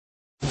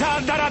da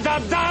da da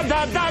da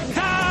da da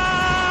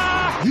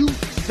da. You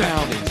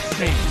sound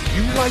insane.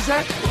 You realize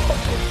that?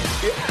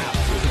 Yeah.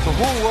 The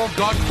whole world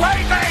gone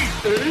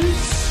crazy.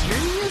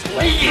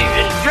 Seriously?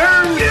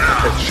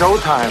 Yeah. It's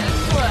showtime.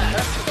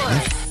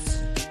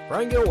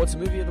 Brian Gill, what's the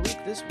movie of the week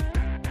this week?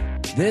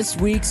 This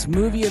week's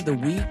movie of the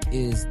week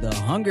is The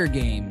Hunger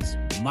Games: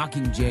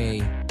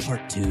 Mockingjay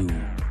Part 2.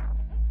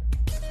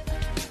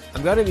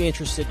 I'm going to be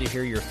interested to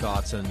hear your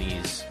thoughts on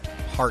these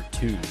Part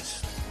 2s.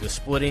 The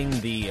splitting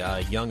the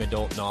young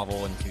adult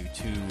novel into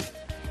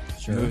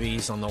two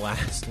movies on the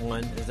last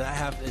one. Is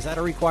that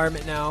a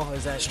requirement now?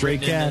 Is that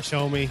straight cash,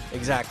 homie?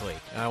 Exactly.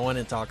 I want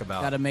to talk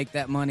about. Got to make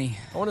that money.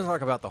 I want to talk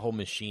about the whole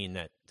machine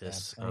that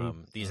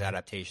these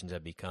adaptations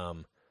have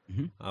become.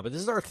 Mm-hmm. But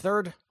this is our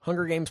third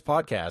Hunger Games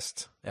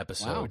podcast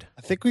episode. Wow.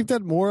 I think we've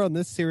done more on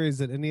this series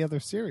than any other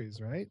series,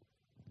 right?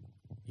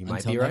 You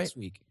might be right. Next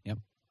week. Yep.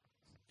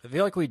 I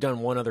feel like we've done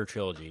one other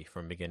trilogy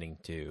from beginning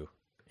to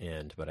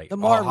end, but the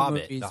Marvel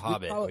Hobbit, movies. The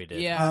Hobbit, we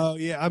did. Yeah. Oh,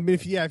 yeah. I mean,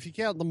 if you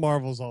count the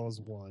Marvels, always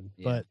one.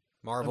 Yeah. But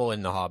Marvel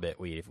and the Hobbit,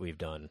 we've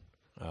done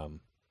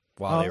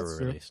while they were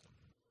released.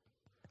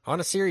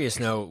 On a serious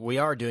note, we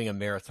are doing a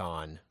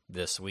marathon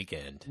this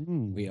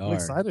weekend. We are I'm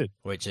excited.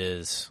 Which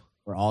is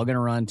we're all going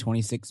to run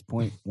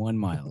 26.1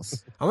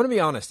 miles. I'm going to be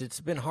honest. It's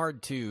been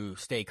hard to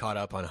stay caught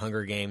up on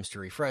Hunger Games, to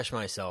refresh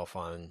myself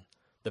on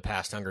the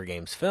past Hunger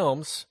Games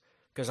films,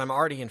 because I'm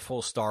already in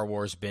full Star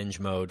Wars binge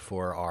mode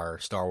for our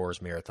Star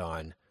Wars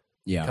marathon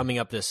coming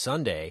up this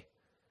Sunday.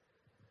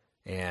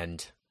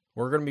 And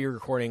we're going to be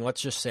recording,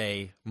 let's just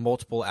say,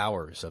 multiple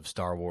hours of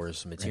Star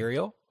Wars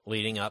material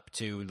leading up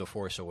to The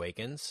Force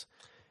Awakens.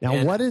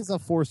 Now, what is A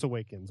Force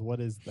Awakens? What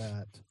is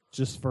that?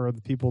 Just for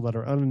the people that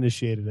are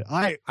uninitiated.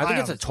 I think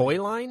it's a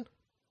toy line.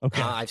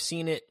 Okay. I've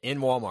seen it in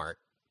Walmart.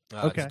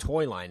 It's a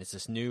toy line. It's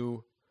this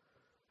new...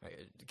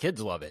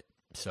 kids love it.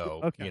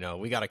 So,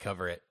 we got to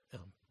cover it.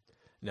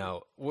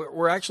 No,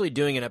 we're actually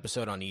doing an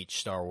episode on each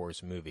Star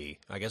Wars movie.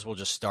 I guess we'll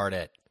just start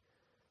at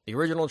the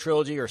original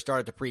trilogy or start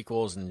at the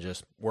prequels and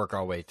just work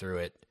our way through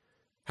it.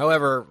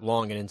 However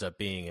long it ends up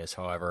being is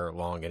however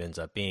long it ends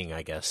up being,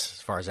 I guess,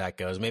 as far as that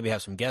goes. Maybe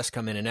have some guests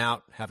come in and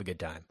out, have a good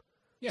time.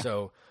 Yeah.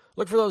 So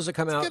look for those to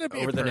come out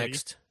over the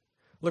next.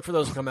 Look for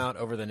those to come out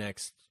over the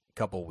next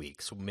couple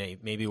weeks.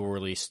 Maybe we'll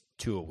release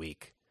 2 a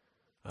week.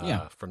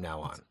 From now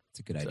on. It's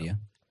a good idea.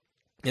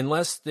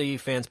 Unless the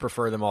fans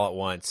prefer them all at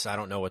once. I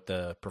don't know what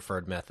the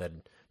preferred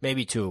method.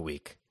 Maybe 2 a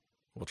week.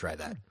 We'll try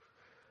that.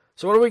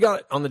 So what do we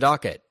got on the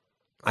docket?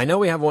 I know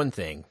we have one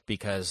thing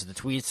because the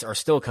tweets are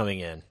still coming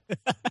in.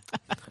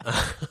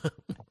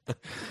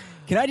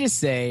 Can I just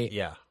say,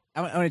 yeah,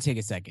 I want to take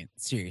a second,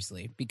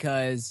 seriously,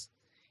 because,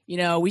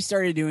 we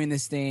started doing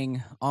this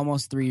thing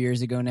almost 3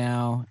 years ago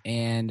now,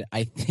 and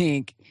I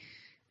think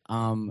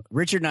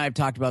Richard and I have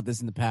talked about this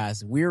in the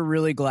past. We're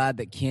really glad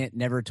that Kent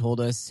never told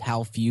us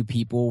how few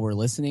people were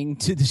listening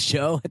to the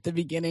show at the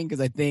beginning, because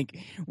I think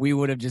we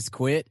would have just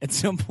quit at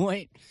some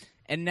point.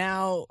 And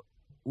now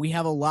we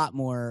have a lot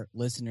more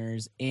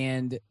listeners,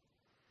 and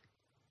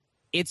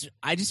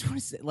I just want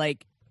to say,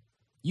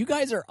 you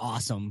guys are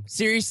awesome.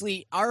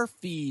 Seriously, our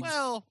feeds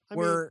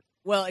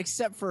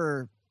except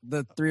for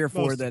the 3 or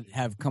 4 that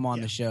have come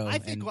on the show. I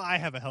think I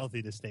have a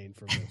healthy disdain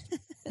for most.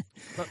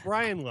 But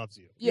Ryan loves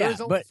you. Yeah, You're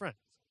his old friend.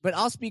 But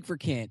I'll speak for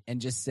Kent and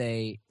just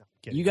say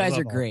you guys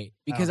are great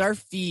because our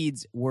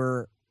feeds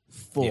were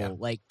full,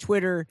 like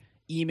Twitter,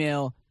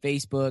 email,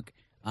 Facebook.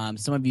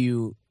 Some of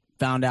you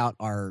found out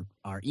our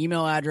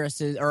email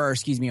addresses, or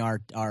excuse me,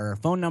 our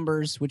phone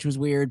numbers, which was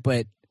weird.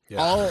 But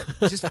all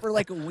just for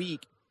like a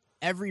week,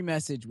 every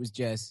message was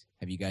just,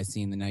 "Have you guys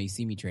seen the Now You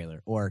See Me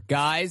trailer?" Or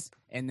 "Guys,"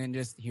 and then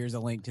just here's a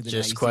link to the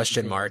just Now You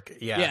question See Me mark.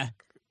 trailer. Yeah.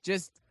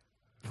 Just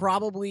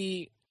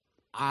probably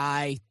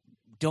I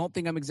don't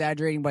think I'm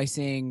exaggerating by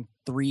saying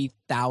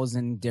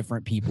 3,000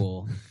 different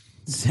people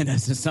sent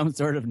us some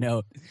sort of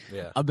note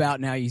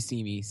about Now You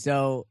See Me.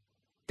 So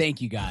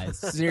thank you guys.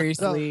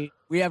 Seriously,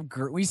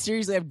 we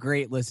seriously have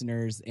great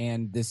listeners,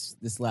 and this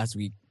last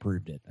week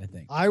proved it, I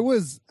think. I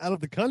was out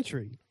of the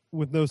country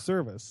with no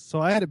service, so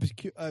I had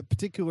a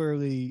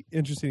particularly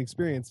interesting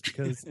experience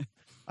because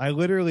I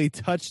literally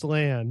touched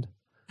land,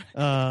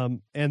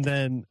 and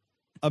then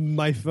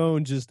my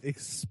phone just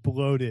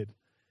exploded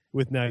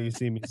with Now You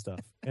See Me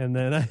stuff. And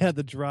then I had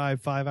to drive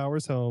 5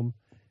 hours home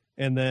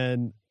and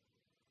then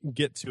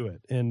get to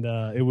it. And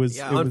it was...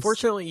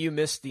 unfortunately, you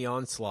missed the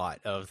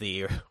onslaught of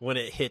when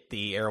it hit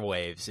the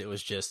airwaves. It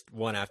was just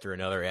one after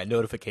another.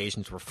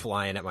 Notifications were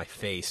flying at my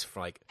face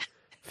for like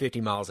 50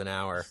 miles an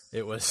hour.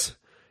 It was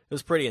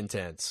pretty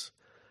intense.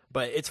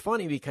 But it's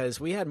funny because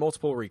we had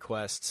multiple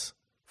requests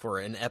for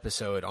an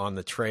episode on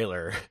the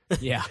trailer.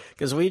 Yeah.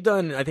 Because we've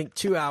done, I think,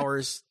 2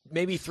 hours,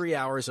 maybe 3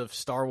 hours of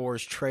Star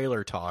Wars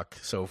trailer talk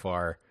so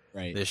far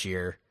this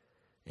year.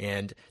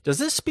 And does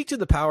this speak to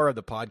the power of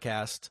the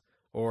podcast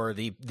or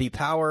the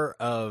power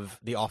of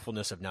the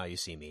awfulness of Now You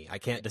See Me? I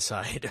can't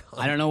decide.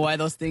 I don't know why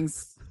those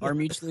things are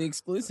mutually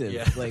exclusive.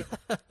 Yeah. Like,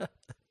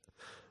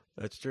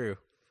 that's true.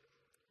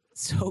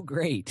 So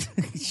great.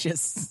 It's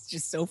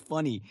just so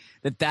funny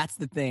that's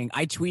the thing.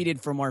 I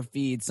tweeted from our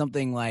feed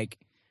something like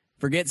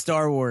Forget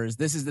Star Wars.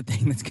 This is the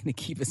thing that's going to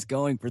keep us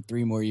going for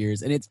 3 more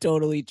years. And it's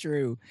totally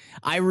true.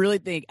 I really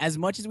think as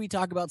much as we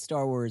talk about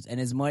Star Wars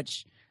and as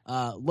much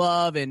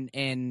love and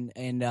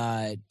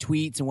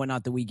tweets and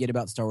whatnot that we get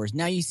about Star Wars,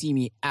 Now You See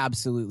Me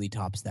absolutely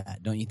tops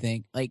that, don't you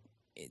think? Like,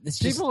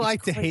 people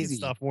like to hate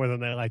stuff more than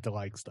they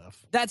like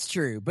stuff. That's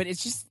true, but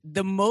it's just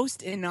the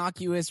most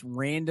innocuous,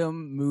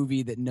 random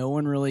movie that no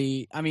one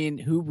really. I mean,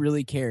 who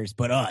really cares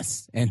but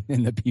us and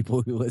the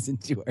people who listen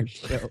to our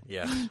show?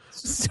 Yeah,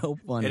 it's so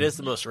funny. It is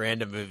the most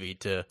random movie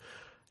to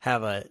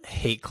have a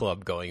hate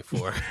club going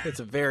for.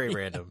 It's a very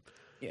random.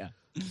 Yeah,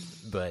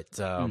 but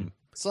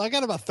so I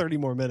got about 30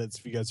 more minutes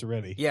if you guys are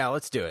ready. Yeah,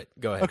 let's do it.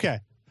 Go ahead. Okay.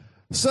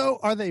 So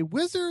are they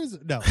wizards?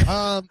 No.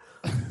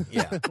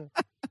 Yeah.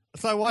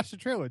 So I watched the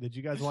trailer. Did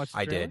you guys watch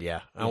the trailer? I did, yeah.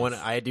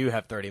 Yes. I do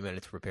have 30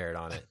 minutes prepared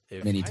on it.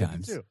 Many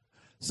times. I do too.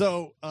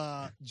 So,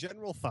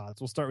 general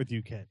thoughts. We'll start with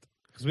you, Kent,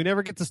 because we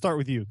never get to start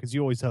with you because you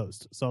always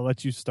host. So I'll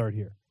let you start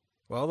here.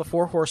 Well, the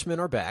 4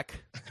 horsemen are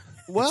back.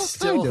 Well,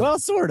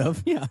 sort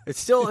of, yeah. It's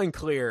still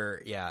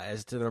unclear,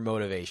 as to their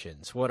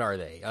motivations. What are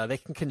they? They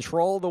can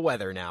control the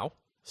weather now.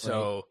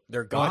 So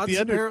they're gods,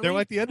 apparently? They're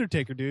like the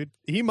Undertaker, dude.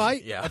 He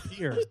might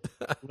appear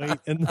late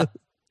in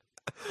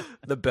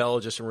the bell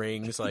just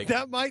rings like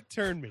that might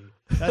turn me.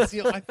 I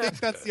think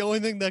that's the only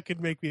thing that could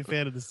make me a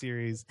fan of the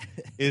series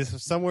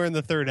is somewhere in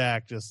the third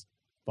act, just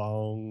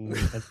bong.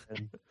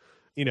 And,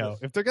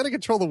 if they're going to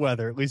control the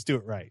weather, at least do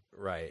it right.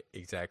 Right,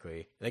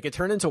 exactly. They could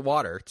turn into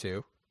water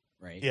too.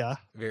 Right. Yeah.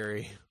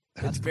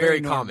 It's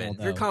very common.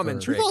 Very common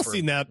trick. We've all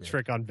seen that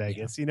trick on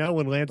Vegas. Yeah.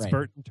 When Lance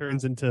Burton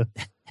turns into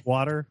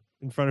water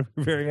in front of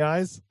your very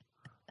eyes.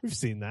 We've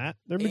seen that.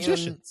 They're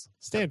magicians.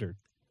 Standard.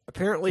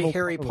 Apparently,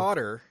 Harry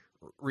Potter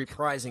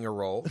reprising a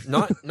role.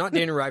 Not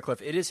Daniel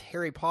Radcliffe. It is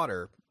Harry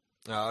Potter,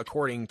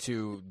 according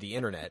to the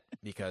internet,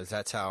 because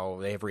that's how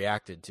they have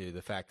reacted to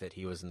the fact that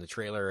he was in the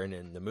trailer and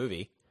in the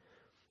movie.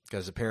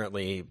 Because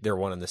apparently they're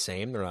one and the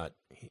same. They're not.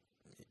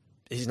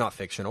 He's not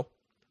fictional.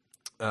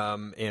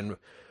 And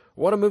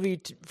what a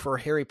movie for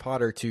Harry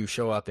Potter to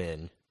show up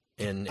in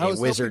a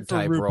wizard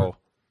type role.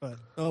 But,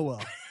 oh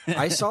well.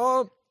 I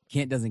saw.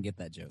 Kent doesn't get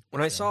that joke.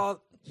 When I saw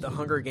The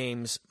Hunger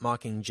Games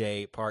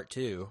Mockingjay Part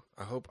 2,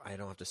 I hope I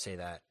don't have to say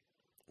that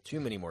too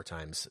many more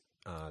times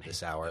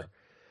this hour.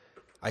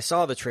 I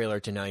saw the trailer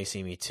to Now You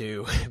See Me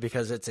 2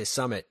 because it's a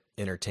Summit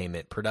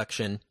Entertainment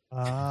production.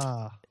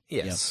 Ah.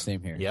 Yes. Yep,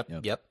 same here.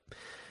 Yep.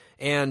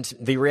 And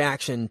the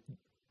reaction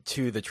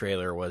to the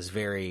trailer was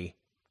very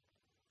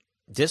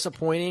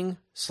disappointing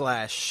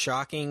 /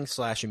 shocking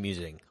 /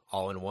 amusing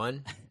all in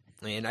one.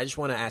 And I just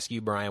want to ask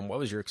you, Brian, what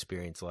was your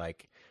experience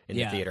like in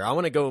the theater? I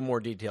want to go in more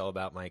detail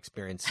about my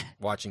experience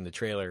watching the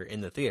trailer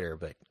in the theater,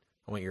 but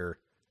I want your...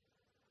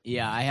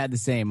 Yeah, I had the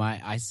same.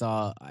 I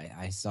saw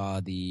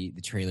the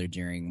trailer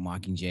during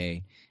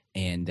Mockingjay,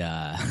 and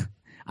I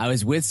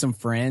was with some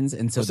friends,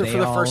 and so was it for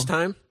the first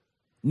time?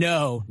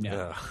 No.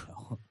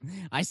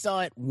 I saw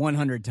it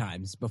 100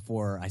 times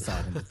before I saw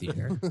it in the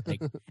theater.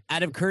 Like,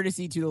 out of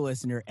courtesy to the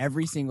listener,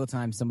 every single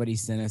time somebody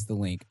sent us the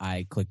link,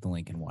 I clicked the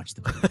link and watched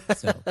the movie.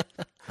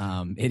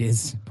 So it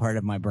is part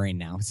of my brain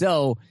now.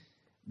 So,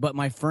 but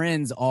my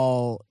friends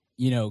all,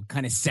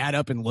 kind of sat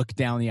up and looked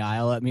down the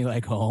aisle at me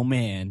like, oh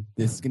man,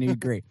 this is going to be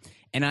great.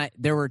 And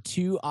there were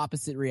 2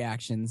 opposite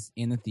reactions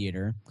in the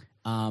theater.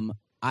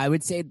 I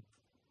would say,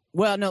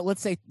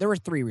 let's say there were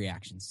 3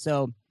 reactions.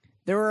 So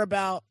there were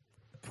about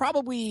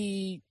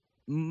probably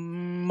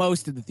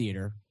most of the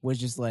theater was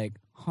just like,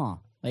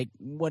 like,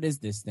 what is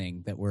this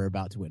thing that we're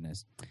about to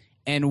witness?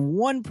 And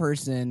one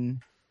person,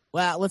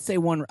 let's say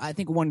one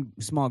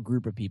small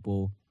group of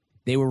people,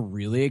 they were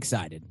really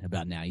excited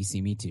about Now You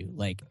See Me Too.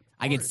 Like,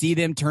 I could see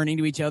them turning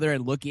to each other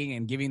and looking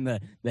and giving the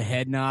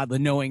head nod, the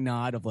knowing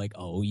nod of like,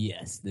 oh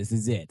yes, this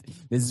is it.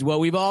 This is what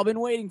we've all been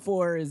waiting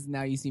for, is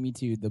Now You See Me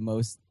Too, the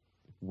most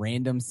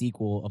random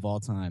sequel of all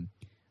time.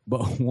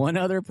 But one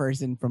other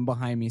person from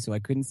behind me, so I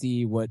couldn't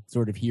see what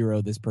sort of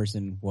hero this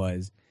person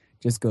was,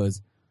 just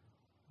goes,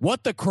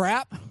 "What the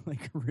crap?"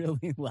 like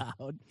really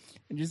loud,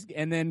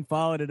 and then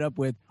followed it up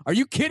with, "Are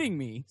you kidding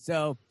me?"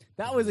 So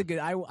that was a good.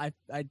 I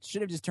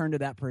should have just turned to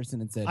that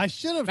person and said, "I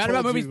should have Mad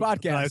About Movies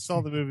podcast." I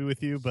saw the movie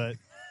with you, but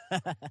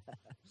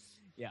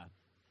yeah.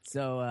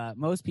 So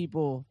most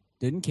people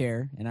didn't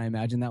care, and I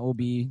imagine that will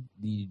be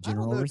the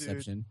general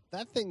reception. Dude.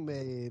 That thing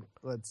made,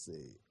 let's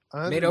see,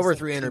 made over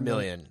 300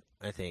 million.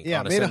 I think.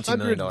 Yeah, made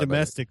 $100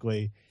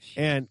 domestically.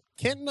 And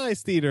Kent and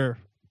I's theater,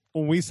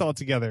 when we saw it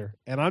together,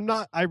 and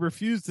I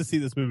refuse to see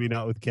this movie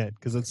not with Kent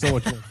because it's so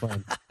much more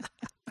fun.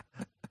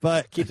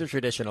 But keep the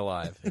tradition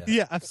alive.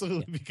 Yeah,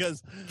 absolutely.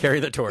 Because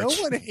carry the torch.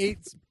 No one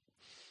hates.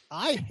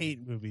 I hate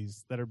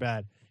movies that are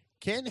bad.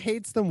 Kent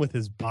hates them with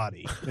his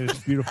body. It's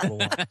beautiful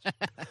to watch.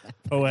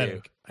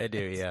 Poetic. I do.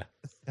 Yeah.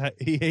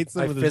 He hates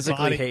them with his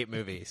body. I physically hate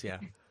movies. Yeah.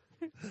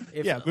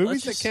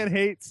 Movies that Ken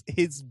hates,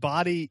 his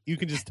body, you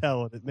can just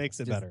tell it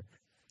makes it better.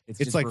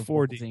 It's like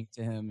 4D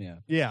to him,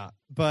 yeah.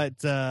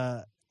 But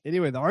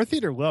anyway, our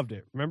theater loved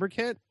it. Remember,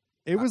 Kent?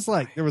 It was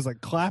like there was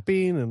like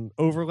clapping and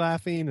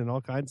overlapping and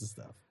all kinds of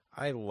stuff.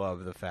 I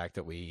love the fact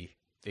that we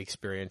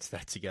experienced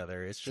that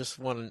together. It's just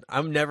one.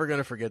 I'm never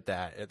gonna forget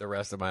that the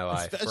rest of my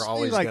life. Especially We're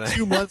always like gonna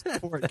 2 months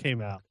before it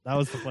came out. That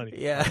was the funny.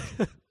 Yeah.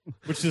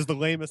 Which is the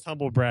lamest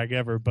humble brag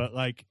ever. But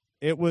like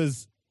it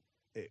was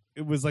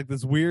like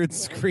this weird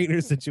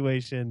screener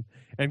situation,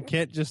 and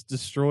Kent just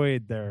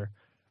destroyed their.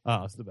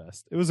 Oh, it's the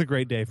best. It was a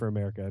great day for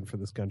America and for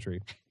this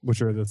country,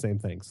 which are the same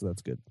thing. So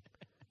that's good.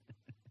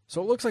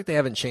 So it looks like they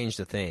haven't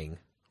changed a thing.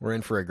 We're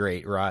in for a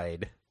great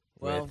ride.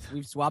 Well,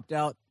 we've swapped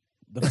out.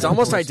 It's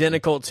almost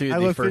identical to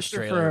the first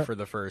Fisher trailer for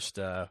the first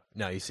Now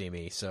You See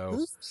Me. So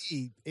who's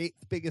the 8th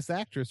biggest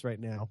actress right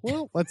now?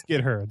 Well, let's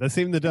get her. They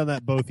seem to have done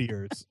that both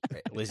years.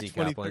 Lizzie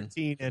Kaplan.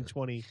 2013 and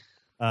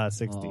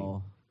 2016.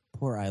 Oh,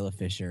 poor Isla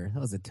Fisher.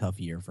 That was a tough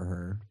year for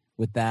her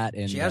with that.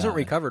 And she hasn't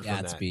recovered from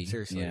Gatsby. that.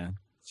 Seriously. Yeah.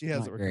 She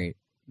hasn't.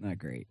 Not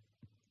great.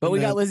 But we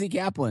got Lizzie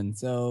Kaplan,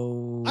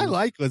 so I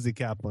like Lizzie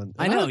Kaplan.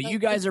 I know you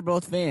guys are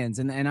both fans,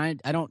 and I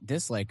don't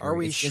dislike her. Are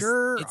we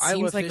sure? It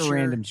seems like a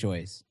random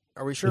choice.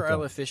 Are we sure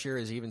Isla Fisher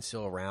is even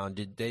still around?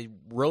 Did they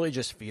really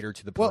just feed her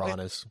to the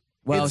piranhas?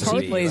 Well,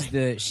 she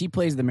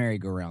plays the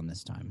merry-go-round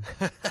this time.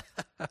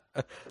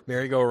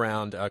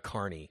 Merry-go-round,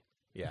 Carney.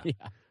 Yeah.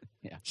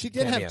 Yeah. She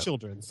did have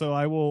children, so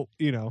I will.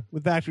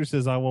 With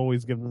actresses, I will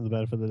always give them the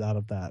benefit of the doubt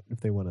of that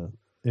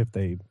if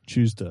they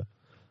choose to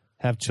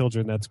have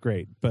children. That's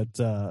great, but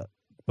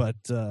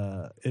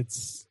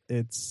it's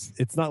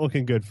not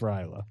looking good for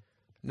Isla.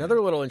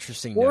 Another little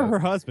interesting or note, her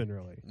husband,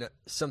 really.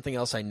 Something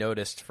else I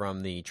noticed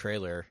from the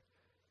trailer.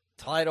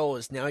 Title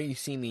is Now You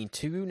See Me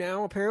 2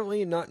 now,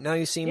 apparently. Not Now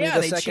You See Me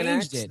the second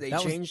act. It. They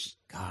that changed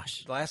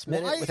gosh. last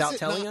minute without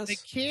telling us. They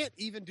can't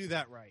even do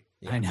that right.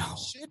 Yeah. I know. It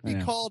should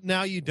be called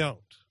Now You Don't.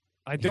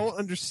 I don't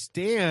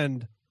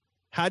understand.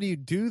 How do you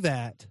do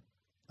that?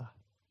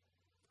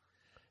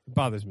 It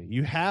bothers me.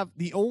 You have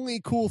the only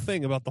cool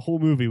thing about the whole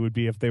movie would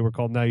be if they were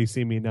called Now You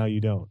See Me, Now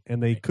You Don't.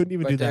 And they couldn't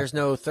even do that. There's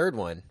no third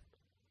one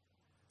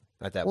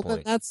at that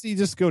point. That's you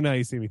just go Now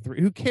You See Me 3.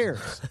 Who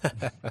cares?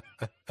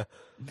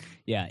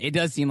 Yeah, it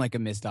does seem like a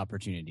missed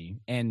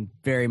opportunity and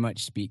very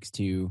much speaks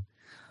to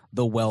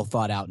the well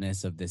thought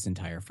outness of this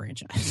entire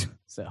franchise.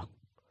 So,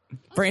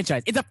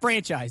 franchise. It's a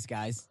franchise,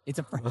 guys. It's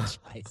a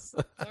franchise.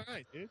 All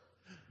right, dude.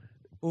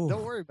 Ooh.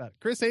 Don't worry about it.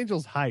 Chris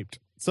Angel's hyped.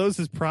 So is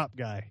his prop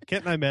guy.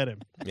 Kent and I met him.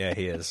 Yeah,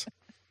 he is.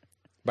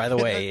 By the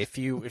way, if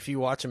you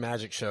watch a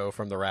magic show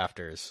from the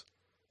rafters,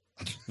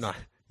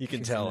 you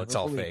can tell it's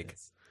all fake.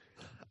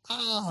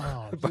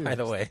 Oh, by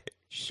the way.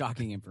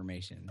 Shocking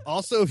information.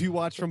 Also, if you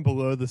watch from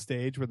below the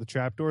stage where the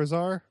trapdoors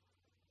are,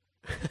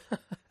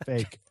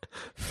 fake.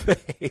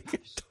 Fake.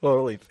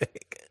 Totally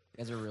fake. You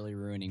guys are really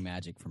ruining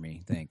magic for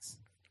me. Thanks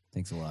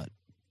a lot.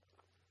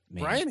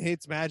 Man. Brian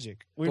hates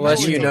magic. The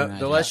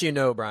less you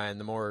know, Brian,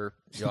 the more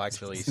you'll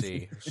actually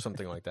see.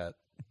 Something like that.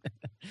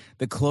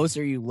 The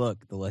closer you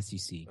look, the less you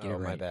see. Get it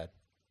right. My bad.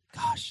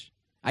 Gosh.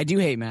 I do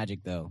hate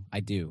magic, though. I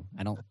do.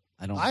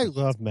 I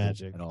love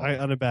magic. I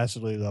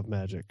unabashedly love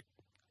magic.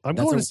 I'm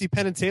going to see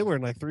Penn and Taylor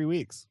in like 3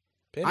 weeks.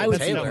 I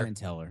would see Penn and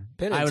Taylor.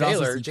 Penn and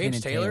Taylor,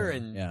 James Taylor,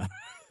 and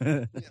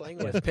playing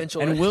with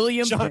Pinchel and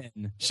William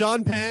Penn.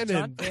 Sean Penn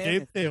and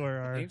James Taylor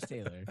are. James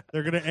Taylor.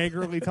 They're going to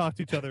angrily talk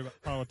to each other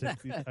about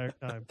politics the entire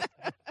time.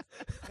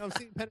 I'm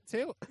seeing Penn and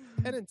Taylor.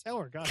 Penn and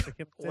Taylor. Gosh, I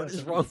can't. What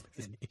is wrong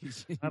with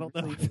you? I don't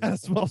know. I've had a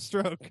small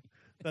stroke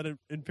that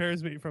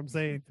impairs me from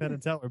saying Penn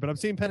and Teller, but I'm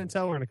seeing Penn and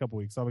Teller in a couple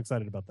weeks, so I'm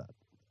excited about that.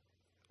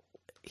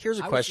 Here's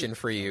a question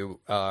for you,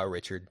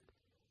 Richard.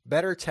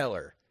 Better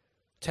Teller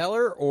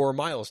or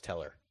Miles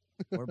Teller?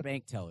 Or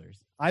bank tellers?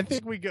 I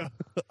think we got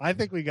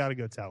to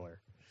go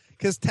Teller,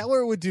 because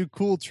Teller would do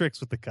cool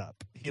tricks with the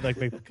cup. He'd make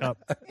the cup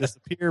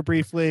disappear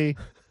briefly.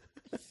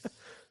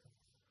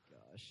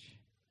 Gosh,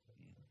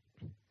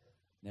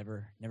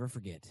 never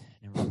forget.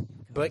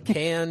 But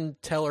can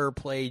Teller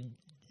play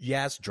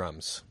jazz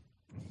drums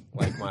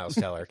like Miles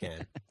Teller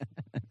can?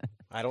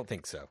 I don't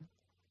think so.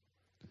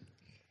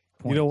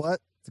 You know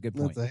what? It's a good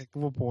point. That's a heck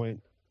of a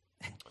point.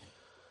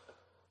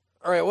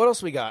 All right, what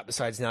else we got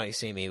besides Now You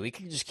See Me? We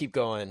can just keep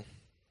going.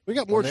 We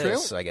got more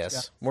trailers, I guess.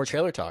 Yeah. More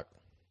trailer talk.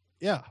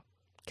 Yeah.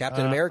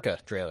 Captain America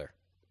trailer.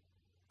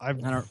 I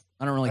don't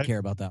really care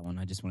about that one.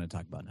 I just want to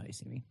talk about Now You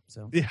See Me.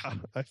 So yeah,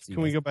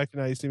 can we go back to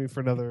Now You See Me for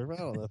another? I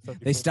don't know.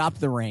 They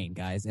stopped the rain,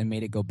 guys, and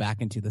made it go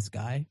back into the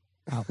sky.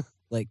 How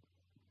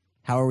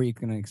are we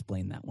going to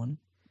explain that one?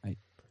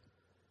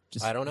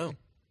 I don't know.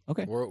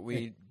 Okay,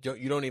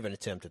 you don't even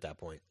attempt at that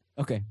point.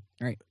 Okay,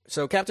 all right.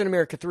 So Captain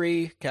America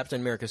 3, Captain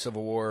America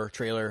Civil War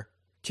trailer,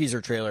 teaser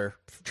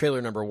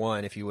trailer number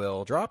 1, if you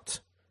will,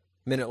 dropped.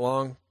 Minute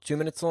long, 2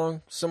 minutes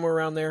long, somewhere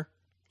around there.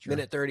 Sure.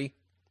 Minute 30.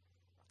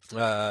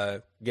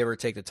 Give or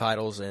take the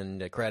titles and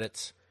the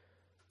credits.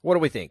 What do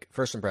we think?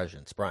 First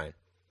impressions, Brian.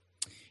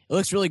 It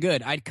looks really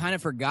good. I'd kind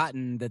of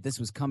forgotten that this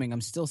was coming.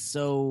 I'm still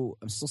so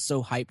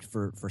hyped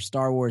for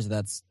Star Wars.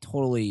 That's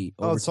totally.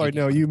 Oh, sorry.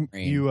 No, you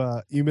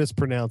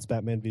mispronounced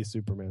Batman v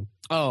Superman.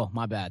 Oh,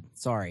 my bad.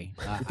 Sorry.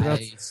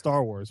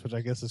 Star Wars, which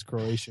I guess is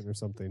Croatian or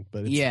something,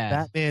 but it's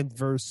Batman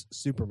versus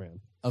Superman.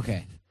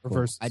 Okay.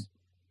 Reverse.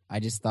 I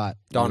just thought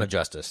Dawn of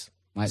Justice.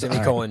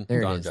 Semicolon.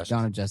 There Dawn it of is. Justice.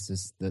 Dawn of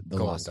Justice. The Dawn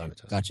lawsuit. of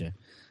Justice. Gotcha.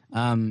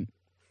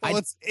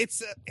 Well,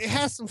 it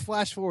has some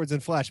flash forwards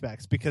and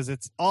flashbacks because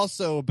it's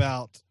also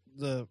about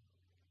the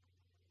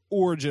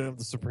origin of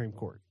the Supreme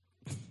Court.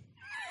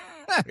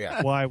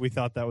 Yeah. Why we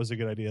thought that was a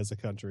good idea as a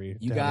country.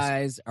 You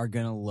guys are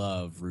gonna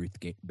love Ruth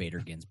Bader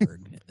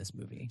Ginsburg in this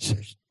movie.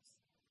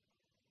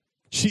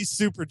 She's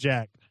super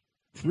jacked.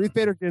 Ruth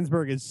Bader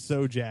Ginsburg is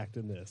so jacked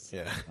in this.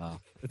 Yeah. Oh,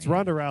 It's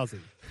Ronda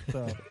Rousey.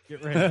 So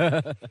get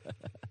ready.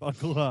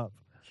 Buckle up.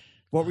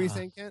 What were you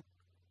saying, Kent?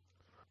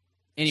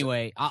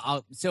 Anyway,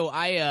 I've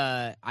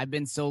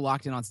been so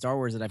locked in on Star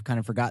Wars that I've kind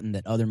of forgotten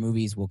that other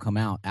movies will come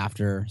out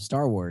after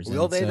Star Wars.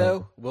 Will they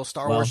though? Will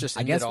Star Wars just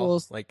end I guess it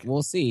all?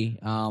 we'll see.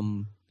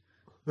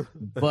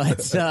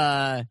 But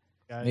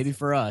maybe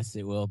for us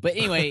it will. But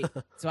anyway,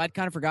 so I'd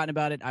kind of forgotten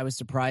about it. I was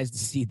surprised to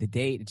see the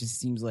date. It just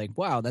seems like,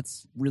 wow,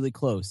 that's really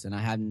close, and I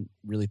hadn't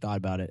really thought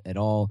about it at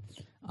all.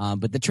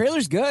 But the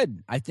trailer's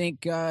good. I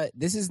think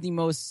this is the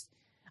most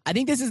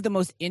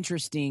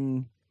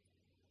interesting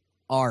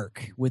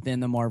arc within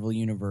the Marvel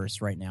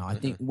universe right now. I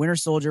think Winter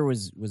Soldier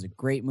was a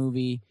great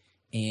movie,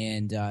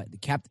 and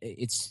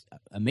it's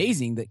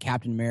amazing that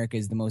Captain America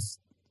is the most.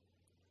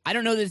 I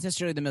don't know that it's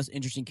necessarily the most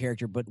interesting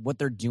character, but what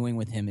they're doing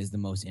with him is the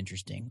most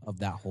interesting of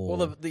that whole.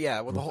 Well,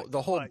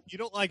 the whole. You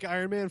don't like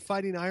Iron Man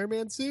fighting Iron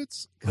Man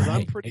suits? Because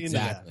I'm pretty into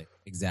that.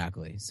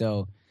 Exactly.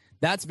 So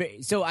that's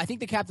so. I think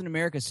the Captain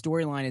America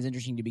storyline is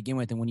interesting to begin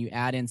with, and when you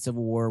add in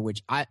Civil War,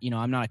 which I'm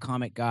not a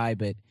comic guy,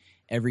 but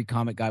every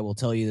comic guy will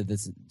tell you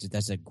that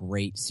that's a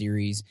great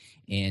series,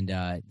 and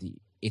I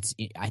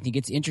think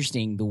it's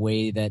interesting the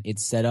way that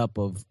it's set up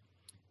of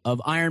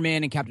Iron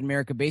Man and Captain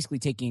America basically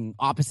taking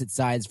opposite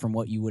sides from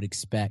what you would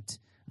expect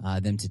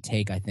them to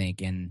take, I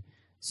think. And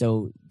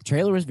so the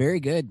trailer was very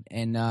good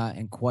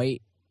and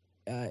quite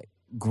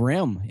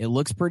grim. It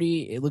looks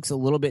a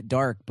little bit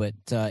dark, but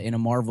in a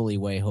Marvel-y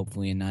way,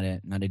 hopefully, and not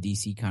a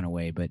DC kind of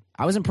way. But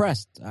I was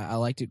impressed. I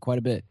liked it quite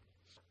a bit.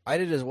 I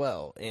did as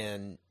well.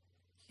 And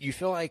you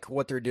feel like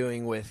what they're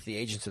doing with the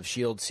Agents of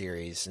S.H.I.E.L.D.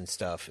 series and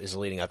stuff is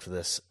leading up to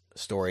this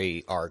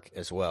story arc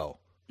as well.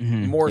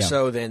 Mm-hmm. More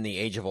so than the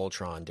Age of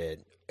Ultron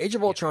did. Age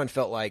of Ultron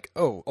felt like,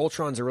 oh,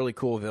 Ultron's a really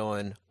cool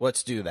villain.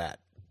 Let's do that,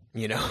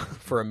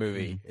 for a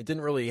movie. Mm-hmm. It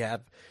didn't really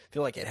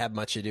feel like it had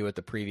much to do with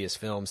the previous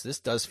films. This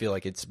does feel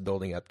like it's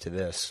building up to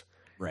this.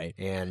 Right.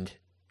 And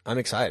I'm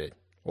excited.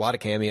 A lot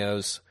of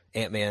cameos.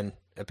 Ant-Man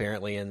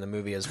apparently in the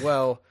movie as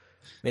well.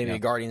 Maybe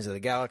Guardians of the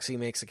Galaxy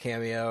makes a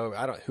cameo.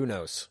 Who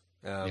knows?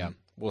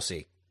 We'll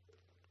see.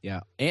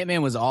 Yeah.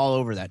 Ant-Man was all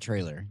over that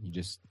trailer. You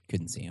just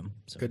couldn't see him.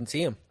 So. Couldn't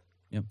see him.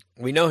 Yep.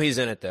 We know he's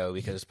in it though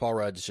because Paul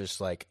Rudd's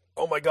just like,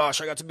 oh my gosh,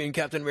 I got to be in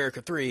Captain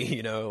America 3,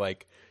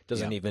 didn't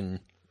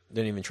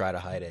even try to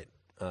hide it.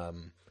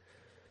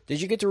 Did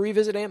you get to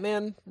revisit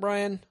Ant-Man,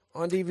 Brian,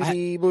 on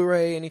DVD,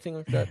 Blu-ray, anything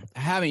like that? I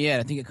haven't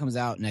yet. I think it comes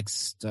out in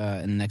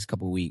the next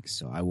couple of weeks,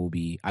 so I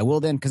will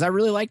then, because I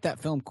really like that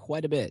film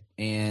quite a bit,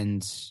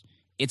 and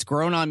it's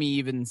grown on me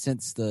even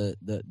since the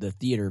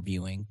theater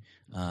viewing.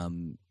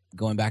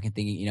 Going back and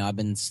thinking, I've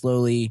been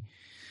slowly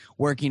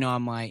working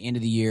on my end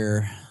of the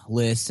year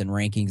lists and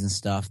rankings and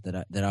stuff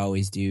that I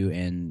always do,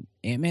 and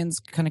Ant-Man's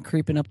kind of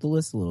creeping up the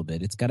list a little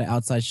bit. It's got an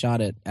outside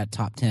shot at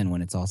top 10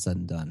 when it's all said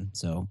and done.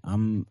 So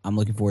I'm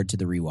looking forward to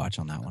the rewatch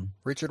on that one.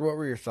 Richard, what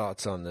were your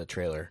thoughts on the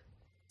trailer?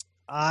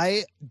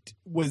 I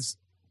was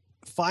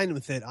fine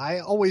with it. I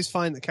always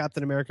find that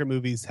Captain America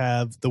movies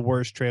have the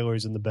worst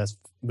trailers and the best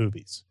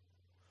movies.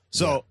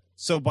 So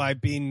by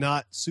being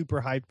not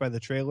super hyped by the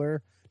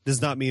trailer does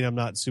not mean I'm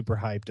not super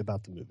hyped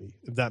about the movie,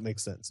 if that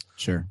makes sense.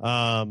 Sure.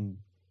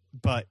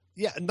 But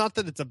yeah, not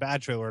that it's a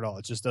bad trailer at all.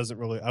 It just doesn't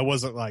really, I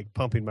wasn't like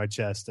pumping my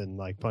chest and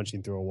like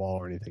punching through a wall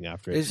or anything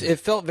after it. It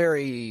felt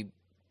very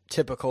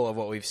typical of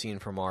what we've seen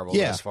from Marvel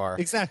thus far.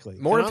 Exactly.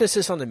 More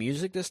emphasis on the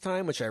music this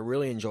time, which I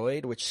really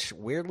enjoyed, which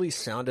weirdly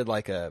sounded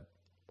like a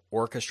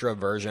orchestra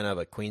version of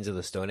a Queens of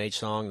the Stone Age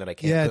song that I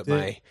can't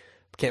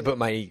put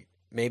my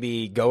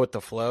maybe Go With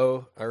the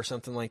Flow or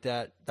something like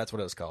that. That's what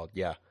it was called.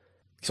 Yeah.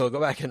 So I'll go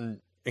back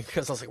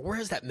because I was like, where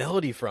is that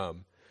melody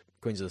from?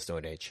 Queens of the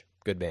Stone Age.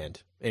 Good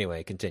band.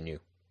 Anyway, continue,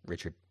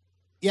 Richard.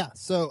 Yeah,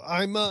 so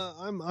I'm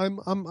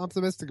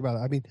optimistic about it.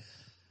 I mean,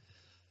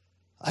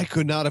 I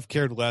could not have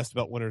cared less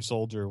about Winter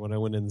Soldier when I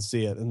went in to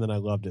see it, and then I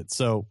loved it.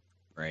 So,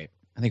 right.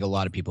 I think a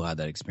lot of people had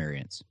that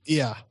experience.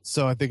 Yeah,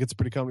 so I think it's a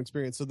pretty common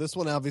experience. So this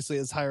one obviously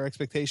has higher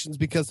expectations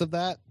because of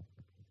that.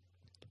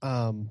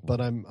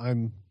 But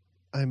I'm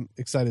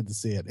excited to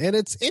see it, and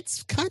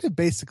it's kind of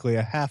basically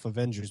a half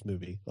Avengers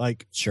movie.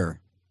 Like, sure.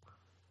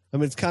 I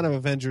mean, it's kind of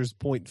Avengers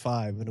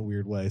 0.5 in a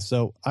weird way.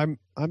 So I'm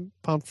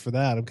pumped for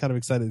that. I'm kind of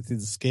excited to see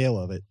the scale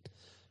of it.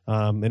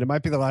 And it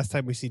might be the last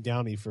time we see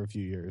Downey for a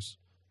few years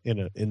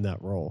in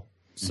that role.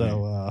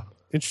 So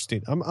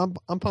interesting.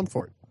 I'm pumped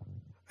for it.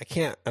 I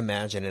can't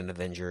imagine an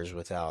Avengers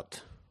without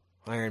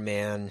Iron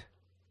Man,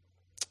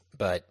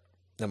 but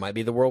that might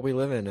be the world we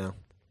live in now.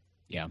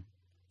 Yeah.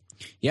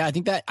 Yeah, I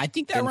think that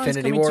runs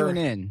Infinity coming War, to an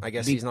end. I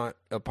guess he's not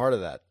a part of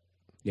that.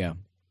 Yeah.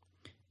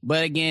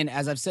 But again,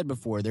 as I've said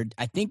before,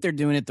 I think they're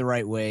doing it the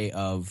right way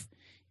of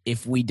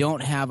if we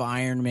don't have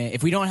Iron Man,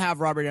 if we don't have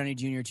Robert Downey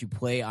Jr. to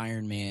play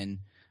Iron Man,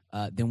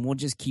 then we'll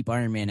just keep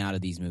Iron Man out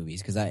of these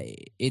movies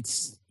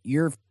because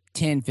you're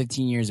 10,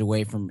 15 years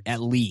away from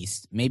at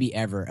least, maybe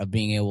ever, of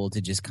being able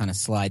to just kind of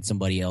slide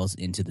somebody else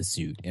into the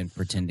suit and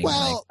pretending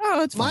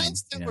it's fine.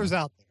 Miles Teller's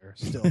out there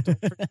still.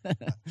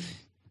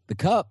 The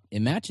Cup,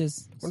 it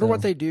matches. Wonder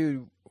what they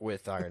do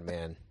with Iron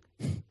Man.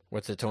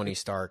 What's the Tony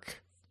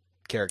Stark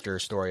character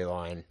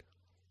storyline?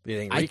 Do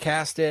they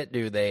recast it?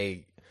 Do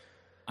they?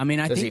 I mean,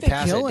 does think he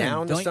pass it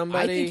down to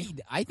somebody?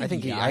 I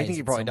think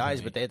he probably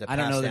dies, but they have to pass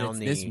down I don't know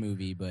that it's this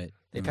movie, but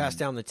they pass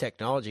down the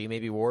technology.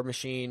 Maybe War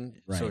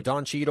Machine. Right. So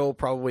Don Cheadle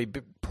probably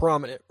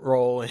prominent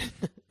role.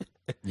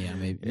 Yeah,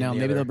 maybe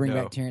they'll bring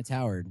back Terrence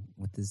Howard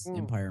with this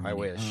Empire movie. I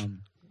wish.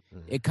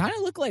 It kind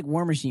of looked like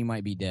War Machine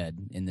might be dead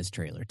in this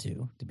trailer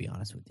too, to be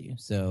honest with you.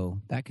 So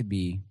that could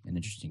be an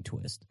interesting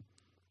twist.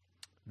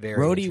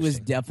 Rhodey was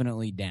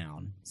definitely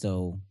down,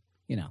 so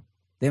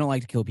they don't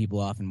like to kill people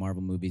off in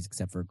Marvel movies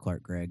except for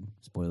Clark Gregg.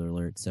 Spoiler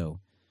alert. So,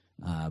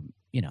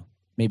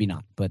 maybe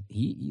not, but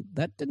he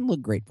that didn't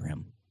look great for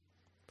him.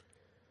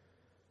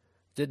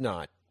 Did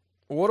not.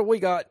 What do we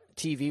got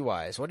TV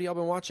wise? What have y'all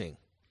been watching?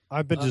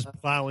 I've been just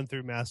plowing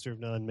through Master of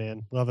None,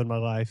 man. Loving my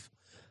life.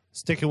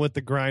 Sticking with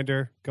the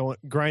grinder,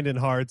 grinding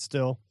hard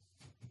still.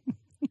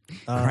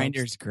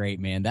 Grinder's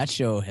great, man. That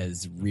show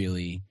has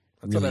really.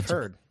 That's what I've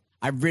heard.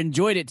 I've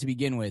enjoyed it to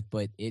begin with,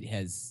 but it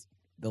has.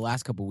 The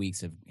last couple of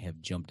weeks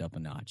have jumped up a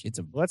notch.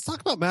 Let's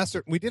talk about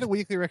Master. We did a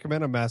weekly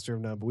recommend on Master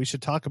of None, but we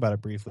should talk about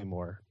it briefly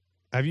more.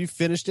 Have you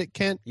finished it,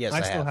 Kent? Yes,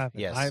 I still have.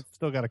 Yes, I've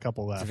still got a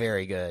couple left. It's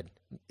very good.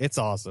 It's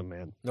awesome,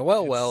 man.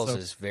 Noelle Wells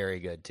is very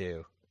good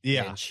too.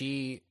 Yeah,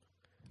 and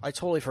I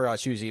totally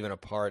forgot she was even a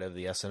part of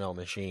the SNL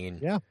machine.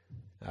 Yeah,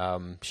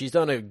 she's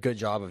done a good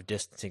job of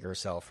distancing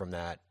herself from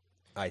that.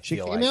 She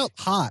came out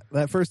hot.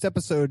 That first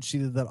episode, she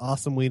did that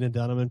awesome Lena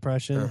Dunham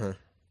impression.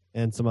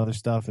 And some other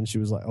stuff, and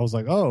I was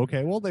like, oh,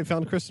 okay, well, they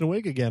found Kristen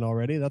Wiig again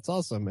already. That's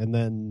awesome. And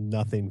then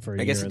nothing for a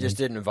year. I guess it just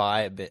didn't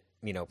vibe,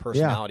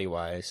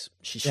 personality-wise.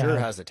 She sure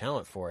has the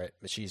talent for it,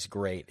 but she's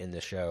great in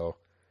the show.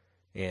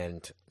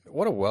 And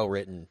what a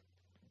well-written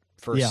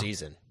first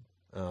season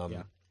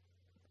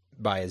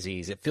by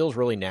Aziz. It feels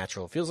really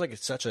natural. It feels like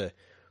it's such a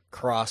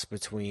cross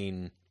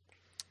between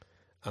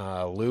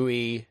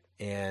Louis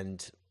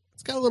and...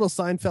 It's got a little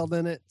Seinfeld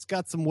in it. It's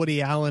got some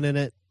Woody Allen in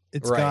it.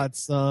 It's got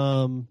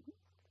some...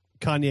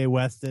 Kanye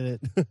West in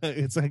it.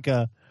 It's like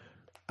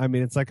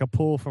a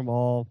pull from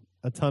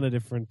a ton of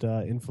different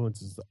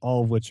influences,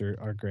 all of which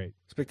are great.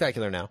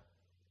 Spectacular Now.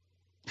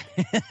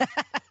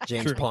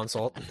 James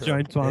Ponsoldt,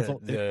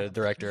 the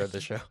director of the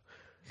show.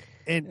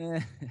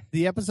 And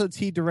the episodes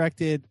he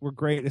directed were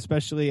great,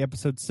 especially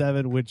episode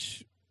 7,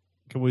 which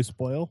can we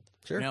spoil?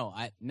 Sure. No,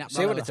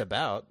 say what it's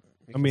about.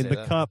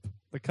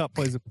 The cup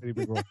plays a pretty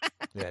big role.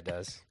 Yeah, it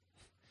does.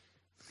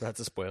 That's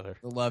a spoiler.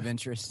 The love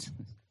interest.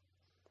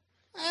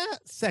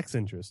 Sex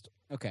interest.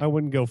 Okay. I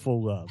wouldn't go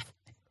full love.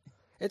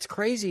 It's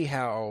crazy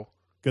how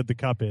good the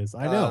cup is.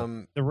 I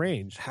know the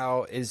range.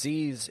 How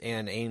Aziz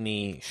and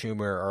Amy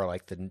Schumer are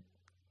like the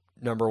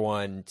number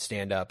one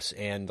stand-ups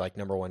and like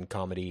number one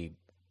comedy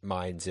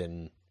minds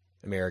in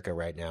America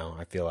right now.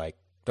 I feel like,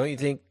 don't you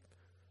think?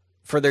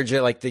 For their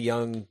like the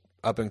young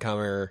up and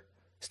comer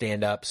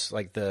stand-ups,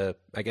 like the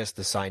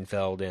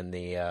Seinfeld and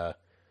the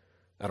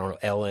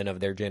Ellen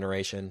of their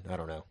generation. I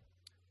don't know.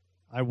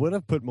 I would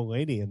have put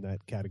Mulaney in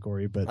that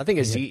category, but I think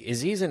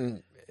Aziz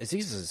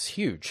is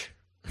huge.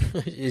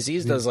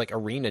 Aziz does like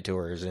arena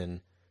tours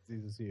in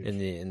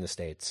the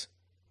States.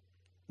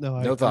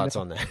 No thoughts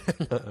on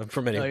that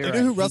from anyone. Do you know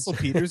who Russell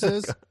Peters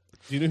is? Do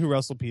you know who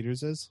Russell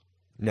Peters is?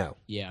 No.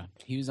 Yeah,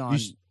 he was on.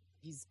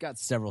 He's got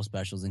several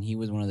specials, and he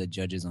was one of the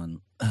judges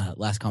on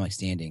Last Comic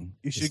Standing.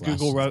 You should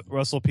Google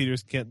Russell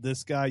Peters. Kent,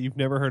 this guy, you've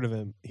never heard of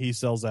him. He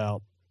sells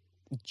out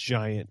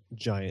giant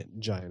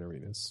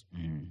arenas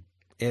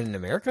in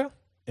America.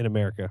 In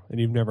America, and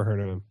you've never heard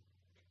of him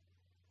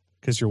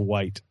because you're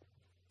white.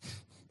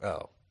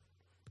 Oh,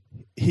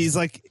 he's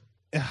like,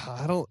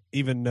 I don't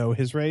even know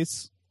his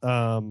race.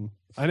 I know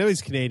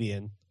he's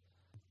Canadian.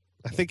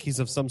 I think he's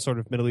of some sort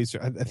of Middle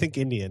Eastern. I think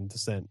Indian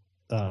descent.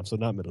 So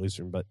not Middle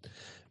Eastern,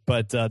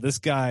 but this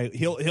guy,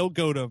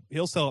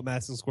 he'll sell at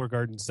Madison Square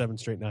Garden 7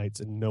 straight nights,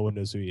 and no one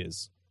knows who he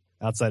is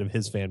outside of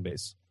his fan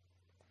base.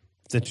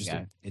 It's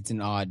interesting.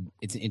 Yeah,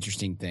 it's an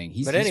interesting thing.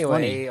 He's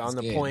anyway, funny. on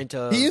the point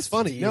of, he is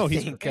funny. Do you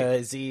think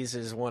Aziz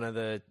is one of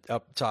the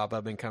top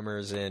up and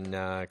comers in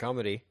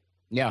comedy?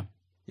 Yeah,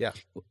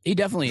 he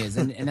definitely is,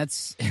 and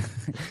that's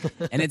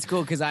and it's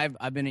cool because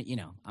I've been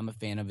I'm a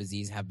fan of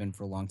Aziz, have been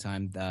for a long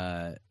time.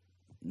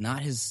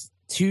 Not his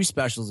 2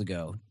 specials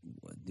ago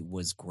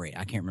was great.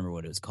 I can't remember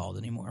what it was called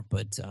anymore,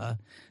 but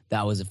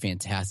that was a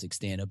fantastic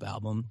stand-up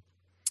album.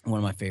 One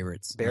of my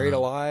favorites. Buried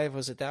Alive,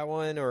 was it that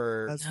one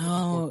or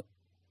no?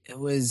 It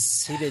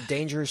was. He did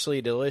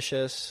Dangerously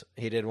Delicious.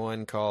 He did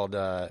one called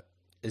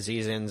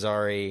Aziz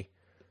Ansari,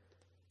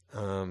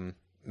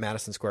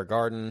 Madison Square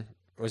Garden.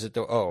 Was it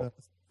the? Oh,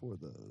 I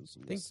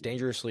think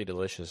Dangerously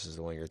Delicious is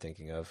the one you're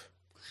thinking of.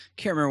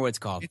 Can't remember what it's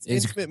called. It's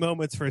Intimate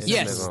Moments for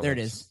Yes, there it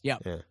is.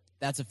 Yep. Yeah,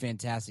 that's a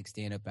fantastic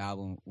stand-up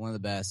album. One of the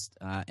best.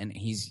 And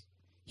he's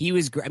he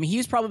was great. I mean, he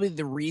was probably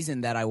the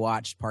reason that I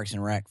watched Parks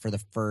and Rec for the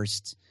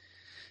first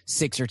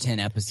 6 or 10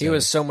 episodes. He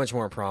was so much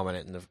more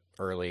prominent in the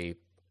early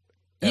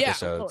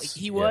episodes.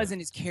 He was, and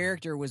his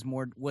character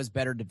was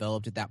better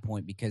developed at that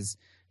point because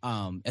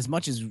as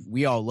much as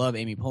we all love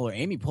Amy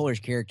Poehler's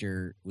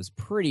character was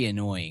pretty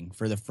annoying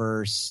for the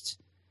first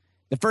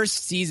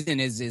season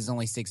is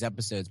only 6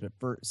 episodes, but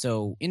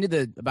so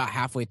into about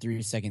halfway through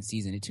the second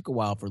season, it took a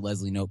while for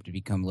Leslie Knope to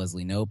become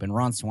Leslie Knope, and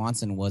Ron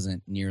Swanson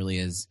wasn't nearly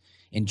as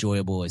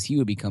enjoyable as he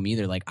would become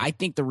either. Like, I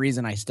think the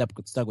reason I stuck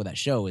with that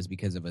show is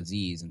because of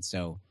Aziz, and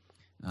so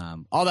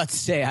all that to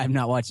say, I have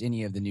not watched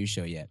any of the new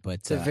show yet. But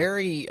it's a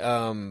very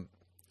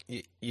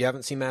you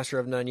haven't seen Master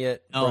of None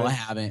yet? Oh, Brian? I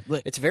haven't.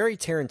 It's very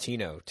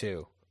Tarantino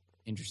too.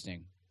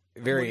 Interesting.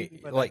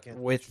 Very like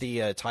with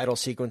the title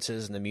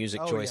sequences and the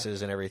music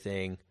choices and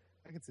everything.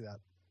 I can see that.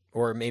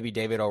 Or maybe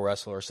David O.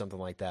 Russell or something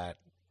like that.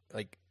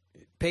 Like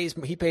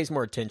he pays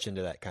more attention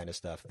to that kind of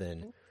stuff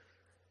than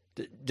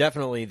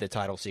definitely the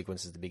title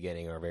sequences at the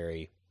beginning are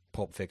very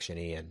Pulp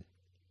Fiction-y, and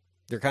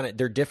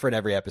they're different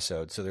every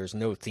episode. So there's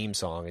no theme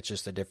song. It's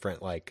just a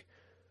different, like,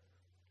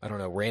 I don't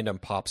know, random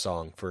pop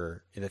song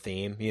for the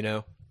theme, you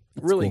know?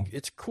 That's really cool.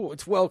 It's cool.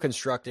 It's well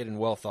constructed and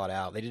well thought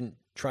out. They didn't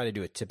try to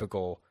do a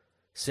typical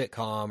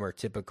sitcom or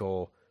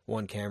typical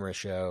one camera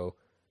show.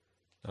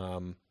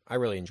 I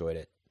really enjoyed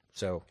it.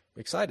 So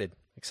excited.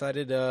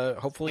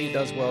 Hopefully it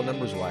does well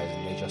numbers wise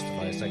and may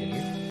justify a second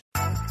year.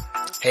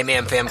 Hey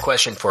man, fam,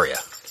 question for you.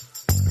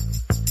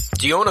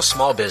 Do you own a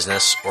small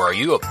business, or are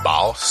you a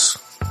boss?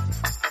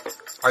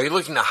 Are you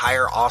looking to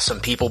hire awesome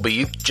people, but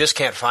you just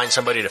can't find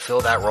somebody to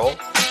fill that role?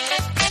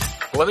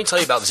 Well, let me tell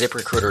you about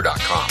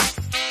ZipRecruiter.com.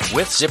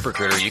 With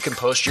ZipRecruiter, you can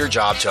post your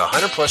job to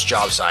 100 plus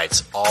job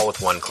sites, all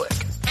with one click.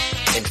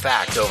 In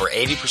fact, over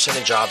 80%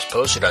 of jobs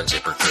posted on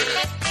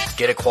ZipRecruiter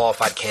get a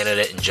qualified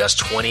candidate in just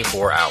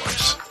 24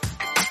 hours.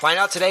 Find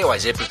out today why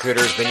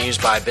ZipRecruiter has been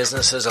used by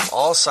businesses of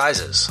all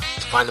sizes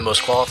to find the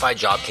most qualified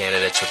job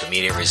candidates with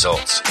immediate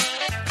results.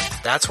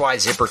 That's why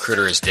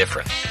ZipRecruiter is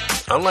different.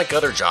 Unlike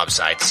other job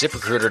sites,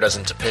 ZipRecruiter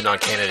doesn't depend on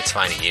candidates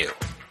finding you.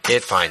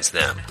 It finds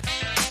them.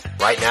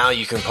 Right now,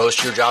 you can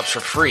post your jobs for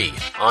free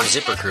on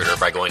ZipRecruiter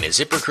by going to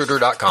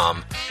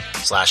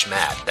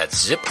ZipRecruiter.com/mad.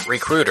 That's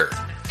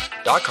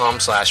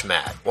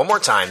ZipRecruiter.com/mad. One more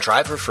time,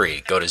 try it for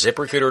free. Go to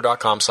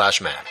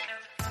ZipRecruiter.com/mad.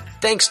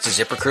 Thanks to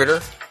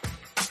ZipRecruiter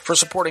for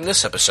supporting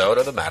this episode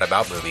of the Mad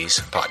About Movies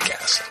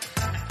podcast.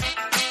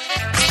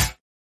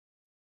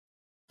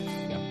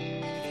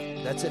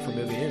 That's it for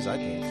movie news, I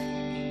think.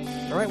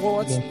 All right, well,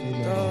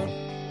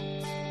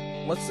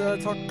 let's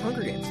talk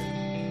Hunger Games.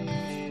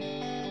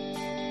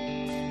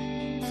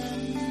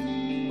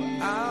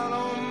 I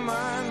don't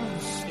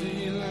mind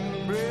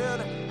stealing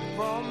bread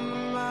from the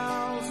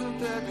mouths of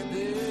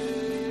decadence.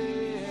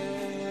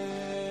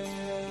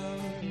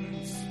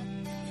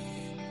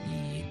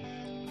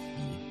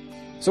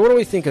 So what do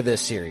we think of this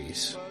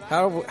series?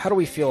 How do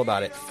we feel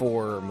about it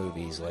 4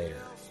 movies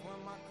later?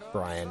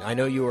 Brian, I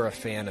know you were a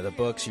fan of the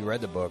books. You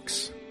read the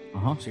books.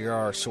 So you're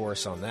our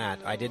source on that.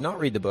 I did not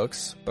read the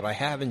books, but I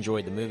have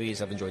enjoyed the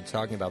movies. I've enjoyed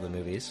talking about the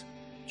movies.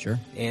 Sure.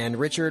 And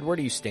Richard, where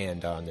do you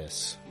stand on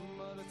this?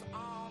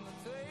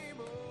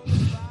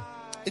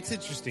 It's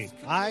interesting.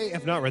 I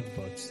have not read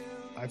the books.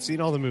 I've seen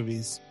all the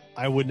movies.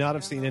 I would not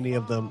have seen any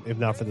of them if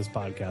not for this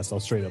podcast. I'll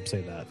straight up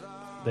say that.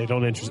 They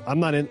don't interest. I'm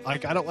not in.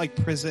 Like, I don't like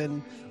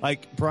prison.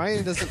 Like,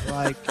 Brian doesn't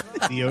like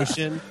the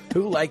ocean.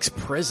 Who likes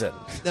prison?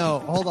 No,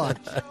 hold on.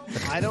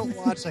 I don't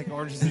watch like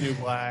Orange is the New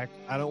Black.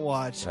 I don't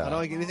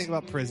like anything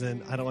about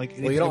prison. I don't like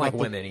anything. Well, you don't about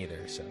like women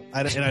either, so.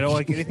 And I don't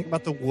like anything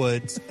about the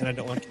woods, and I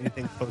don't like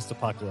anything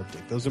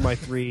post-apocalyptic. Those are my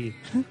 3.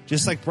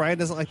 Just like Brian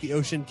doesn't like the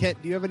ocean.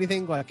 Kent, do you have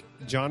anything like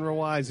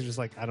genre-wise, or just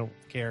like I don't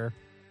care?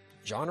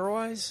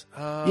 Genre-wise?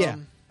 Yeah.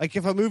 Like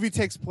if a movie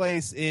takes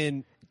place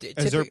in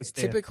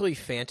typically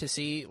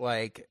fantasy,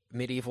 like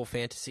medieval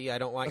fantasy, I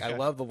don't like. Okay. I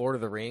love the Lord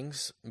of the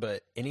Rings,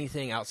 but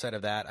anything outside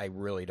of that, I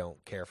really don't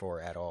care for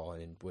at all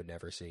and would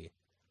never see.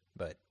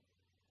 But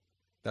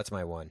that's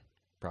my one,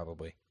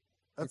 probably.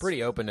 I'm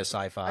pretty open to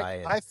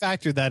sci-fi. I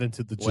factored that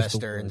into the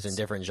westerns and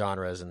different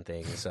genres and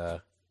things.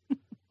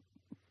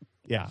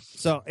 Yeah.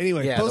 So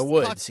anyway,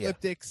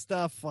 post-apocalyptic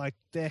stuff like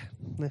that.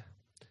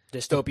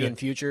 Dystopian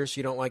futures,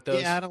 you don't like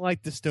those? Yeah, I don't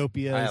like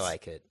dystopias. I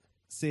like it.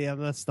 See,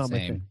 that's not my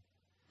thing.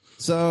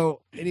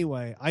 So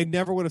anyway, I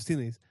never would have seen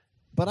these,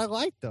 but I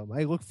like them.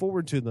 I look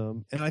forward to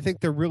them, and I think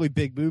they're really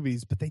big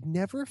movies, but they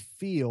never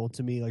feel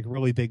to me like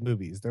really big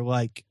movies. They're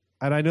like,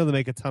 and I know they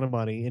make a ton of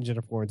money, and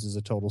Jennifer Lawrence is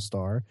a total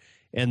star,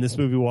 and this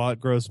movie, while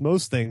it grows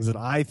most things that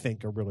I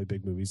think are really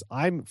big movies,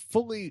 I'm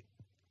fully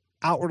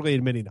outwardly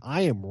admitting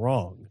I am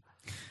wrong.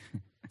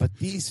 But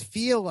these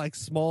feel like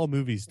small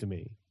movies to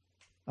me.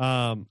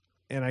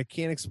 And I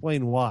can't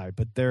explain why,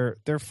 but they're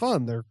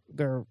fun.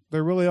 They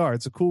really are.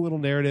 It's a cool little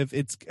narrative.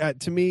 It's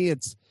to me,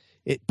 it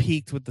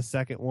peaked with the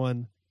second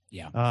one.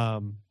 Yeah.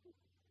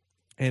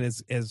 And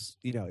as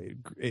you know,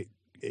 it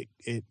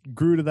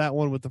grew to that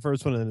one with the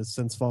first one, and has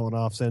since fallen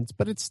off since.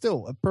 But it's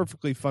still a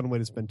perfectly fun way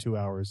to spend 2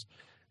 hours,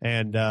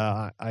 and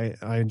I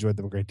enjoyed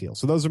them a great deal.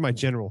 So those are my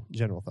general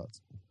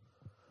thoughts.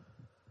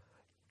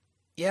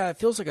 Yeah, it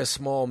feels like a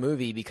small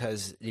movie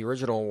because the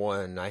original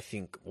one, I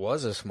think,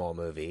 was a small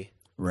movie.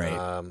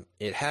 Right.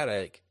 It had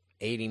a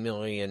 $80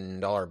 million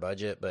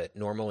budget, but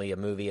normally a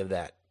movie of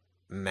that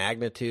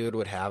magnitude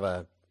would have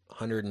a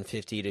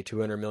 $150 to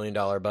 $200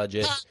 million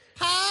budget.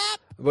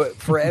 But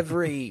for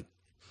every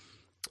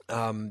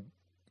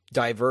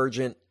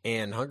Divergent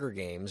and Hunger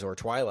Games or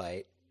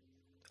Twilight,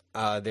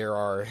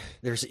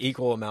 there's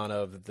equal amount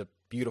of the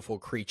beautiful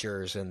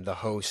creatures and the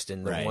host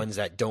and the ones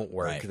that don't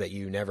work that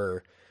you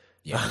never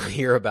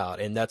hear about.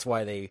 And that's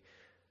why they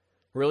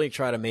really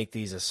try to make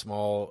these as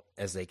small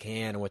as they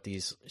can with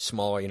these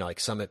smaller, like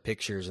Summit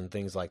Pictures and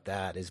things like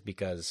that, is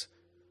because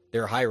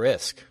they're high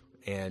risk.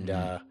 And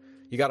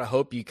you got to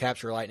hope you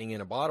capture lightning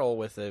in a bottle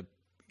with an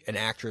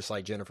actress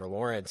like Jennifer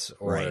Lawrence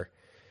or,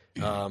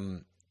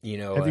 Have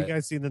you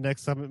guys seen the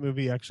next Summit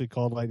movie actually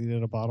called Lightning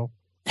in a Bottle?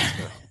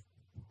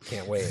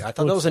 Can't wait. I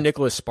thought that was a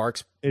Nicholas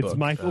Sparks It's book.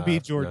 Michael B.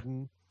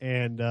 Jordan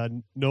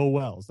and Noah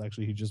Wells,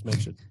 actually, he just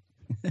mentioned.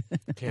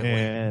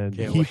 Can't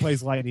he wait.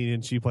 plays Lightning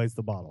and she plays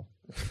the bottle.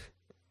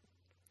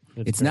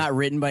 It's great. not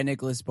written by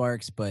Nicholas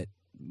Sparks, but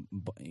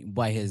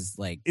by his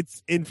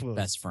It's influence.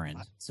 best friend.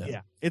 So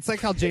Yeah, it's like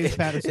how James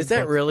Patterson. Is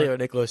that really a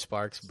Nicholas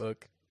Sparks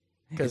book?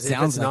 Because if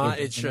sounds it's like not,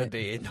 it, it should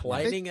be.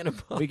 Lightning in a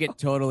bottle. we could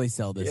totally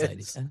sell this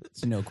Yes. idea.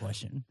 It's no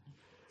question.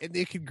 And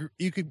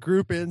you could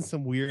group in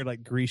some weird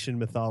Grecian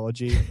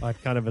mythology,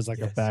 kind of as a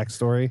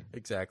backstory.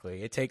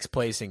 Exactly. It takes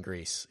place in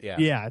Greece. Yeah.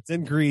 Yeah, it's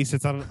in Greece.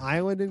 It's on an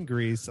island in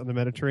Greece on the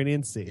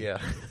Mediterranean Sea.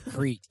 Yeah.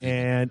 Crete.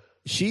 And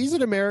she's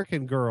an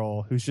American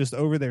girl who's just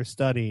over there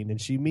studying,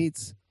 and she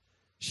meets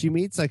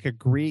a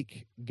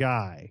Greek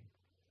guy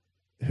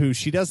who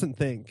she doesn't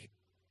think,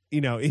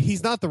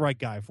 he's not the right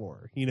guy for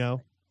her,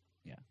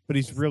 Yeah. but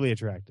he's really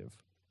attractive.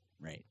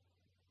 Right.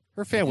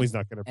 Her family's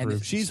not going to and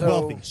approve. She's so-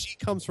 wealthy. She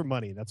comes from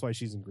money. That's why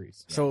she's in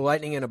Greece. So,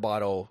 Lightning in a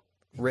Bottle,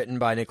 written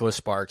by Nicholas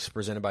Sparks,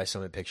 presented by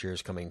Summit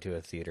Pictures, coming to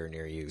a theater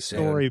near you soon.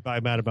 Story by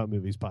Mad About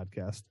Movies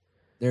podcast.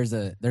 There's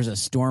a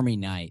stormy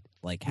night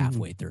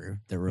halfway through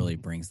that really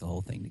brings the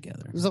whole thing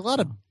together. There's a lot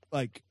of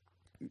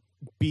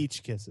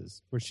beach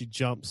kisses where she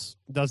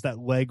does that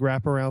leg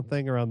wraparound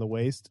thing around the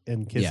waist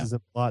and kisses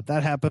him a lot.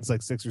 That happens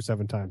 6 or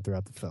 7 times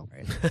throughout the film.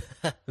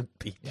 Right.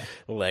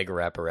 Leg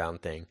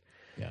wraparound thing.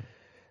 Yeah.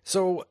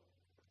 So,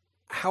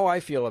 how I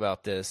feel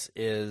about this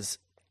is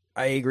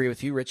I agree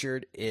with you,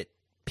 Richard. It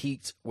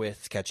peaked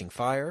with Catching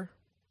Fire.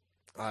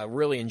 A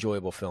really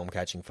enjoyable film,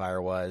 Catching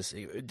Fire was.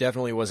 It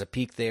definitely was a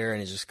peak there,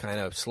 and it just kind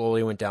of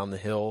slowly went down the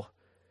hill.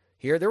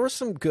 Here, there were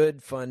some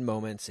good, fun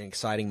moments and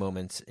exciting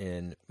moments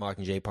in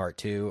Mockingjay Part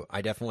 2.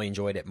 I definitely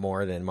enjoyed it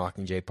more than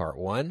Mockingjay Part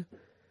 1.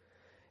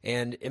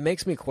 And it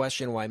makes me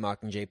question why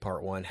Mockingjay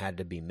Part 1 had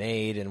to be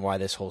made and why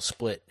this whole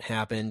split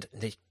happened.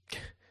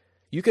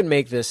 You can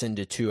make this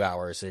into 2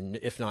 hours, and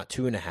if not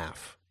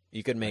 2.5.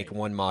 You could make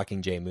one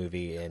Mockingjay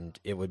movie, and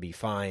it would be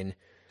fine.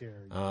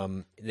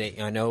 I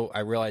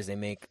realize they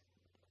make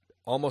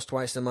almost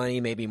twice the money,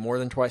 maybe more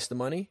than twice the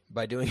money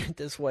by doing it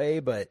this way,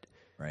 but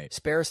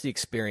spares the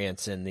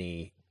experience and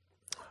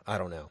I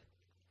don't know.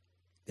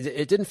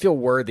 It didn't feel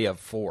worthy of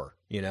 4,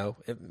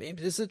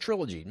 Maybe this is a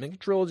trilogy. Make a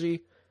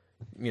trilogy,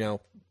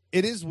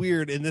 It is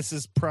weird, and this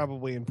is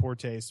probably in poor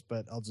taste,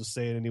 but I'll just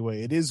say it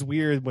anyway. It is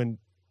weird when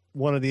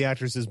one of the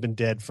actors has been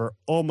dead for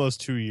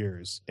almost 2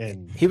 years,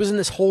 and he was in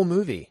this whole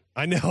movie.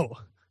 I know.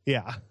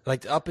 Yeah.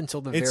 Up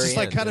until the very end. It's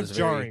just kind it of was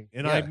jarring,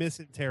 and I miss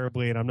it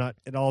terribly, and I'm not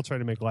at all trying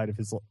to make light of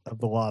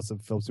the loss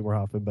of Philip Seymour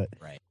Hoffman, but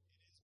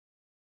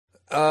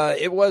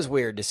it was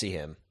weird to see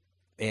him,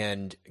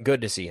 and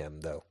good to see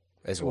him though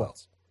as well.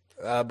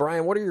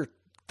 Brian, what are your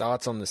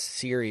thoughts on the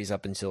series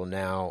up until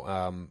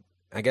now?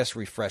 I guess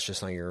refresh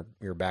us on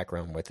your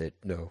background with it,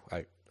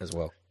 as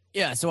well.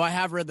 Yeah, so I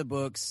have read the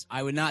books.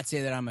 I would not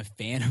say that I'm a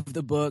fan of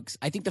the books.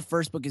 I think the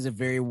first book is a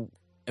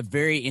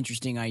very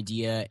interesting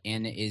idea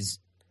and is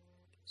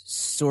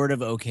sort of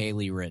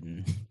okayly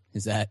written.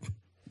 Is that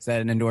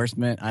an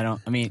endorsement?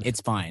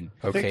 It's fine.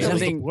 I think that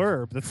was the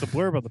blurb. That's the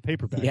blurb on the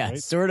paperback, yeah,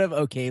 right? sort of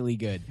okayly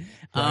good.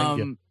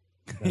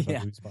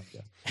 Yeah.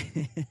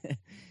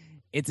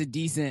 It's a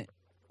decent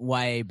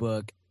YA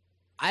book.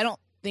 I don't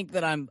think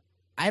that I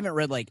haven't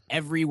read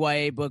every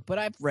YA book, but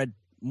I've read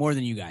more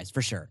than you guys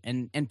for sure,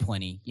 and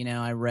plenty.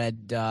 I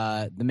read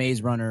The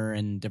Maze Runner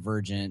and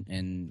Divergent,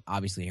 and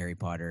obviously Harry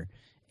Potter,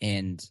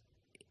 and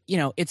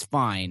it's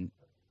fine.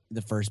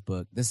 The first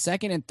book, the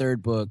second and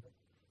third book.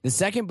 The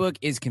second book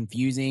is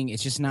confusing.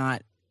 It's just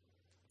not.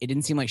 It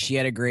didn't seem like she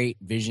had a great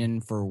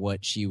vision for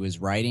what she was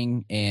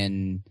writing,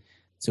 and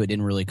so it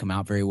didn't really come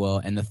out very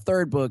well. And the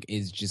third book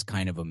is just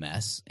kind of a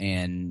mess,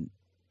 and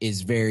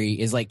is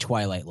like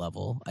Twilight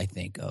level, I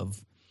think, of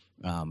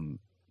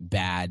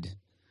bad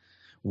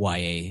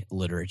YA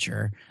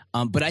literature.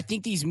 But I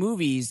think these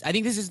movies, I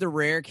think this is the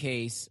rare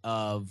case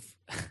of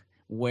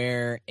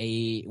where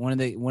one of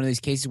these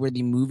cases where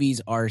the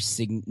movies are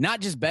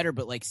not just better,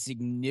 but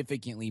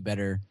significantly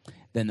better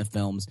than the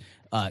films.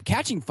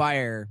 Catching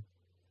Fire,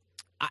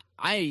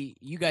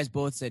 you guys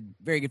both said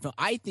very good film.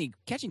 I think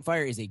Catching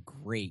Fire is a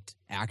great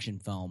action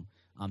film.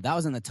 That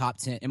was in the top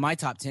 10, in my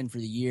top 10 for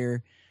the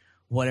year.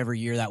 whatever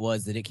year that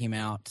was that it came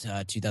out,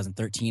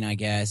 2013, I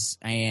guess.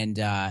 And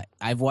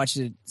I've watched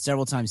it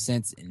several times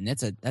since, and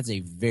that's a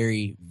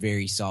very,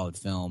 very solid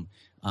film.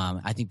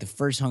 I think the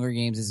first Hunger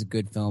Games is a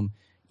good film.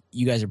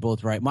 You guys are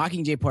both right.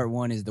 Mockingjay Part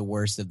 1 is the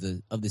worst of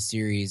the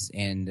series,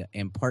 and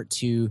Part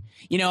 2,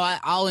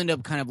 I'll end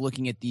up kind of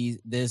looking at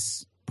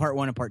this Part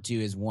 1 and Part 2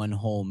 is one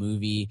whole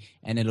movie,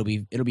 and it'll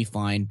be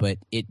fine, but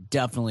it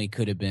definitely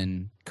could have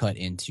been cut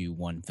into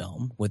one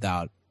film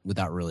without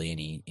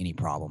really any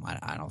problem,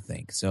 I don't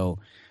think. So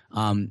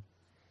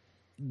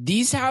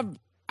these have,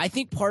 I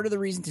think, part of the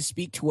reason to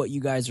speak to what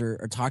you guys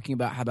are talking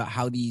about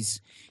how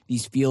these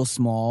feel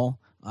small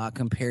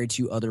compared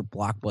to other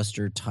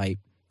blockbuster type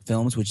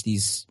films, which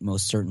these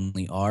most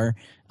certainly are.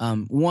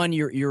 One,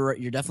 you're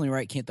definitely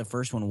right, Kent. The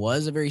first one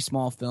was a very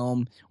small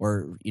film,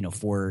 or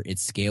for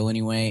its scale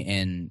anyway,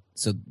 and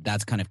so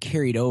that's kind of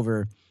carried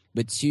over.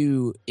 But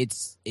two,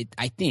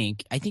 I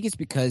think it's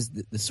because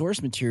the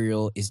source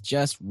material is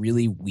just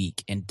really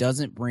weak and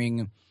doesn't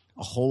bring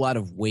a whole lot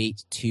of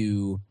weight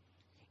to.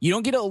 You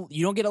don't get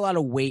a lot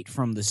of weight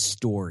from the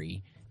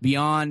story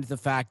beyond the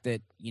fact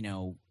that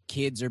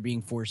kids are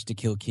being forced to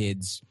kill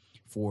kids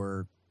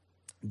for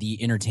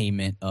the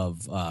entertainment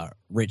of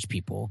rich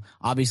people.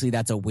 Obviously,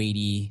 that's a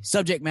weighty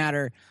subject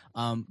matter,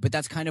 but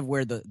that's kind of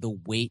where the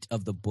weight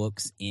of the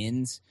books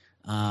ends.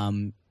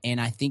 And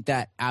I think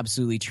that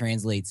absolutely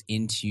translates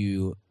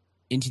into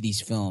these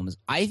films.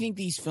 I think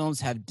these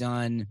films have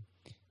done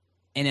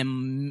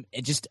an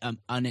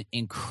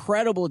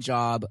incredible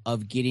job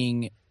of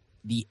getting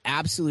the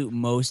absolute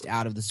most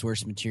out of the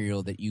source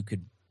material that you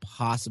could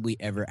possibly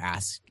ever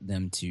ask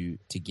them to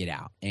get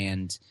out.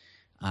 And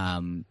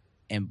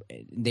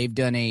they've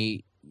done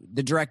the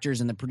directors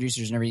and the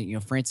producers and everything.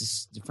 Did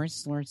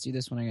Francis Lawrence do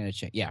this one? I gotta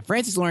check. Yeah,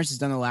 Francis Lawrence has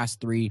done the last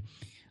three.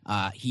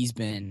 He's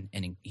been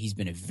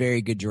a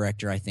very good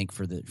director, I think,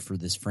 for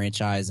this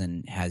franchise,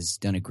 and has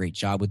done a great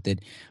job with it.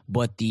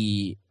 But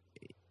the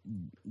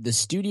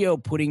studio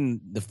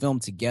putting the film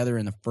together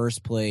in the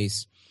first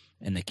place,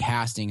 and the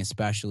casting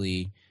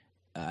especially,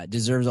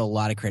 deserves a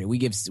lot of credit. We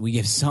give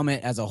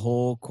Summit as a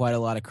whole quite a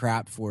lot of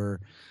crap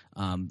for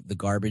the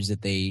garbage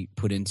that they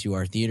put into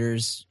our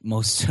theaters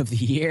most of the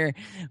year,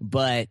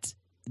 but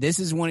this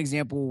is one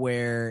example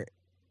where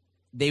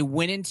they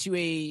went into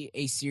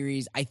a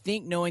series, I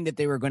think, knowing that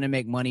they were going to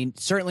make money,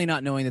 certainly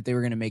not knowing that they were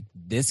going to make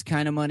this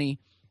kind of money,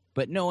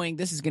 but knowing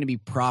this is going to be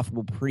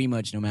profitable pretty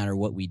much no matter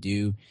what we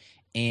do,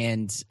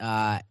 and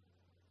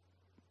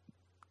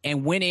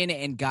went in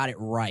and got it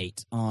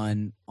right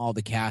on all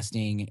the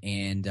casting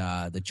and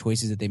the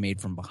choices that they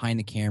made from behind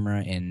the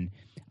camera, and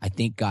I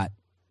think got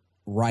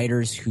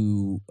writers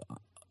who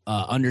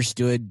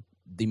understood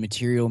the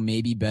material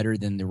maybe better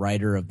than the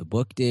writer of the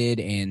book did,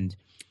 and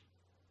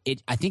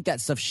I think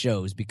that stuff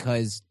shows,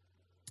 because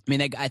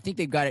I think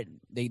they've got it.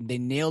 They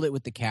nailed it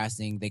with the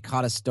casting. They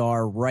caught a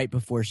star right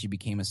before she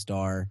became a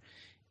star,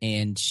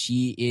 and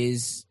she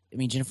is.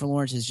 Jennifer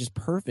Lawrence is just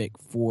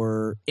perfect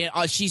for.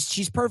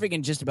 She's perfect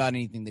in just about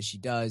anything that she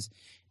does,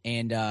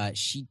 and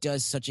she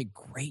does such a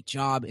great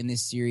job in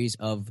this series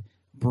of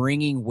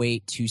bringing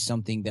weight to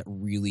something that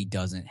really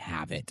doesn't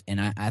have it.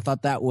 And I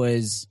thought that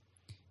was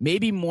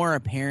maybe more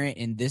apparent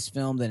in this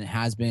film than it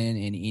has been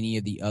in any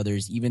of the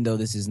others, even though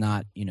this is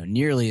not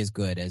nearly as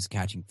good as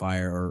Catching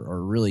Fire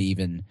or really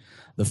even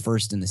the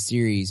first in the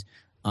series.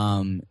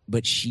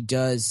 But she's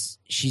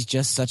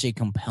just such a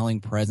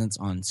compelling presence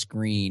on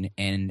screen,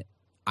 and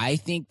I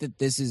think that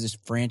this is a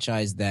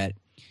franchise that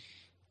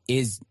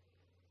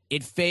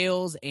it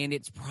fails, and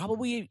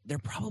they're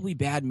probably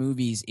bad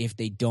movies if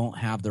they don't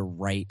have the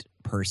right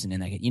person in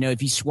that.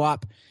 If you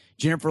swap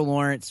Jennifer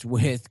Lawrence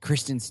with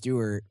Kristen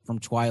Stewart from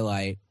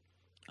Twilight,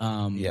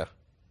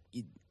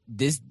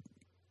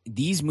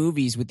 these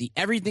movies, with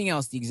everything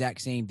else the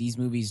exact same, these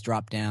movies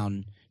drop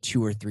down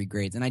 2 or 3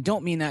 grades. And I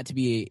don't mean that to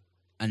be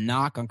a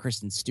knock on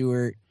Kristen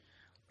Stewart,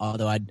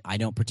 although I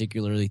don't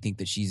particularly think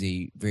that she's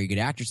a very good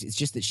actress. It's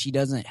just that she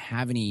doesn't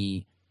have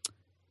any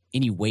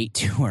weight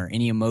to her,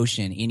 any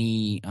emotion,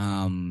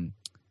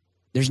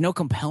 there's no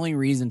compelling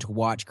reason to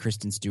watch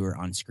Kristen Stewart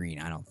on screen,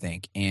 I don't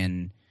think.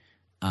 And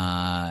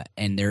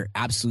there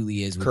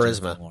absolutely is with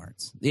charisma. Jennifer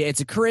Lawrence. Yeah,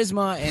 it's a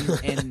charisma,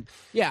 and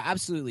yeah,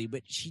 absolutely.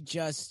 But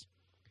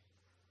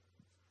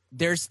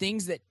there's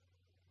things that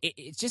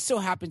it just so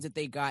happens that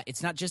they got.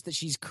 It's not just that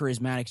she's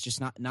charismatic. It's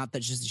just not that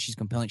just that she's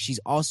compelling.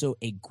 She's also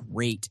a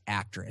great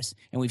actress,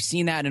 and we've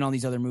seen that in all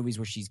these other movies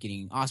where she's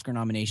getting Oscar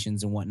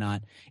nominations and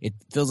whatnot. It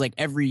feels like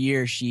every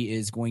year she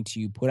is going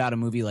to put out a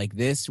movie like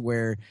this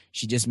where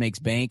she just makes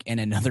bank, and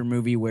another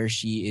movie where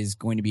she is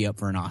going to be up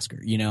for an Oscar.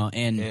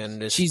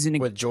 And she's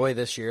with Joy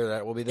this year.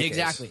 That will be the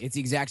exactly. case. It's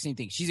the exact same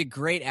thing. She's a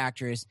great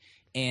actress,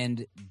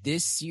 and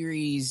this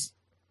series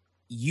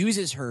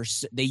uses her.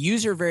 They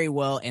use her very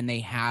well, and they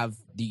have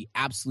the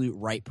absolute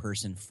right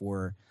person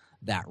for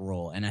that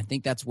role. And I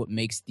think that's what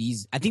makes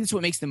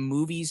the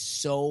movies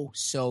so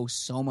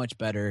much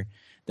better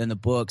than the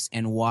books,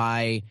 and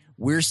why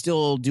we're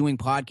still doing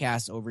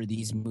podcasts over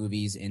these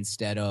movies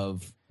instead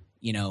of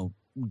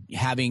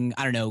having,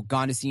 I don't know,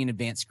 gone to see an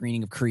advanced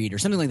screening of Creed or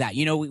something like that.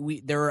 You know,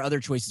 there are other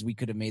choices we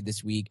could have made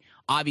this week.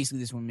 Obviously,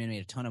 this one made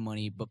a ton of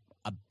money, but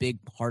a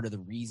big part of the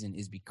reason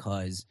is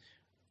because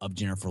of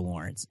Jennifer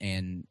Lawrence,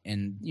 and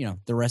you know,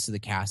 the rest of the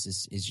cast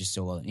is just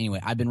so well. Anyway,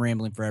 I've been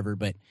rambling forever,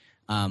 but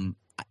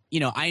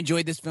you know, I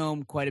enjoyed this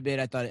film quite a bit.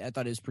 I thought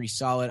it was pretty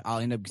solid. I'll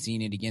end up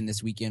seeing it again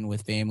this weekend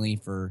with family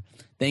for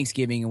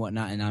Thanksgiving and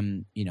whatnot, and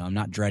I'm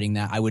not dreading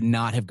that. I would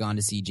not have gone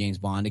to see James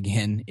Bond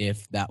again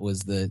if that was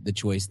the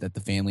choice that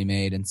the family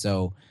made, and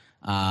so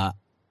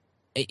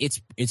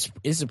it's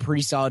a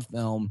pretty solid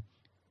film.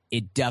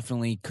 It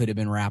definitely could have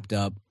been wrapped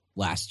up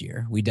last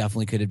year. We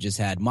definitely could have just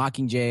had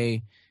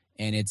Mockingjay,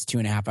 and it's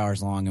 2.5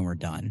 hours long, and we're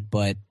done.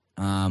 But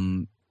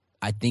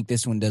I think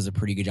this one does a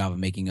pretty good job of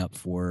making up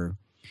for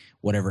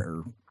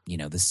whatever, you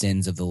know, the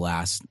sins of the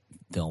last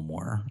film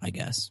were, I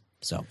guess.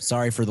 So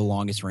sorry for the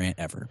longest rant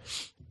ever.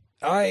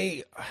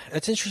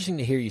 It's interesting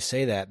to hear you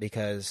say that,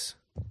 because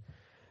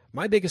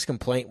my biggest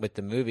complaint with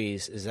the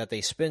movies is that they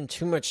spend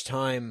too much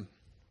time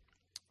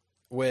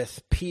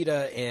with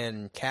Peeta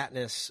and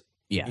Katniss.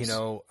 Yes. You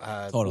know,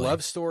 totally.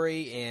 Love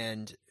story,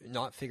 and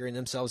not figuring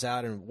themselves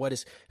out. And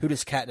who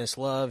does Katniss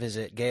love? Is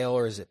it Gale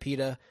or is it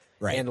Peeta?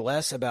 Right. And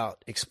less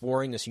about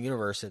exploring this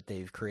universe that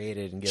they've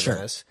created and given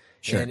us.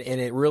 Sure. And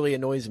it really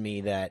annoys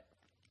me that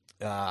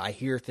I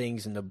hear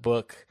things in the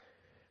book,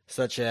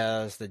 such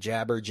as the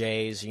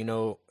Jabberjays, you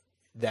know,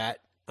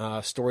 that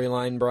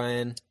storyline,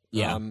 Brian,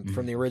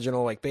 from the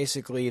original. Like,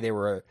 basically, they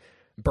were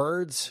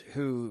birds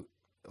who,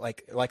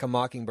 like a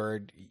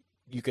mockingbird,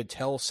 you could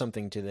tell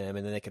something to them,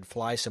 and then they could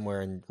fly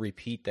somewhere and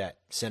repeat that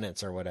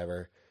sentence or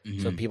whatever.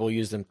 Mm-hmm. So people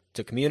use them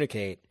to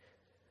communicate.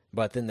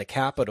 But then the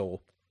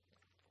Capitol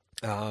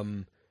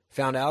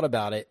found out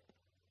about it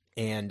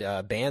and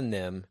banned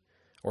them,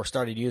 or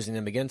started using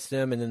them against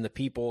them, and then the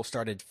people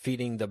started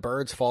feeding the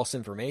birds false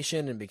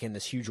information, and became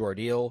this huge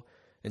ordeal.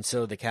 And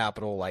so the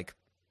Capitol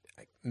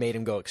made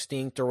them go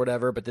extinct or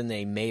whatever, but then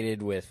they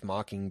mated with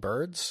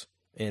mockingbirds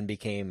and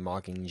became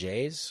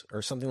mockingjays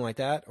or something like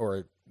that,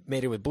 or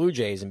mated with blue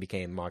jays and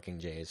became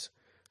mockingjays,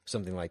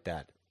 something like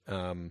that.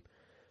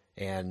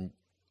 And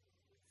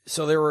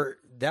so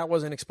that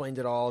wasn't explained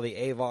at all. The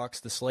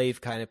Avox, the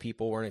slave kind of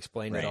people, weren't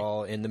explained at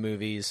all in the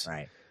movies.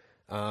 Right.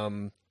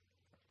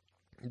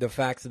 The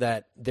fact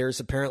that there's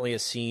apparently a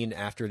scene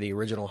after the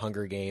original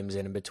Hunger Games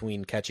and in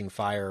between Catching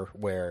Fire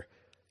where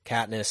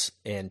Katniss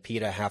and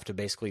Peeta have to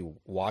basically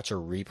watch a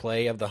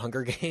replay of the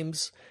Hunger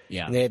Games.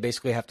 Yeah. And they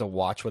basically have to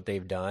watch what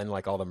they've done,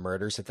 like all the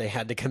murders that they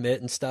had to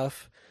commit and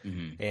stuff.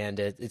 Mm-hmm. And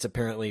it's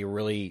apparently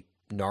really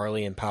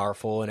gnarly and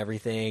powerful and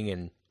everything,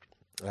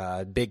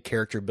 and big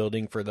character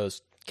building for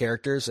those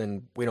characters.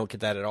 And we don't get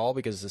that at all,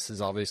 because this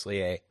is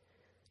obviously a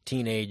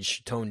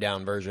teenage toned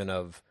down version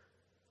of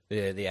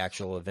the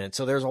actual event.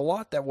 So there's a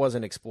lot that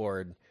wasn't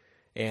explored,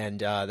 and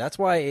that's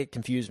why it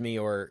confused me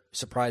or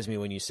surprised me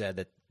when you said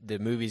that the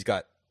movies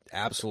got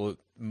absolute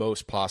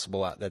most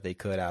possible that they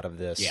could out of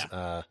this,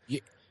 out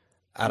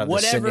of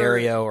this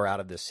scenario or out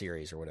of this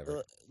series or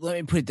whatever. Let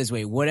me put it this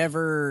way: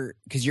 whatever,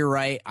 because you're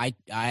right. I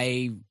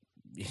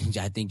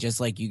think just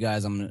like you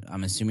guys,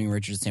 I'm assuming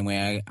Richard's the same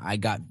way. I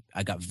got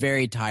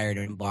very tired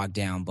and bogged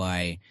down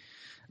by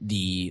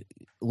the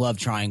love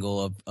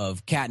triangle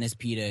of Katniss,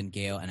 Peeta, and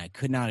Gale, and I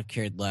could not have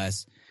cared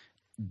less.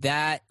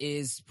 That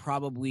is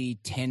probably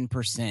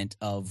 10%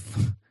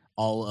 of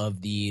all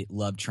of the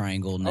love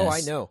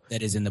triangle-ness I know.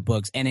 that is in the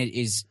books, and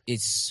it's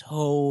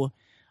so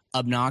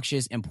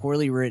obnoxious and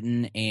poorly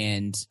written.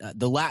 And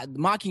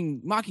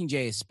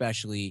Mockingjay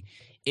especially,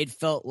 it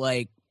felt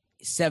like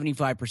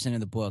 75% of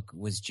the book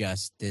was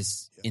just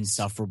this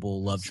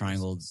insufferable love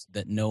triangle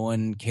that no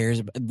one cares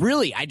about.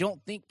 Really, I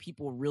don't think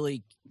people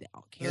really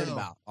cared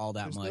about all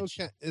that much.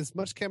 As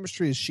much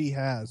chemistry as she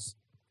has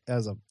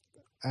as a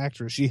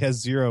actress, she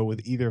has zero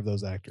with either of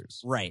those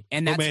actors. Right,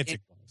 and that's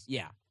romantic.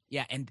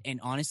 Yeah, and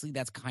honestly,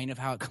 that's kind of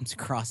how it comes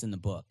across in the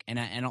book. And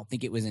I don't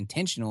think it was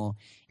intentional.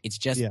 It's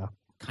just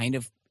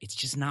it's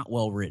just not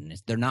well written.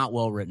 They're not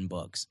well written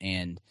books.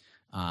 And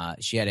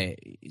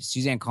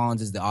Suzanne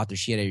Collins is the author.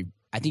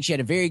 I think she had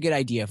a very good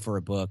idea for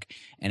a book,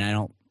 and I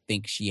don't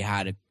think she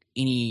had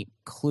any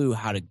clue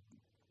how to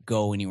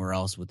go anywhere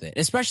else with it.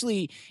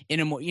 Especially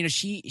in a more,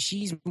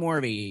 she's more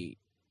of a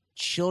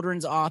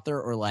children's author,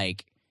 or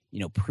like,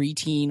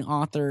 preteen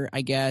author,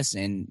 I guess.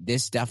 And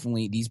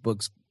these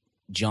books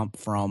jump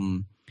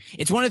from.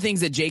 It's one of the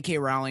things that J.K.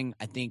 Rowling,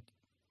 I think,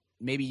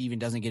 maybe even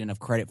doesn't get enough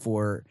credit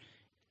for.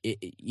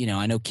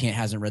 I know Kent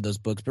hasn't read those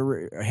books, but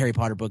Harry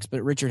Potter books,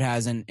 but Richard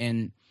has,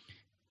 and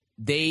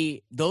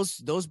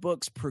those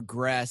books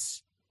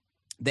progress.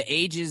 The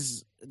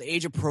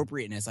age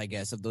appropriateness, I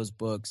guess, of those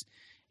books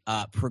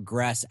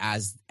progress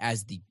as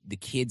the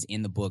kids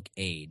in the book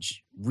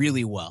age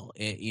really well.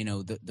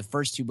 The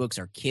first two books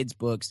are kids'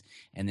 books,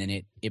 and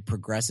then it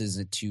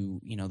progresses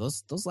to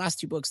those last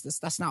two books.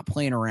 That's not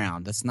playing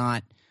around. That's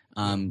not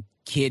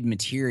kid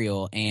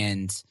material,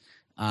 and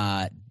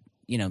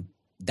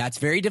that's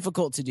very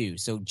difficult to do.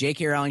 So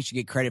J.K. Rowling should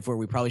get credit for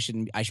it.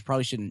 I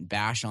probably shouldn't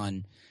bash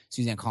on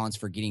Suzanne Collins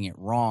for getting it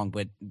wrong,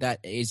 but that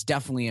is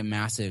definitely a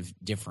massive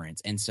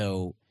difference. And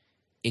so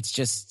it's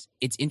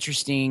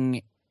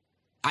interesting.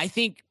 I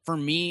think for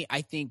me,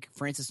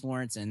 Francis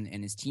Lawrence and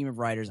his team of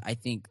writers, I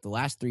think the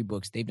last 3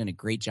 books, they've done a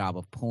great job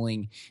of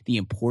pulling the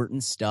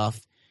important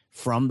stuff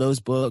from those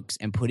books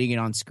and putting it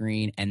on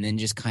screen, and then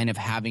just kind of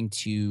having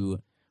to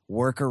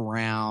work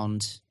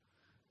around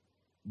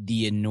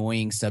the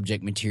annoying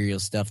subject material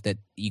stuff that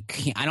you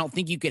can't. I don't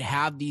think you could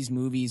have these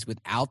movies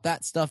without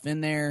that stuff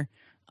in there.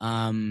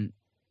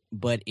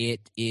 But it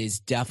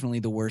is definitely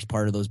the worst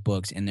part of those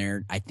books,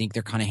 and I think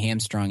they're kind of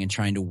hamstrung in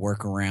trying to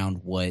work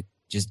around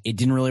it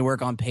didn't really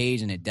work on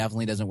page, and it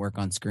definitely doesn't work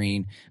on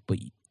screen,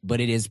 but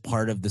it is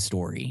part of the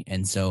story.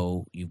 And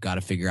so you've got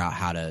to figure out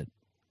how to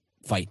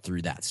fight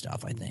through that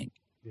stuff, I think.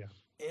 Yeah.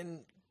 And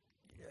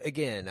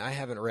again, I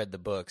haven't read the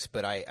books,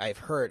 but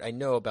I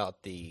know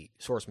about the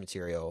source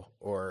material,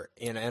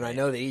 and I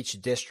know that each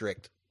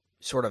district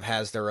sort of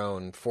has their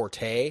own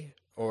forte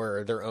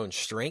or their own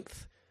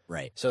strength.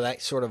 Right. So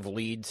that sort of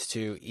leads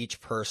to each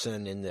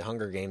person in the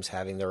Hunger Games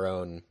having their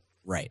own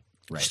right.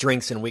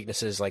 strengths and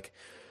weaknesses. Like,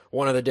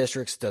 one of the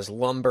districts does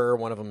lumber,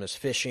 one of them is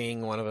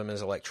fishing, one of them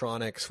is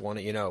electronics,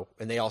 and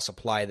they all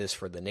supply this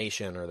for the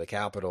nation or the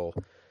capital.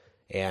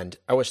 And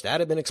I wish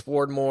that had been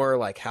explored more,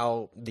 like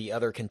how the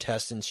other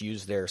contestants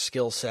use their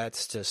skill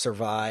sets to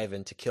survive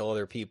and to kill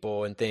other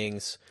people and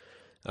things.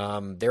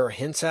 There are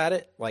hints at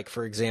it, like,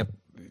 for example,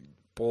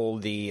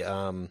 the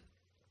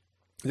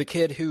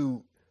kid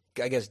who,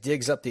 I guess,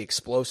 digs up the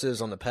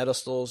explosives on the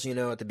pedestals,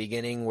 at the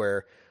beginning,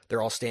 where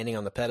they're all standing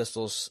on the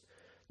pedestals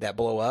that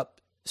blow up.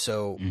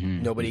 So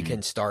nobody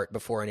can start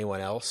before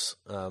anyone else.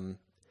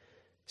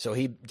 So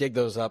he dig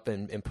those up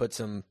and puts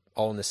them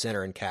all in the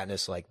center, and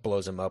Katniss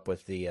blows them up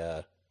with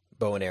the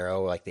bow and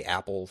arrow, like the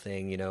apple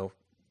thing,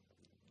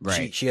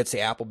 Right. She hits the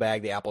apple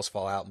bag, the apples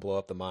fall out and blow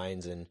up the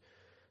mines and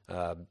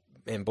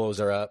blows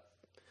her up.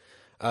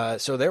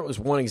 So there was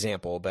one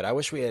example, but I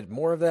wish we had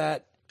more of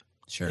that.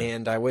 Sure.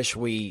 And I wish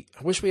we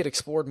had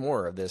explored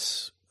more of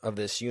this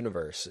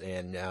universe.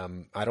 And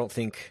I don't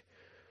think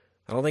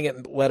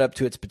it led up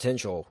to its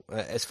potential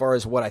as far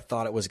as what I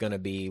thought it was going to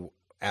be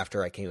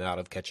after I came out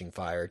of Catching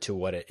Fire to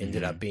what it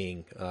ended up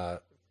being.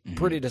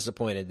 Pretty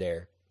disappointed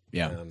there.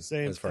 Yeah.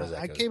 Same. As far as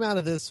that I goes. came out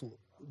of this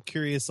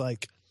curious,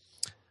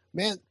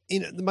 man,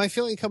 my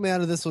feeling coming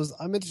out of this was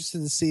I'm interested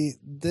to see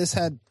this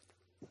had,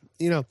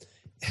 even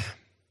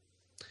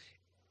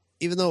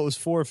though it was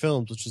 4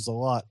 films, which is a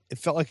lot, it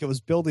felt like it was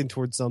building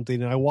towards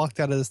something. And I walked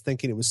out of this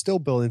thinking it was still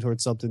building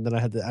towards something. Then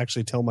I had to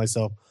actually tell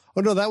myself,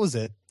 oh, no, that was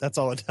it. That's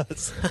all it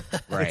does.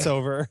 Right. It's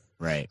over.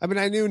 Right. I mean,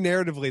 I knew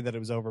narratively that it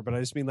was over, but I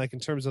just mean in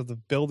terms of the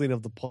building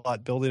of the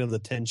plot, building of the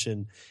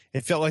tension,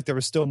 it felt like there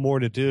was still more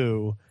to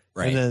do.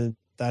 Right. And then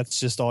that's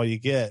just all you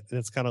get. And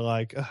it's kind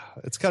of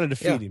it's kind of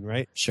defeating,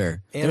 right?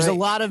 Sure. And There's a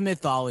lot of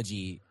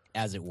mythology,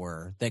 as it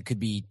were, that could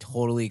be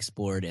totally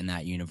explored in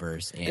that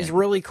universe. And It's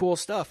really cool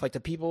stuff. Like the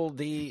people,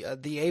 the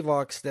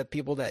Avox, that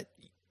people that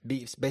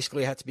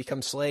basically have to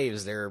become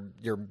slaves. They're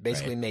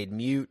basically made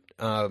mute.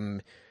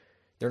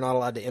 They're not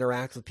allowed to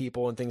interact with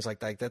people and things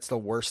like that. That's the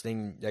worst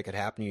thing that could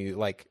happen to you.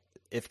 Like,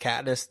 if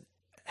Katniss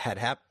that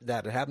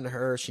had happened to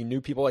her, she knew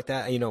people like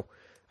that.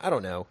 I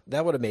don't know.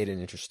 That would have made an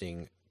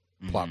interesting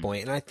plot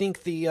point. And I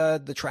think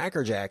the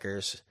Tracker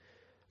Jackers,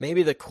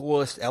 maybe the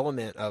coolest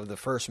element of the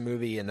first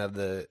movie and of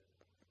the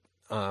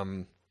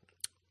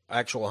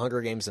actual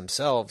Hunger Games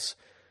themselves.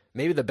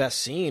 Maybe the best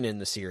scene in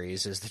the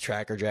series is the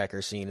Tracker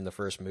Jacker scene in the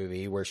first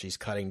movie, where she's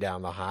cutting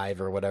down the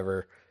hive or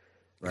whatever.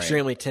 Right.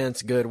 Extremely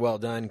tense, good, well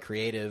done,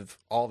 creative,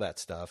 all that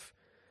stuff.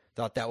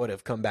 Thought that would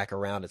have come back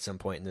around at some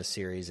point in this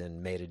series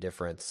and made a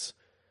difference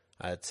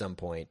at some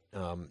point.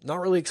 Not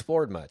really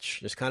explored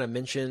much, just kind of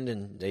mentioned,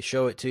 and they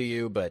show it to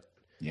you, but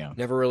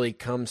never really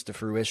comes to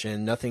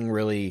fruition. Nothing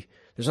really.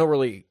 There's no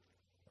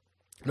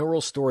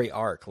real story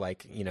arc.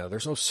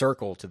 There's no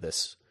circle to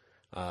this.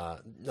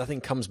 Nothing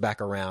comes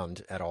back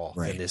around at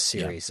all in this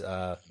series.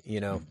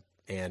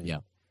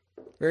 And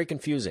very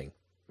confusing.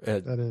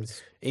 That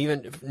is,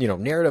 even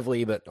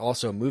narratively, but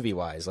also movie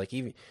wise.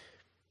 Even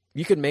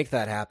you could make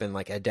that happen,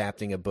 like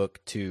adapting a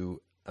book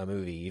to a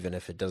movie, even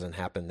if it doesn't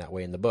happen that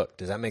way in the book.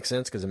 Does that make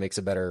sense? Because it makes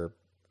a better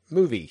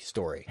movie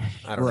story.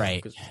 I don't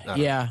know.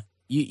 Yeah.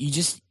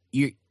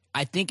 You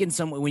I think in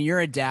some way when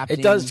you're adapting,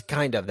 it does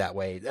kind of that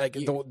way. Like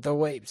the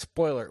way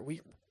spoiler. We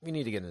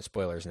need to get into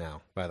spoilers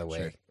now. By the way,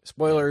 Sure.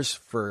 Spoilers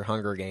for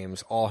Hunger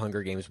Games. All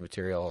Hunger Games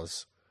material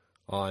is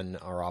on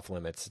or off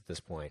limits at this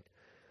point.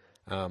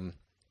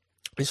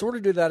 We sort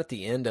of do that at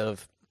the end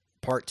of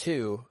part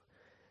 2,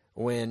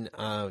 when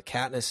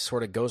Katniss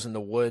sort of goes in the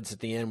woods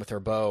at the end with her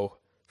bow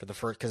for the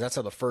first, because that's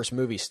how the first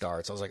movie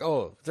starts. I was like,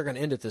 oh, if they're going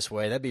to end it this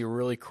way, that'd be a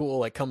really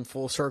cool, come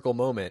full circle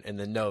moment. And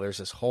then no, there's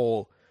this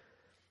whole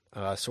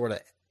sort of,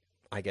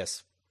 I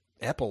guess,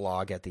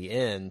 epilogue at the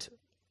end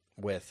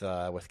with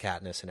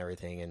Katniss and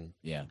everything, and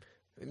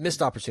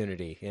missed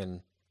opportunity, and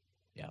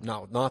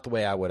not the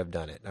way I would have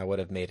done it. I would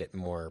have made it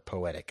more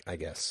poetic, I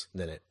guess,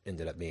 than it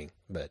ended up being.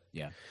 But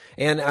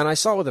and I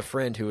saw with a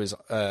friend who was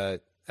a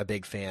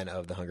big fan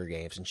of the Hunger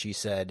Games, and she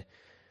said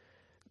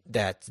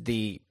that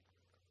the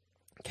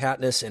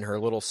Katniss and her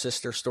little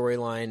sister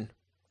storyline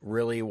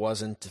really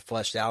wasn't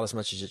fleshed out as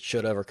much as it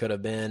should have or could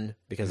have been,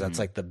 because that's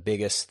like the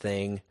biggest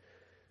thing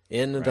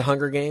in the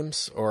Hunger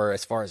Games, or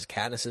as far as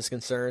Katniss is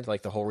concerned,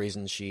 like the whole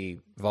reason she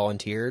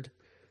volunteered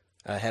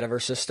ahead of her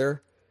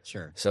sister.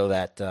 Sure. So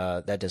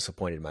that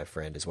disappointed my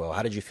friend as well.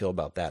 How did you feel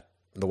about that,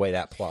 the way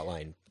that plot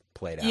line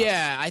played out?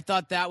 Yeah, I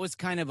thought that was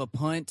kind of a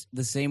punt,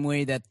 the same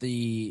way that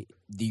the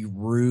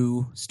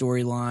Rue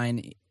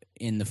storyline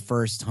in the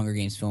first Hunger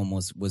Games film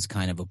was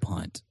kind of a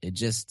punt. It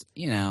just,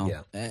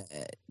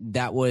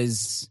 that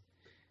was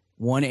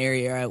one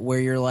area where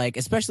you're like,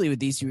 especially with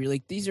these two, you're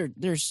like,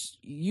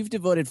 you've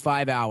devoted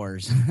 5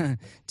 hours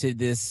to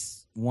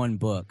this one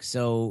book.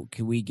 So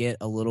could we get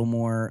a little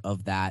more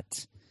of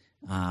that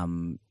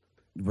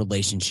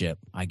relationship,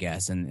 I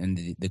guess,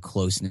 and the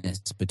closeness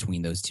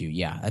between those two?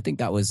 Yeah, I think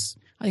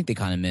they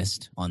kind of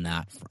missed on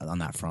that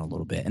front a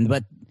little bit.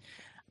 But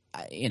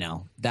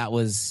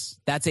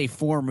that's a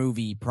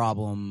 4-movie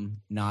problem,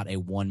 not a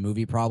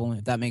 1-movie problem,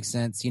 if that makes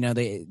sense.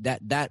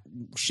 That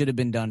should have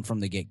been done from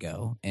the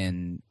get-go,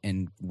 and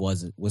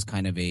was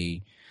kind of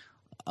a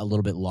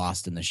little bit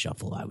lost in the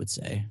shuffle, I would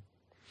say.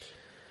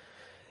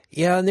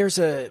 Yeah, and there's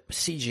a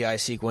CGI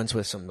sequence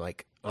with some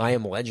like I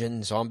Am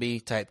Legend zombie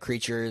type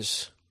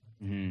creatures.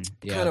 Mm-hmm.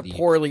 Yeah, kind of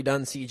poorly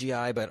done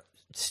CGI, but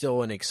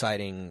still an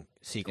exciting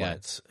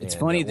sequence. Yeah. It's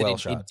funny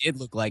that it did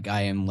look like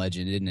I Am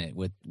Legend, didn't it?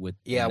 With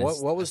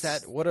what was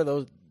that? What are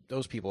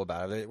those people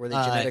about? Were they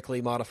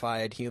genetically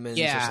modified humans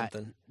or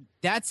something?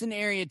 That's an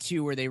area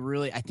too where they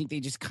really, I think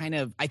they just kind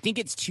of, I think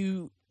it's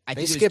too.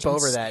 They skip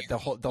over that the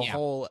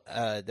whole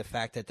the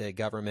fact that the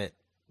government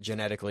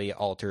genetically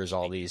alters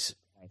all these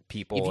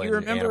people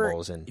and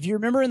animals. And if you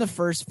remember in the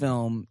first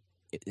film,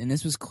 and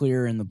this was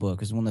clear in the book,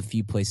 it was one of the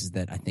few places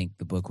that I think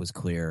the book was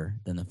clearer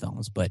than the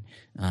films, but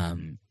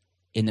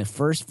in the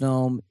first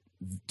film,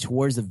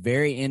 towards the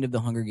very end of the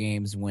Hunger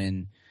Games,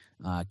 when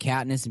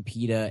Katniss and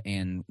Peeta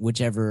and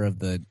whichever of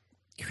the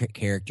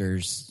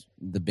characters,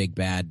 the big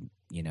bad,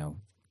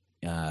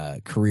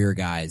 career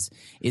guys,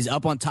 is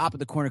up on top of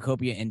the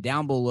cornucopia, and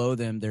down below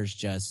them there's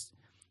just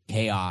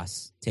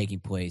chaos taking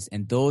place,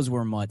 and those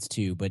were mutts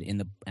too. But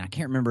I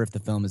can't remember if the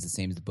film is the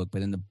same as the book,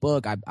 but in the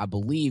book, I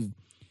believe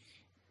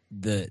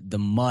the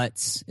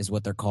mutts is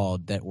what they're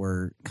called, that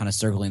were kind of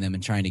circling them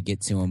and trying to get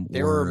to them.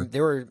 They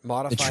were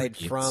modified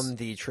from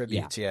the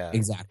tributes, yeah,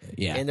 exactly,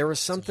 yeah. And there was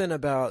something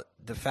about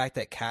the fact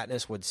that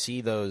Katniss would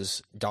see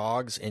those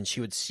dogs, and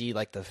she would see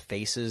like the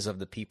faces of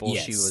the people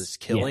she was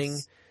killing,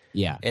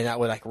 yeah, and that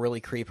would like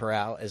really creep her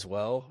out as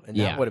well. And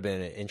that would have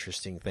been an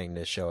interesting thing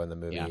to show in the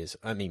movie.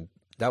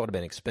 That would have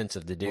been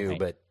expensive to do,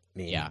 but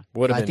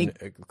would have been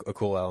a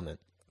cool element.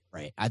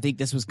 Right. I think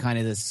this was kind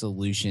of the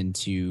solution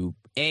to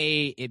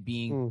A, it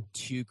being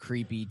too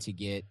creepy to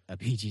get a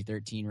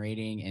PG-13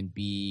 rating, and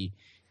B,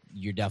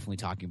 you're definitely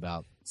talking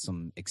about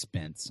some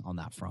expense on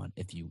that front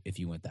if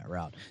you went that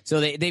route. So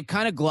they've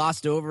kind of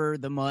glossed over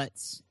the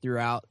mutts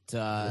throughout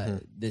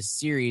this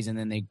series, and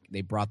then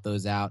they brought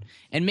those out.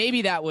 And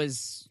maybe that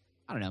was,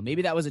 I don't know,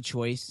 maybe that was a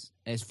choice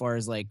as far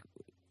as like,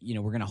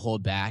 we're going to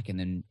hold back and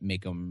then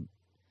make them,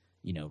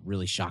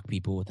 really shock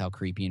people with how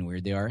creepy and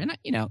weird they are. And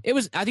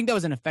I think that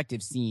was an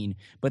effective scene,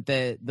 but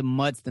the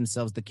mutts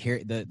themselves,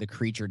 the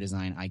creature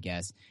design, I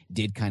guess,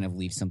 did kind of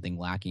leave something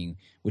lacking,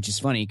 which is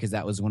funny because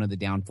that was one of the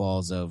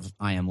downfalls of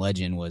I Am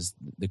Legend, was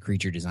the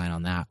creature design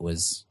on that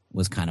was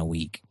kind of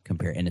weak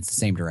compared, and it's the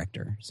same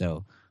director.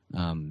 So,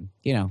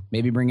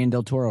 maybe bring in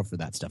Del Toro for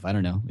that stuff. I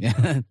don't know.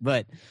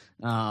 But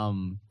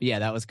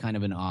that was kind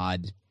of an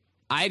odd,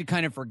 I had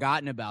kind of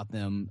forgotten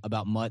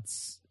about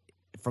mutts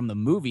from the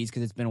movies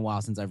because it's been a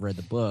while since I've read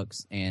the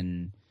books,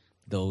 and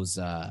those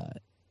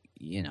that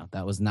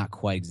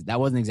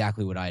wasn't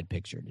exactly what I had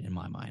pictured in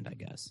my mind, I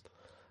guess.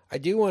 I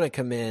do want to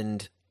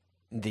commend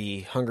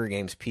the Hunger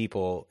Games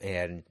people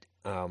and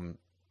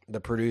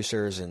the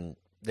producers, and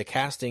the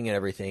casting and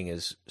everything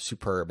is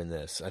superb in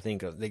this. I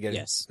think they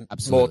get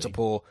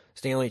multiple.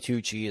 Stanley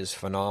Tucci is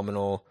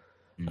phenomenal.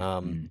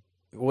 Mm-hmm.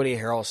 Woody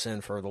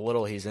Harrelson, for the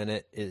little he's in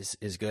it,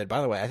 is good.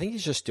 By the way, I think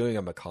he's just doing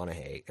a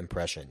McConaughey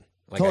impression.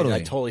 Like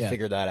I totally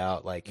figured that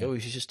out. Like,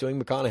 he's just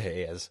doing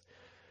McConaughey as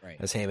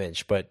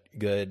Haymitch, but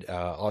good.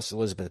 Also,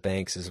 Elizabeth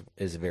Banks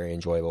is very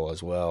enjoyable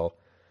as well.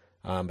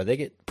 But they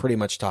get pretty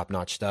much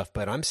top-notch stuff.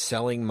 But I'm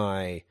selling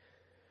my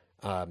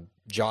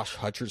Josh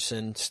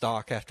Hutcherson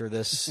stock after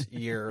this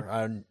year.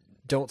 I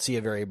don't see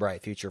a very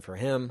bright future for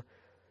him.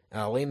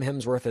 Liam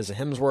Hemsworth is a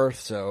Hemsworth,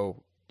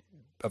 so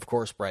of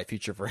course, bright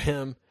future for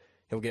him.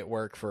 He'll get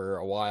work for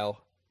a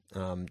while.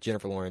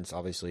 Jennifer Lawrence,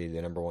 obviously the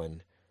number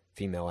one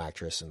female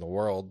actress in the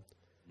world.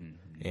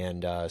 Mm-hmm.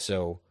 And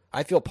so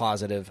I feel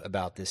positive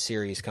about this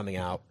series coming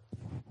out.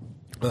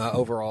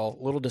 Overall,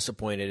 a little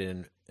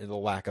disappointed in the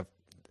lack of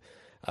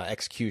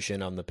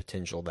execution on the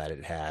potential that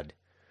it had.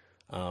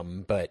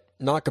 But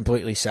not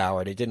completely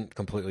soured. It didn't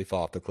completely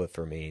fall off the cliff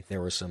for me.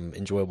 There were some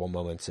enjoyable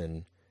moments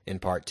in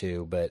part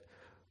two. But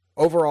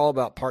overall,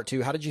 about part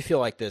two, how did you feel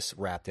like this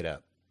wrapped it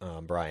up,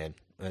 Brian,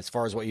 as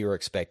far as what you were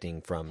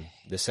expecting from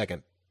the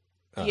second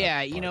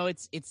Yeah,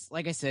 it's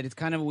like I said, it's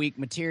kind of weak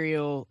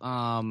material.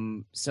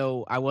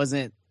 So I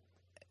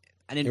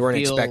didn't. You weren't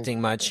feel, expecting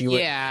much.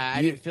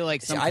 I didn't feel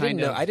like I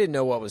didn't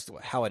know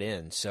how it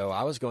ends. So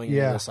I was going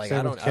into this like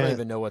I don't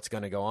even know what's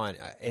going to go on.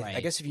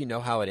 I guess if you know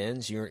how it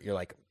ends, you're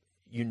like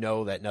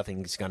that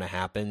nothing's going to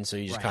happen. So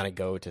you just kind of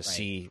go to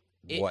see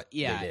what.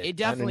 Yeah, it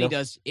definitely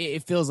does.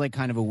 It feels like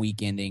kind of a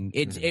weak ending.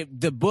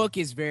 The book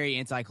is very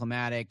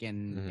anticlimactic,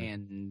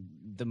 and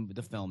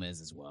the film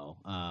is as well.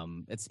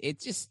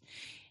 It's just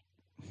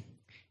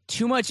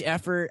too much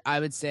effort,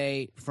 I would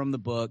say, from the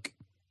book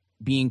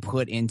being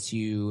put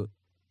into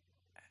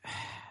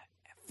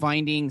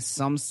finding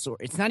some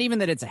sort. It's not even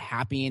that it's a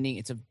happy ending.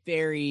 It's a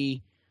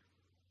very,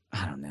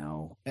 I don't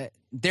know.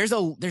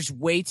 There's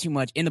way too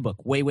much in the book.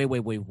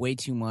 Way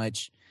too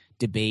much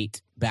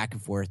debate back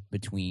and forth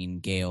between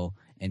Gale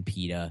and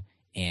Peeta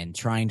and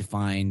trying to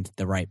find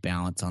the right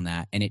balance on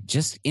that. And it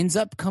just ends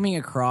up coming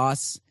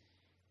across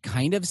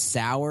kind of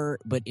sour,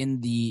 but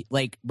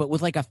but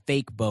with like a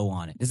fake bow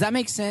on it. Does that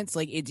make sense?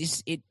 Like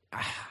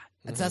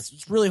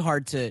that's really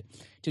hard to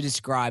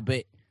describe,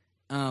 but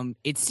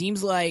it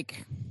seems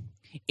like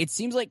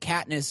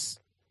Katniss,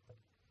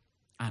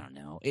 I don't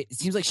know. It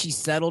seems like she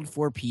settled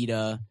for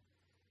Peeta,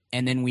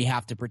 and then we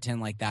have to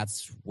pretend like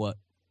that's what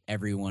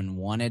everyone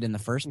wanted in the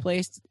first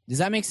place. Does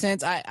that make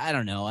sense? I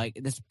don't know.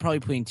 That's probably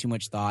putting too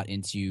much thought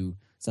into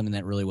something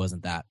that really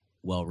wasn't that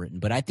well written.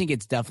 But I think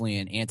it's definitely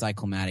an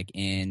anticlimactic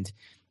end,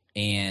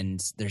 and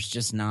there's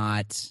just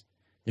not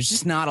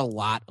a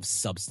lot of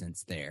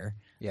substance there.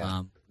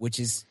 Yeah. Which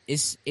is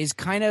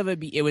kind of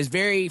it was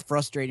very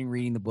frustrating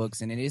reading the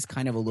books, and it is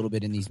kind of a little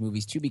bit in these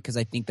movies too, because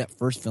I think that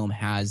first film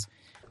has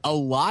a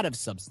lot of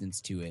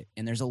substance to it,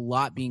 and there's a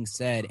lot being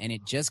said, and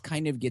it just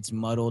kind of gets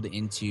muddled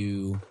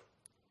into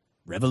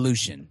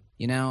revolution,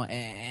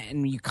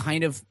 and you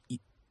kind of,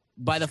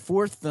 by the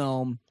fourth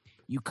film,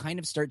 you kind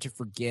of start to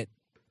forget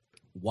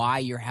why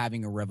you're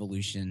having a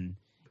revolution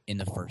in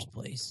the first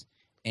place.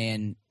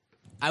 And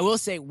I will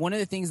say one of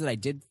the things that I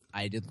did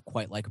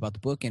quite like about the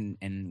book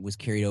and was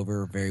carried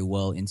over very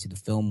well into the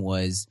film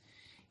was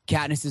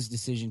Katniss's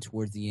decision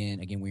towards the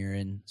end. Again, we're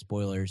in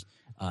spoilers,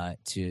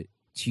 to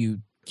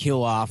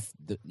kill off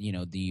the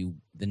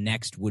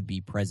next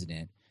would-be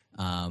president.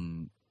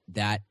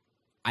 That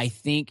I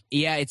think,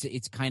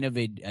 it's kind of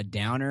a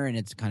downer and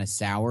it's kind of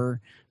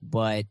sour,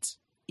 but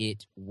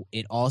it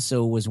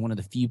also was one of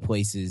the few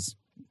places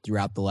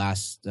throughout the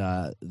last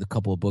the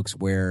couple of books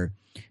where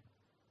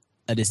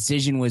a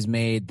decision was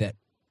made that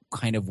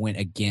kind of went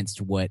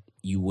against what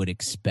you would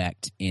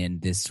expect in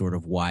this sort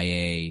of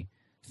YA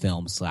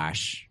film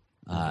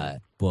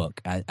 /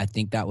 book. I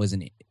think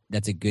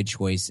that's a good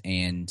choice,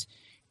 and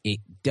it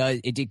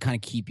did kind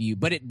of keep you,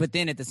 but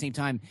then at the same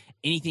time,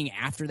 anything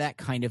after that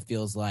kind of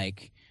feels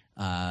like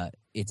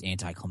it's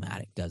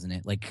anticlimactic, doesn't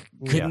it? Like,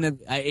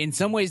 in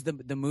some ways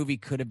the movie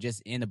could have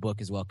just, in the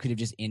book as well, could have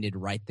just ended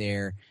right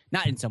there.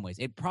 Not in some ways,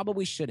 it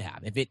probably should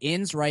have. If it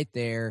ends right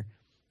there,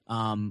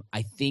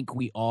 I think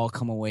we all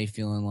come away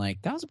feeling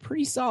like that was a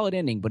pretty solid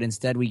ending, but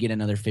instead we get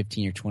another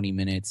 15 or 20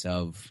 minutes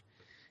of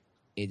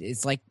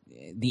it's like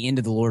the end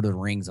of the Lord of the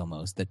Rings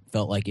almost, that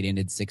felt like it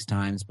ended 6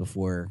 times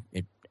before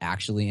it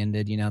actually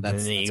ended. That's, and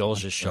the Eagles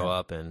just show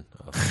up and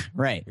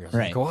right.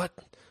 Like, what?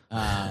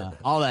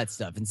 All that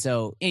stuff. And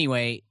so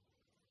anyway,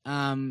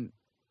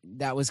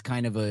 that was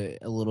kind of a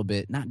little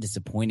bit not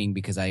disappointing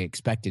because I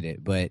expected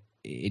it, but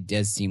it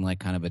does seem like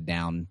kind of a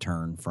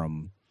downturn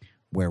from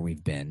where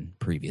we've been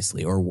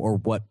previously, or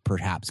what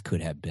perhaps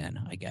could have been,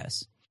 I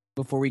guess.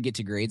 Before we get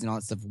to grades and all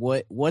that stuff,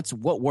 what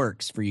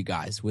works for you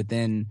guys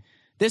within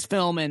this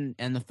film and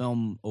the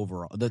film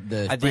overall?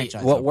 The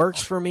franchise. What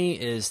works for me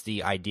is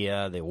the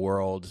idea, the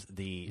world,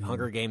 the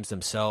Hunger Games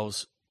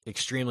themselves.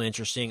 Extremely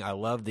interesting. I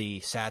love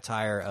the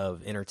satire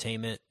of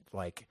entertainment.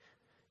 Like,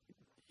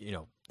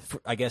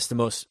 I guess the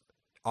most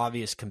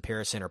obvious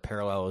comparison or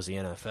parallel is the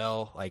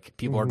NFL. Like,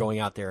 people are going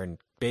out there and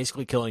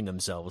basically killing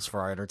themselves for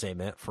our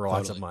entertainment for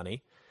lots of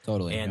money.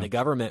 Totally. And the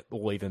government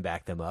will even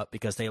back them up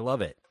because they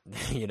love it,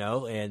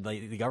 and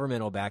like, the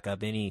government will back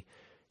up any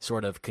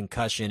sort of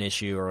concussion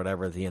issue or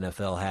whatever the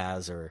NFL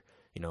has, or,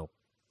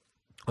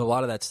 a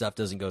lot of that stuff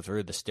doesn't go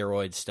through, the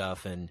steroid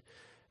stuff, and,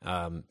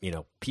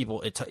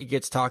 people, it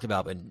gets talked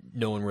about, but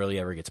no one really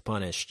ever gets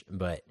punished,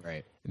 but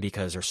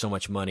because there's so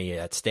much money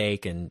at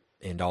stake and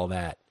all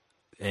that.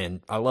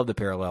 And I love the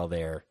parallel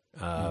there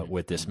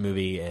with this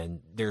movie,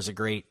 and there's a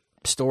great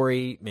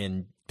story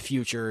in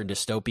future and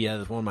dystopia.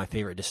 It's one of my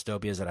favorite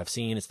dystopias that I've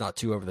seen. It's not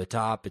too over the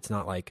top. It's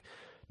not like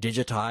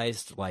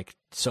digitized like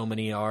so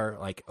many are,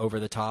 like over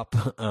the top,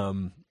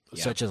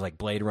 such as like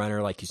Blade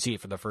Runner. Like, you see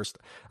it for the first.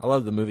 I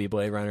love the movie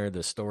Blade Runner,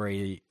 the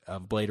story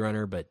of Blade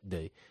Runner, but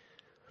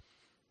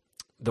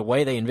the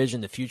way they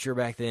envisioned the future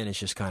back then is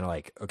just kind of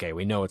like, okay,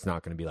 we know it's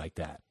not going to be like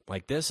that.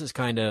 Like, this is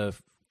kind of,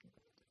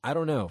 I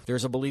don't know.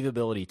 There's a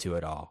believability to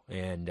it all,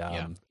 and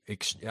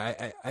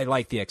I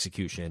like the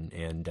execution,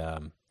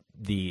 and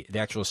the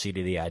actual seed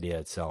of the idea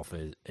itself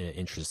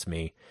interests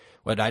me.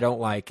 What I don't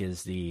like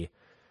is the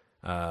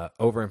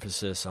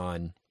overemphasis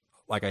on,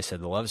 like I said,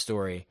 the love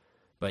story.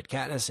 But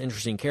Katniss,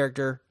 interesting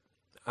character.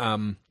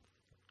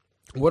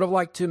 would have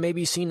liked to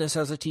maybe seen this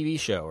as a TV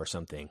show or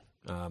something.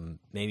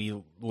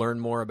 Maybe learn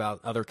more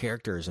about other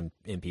characters and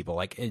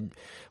people.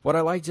 What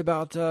I liked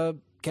about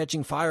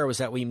Catching Fire was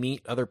that we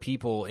meet other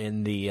people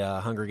in the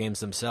Hunger Games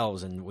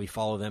themselves, and we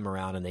follow them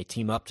around, and they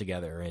team up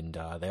together, and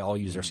they all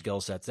use their skill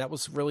sets. That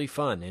was really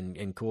fun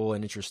and cool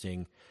and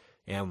interesting.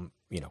 And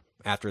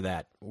after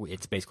that,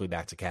 it's basically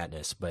back to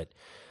Katniss. But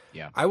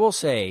yeah, I will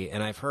say,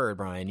 and I've heard,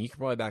 Brian, you can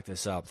probably back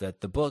this up,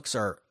 that the books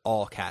are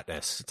all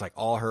Katniss. It's like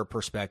all her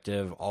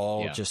perspective,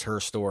 all just her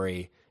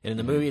story. And in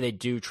the movie, they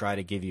do try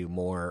to give you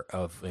more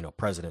of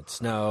President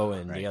Snow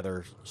and the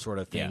other sort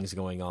of things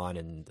going on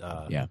in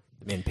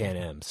Pan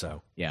Am.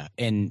 So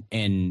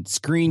and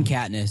screen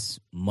Katniss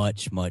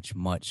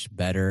much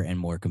better and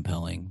more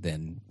compelling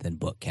than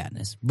book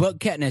Katniss. Book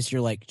Katniss,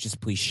 you're like, just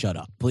please shut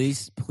up,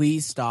 please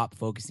stop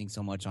focusing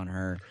so much on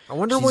her. I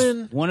wonder She's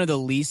when one of the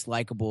least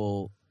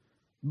likable.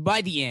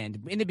 By the end,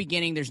 in the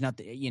beginning, there's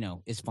nothing,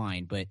 it's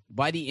fine. But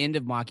by the end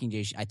of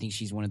Mockingjay, I think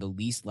she's one of the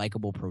least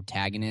likable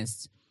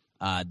protagonists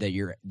that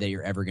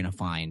you're ever gonna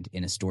find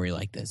in a story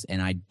like this.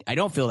 And I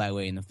don't feel that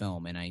way in the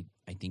film, and I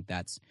think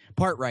that's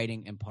part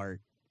writing and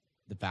part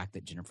the fact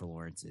that Jennifer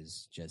Lawrence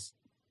is just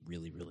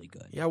really, really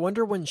good. Yeah, I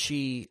wonder when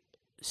she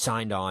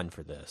signed on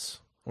for this.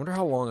 I wonder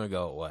how long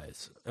ago it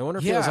was. I wonder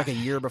if it was like a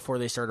year before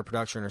they started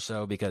production or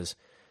so, because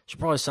she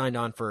probably signed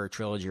on for a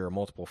trilogy or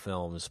multiple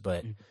films,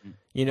 but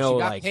she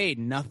got paid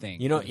nothing.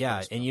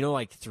 And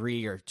like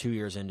 3 or 2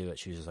 years into it,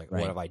 she was just like,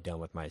 "What have I done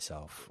with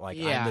myself? Like,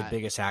 I'm the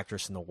biggest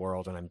actress in the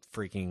world, and I'm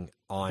freaking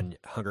on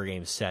Hunger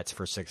Games sets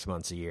for 6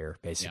 months a year,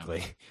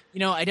 basically."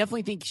 Yeah. I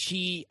definitely think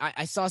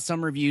I saw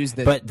some reviews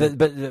that. But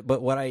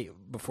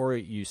before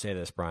you say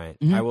this, Brian,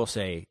 I will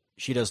say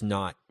she does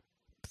not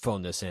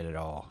phone this in at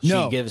all.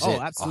 No. She gives it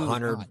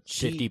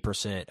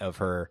 150% of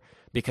her,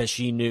 because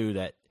she knew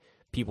that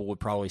people would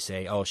probably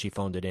say, "Oh, she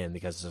phoned it in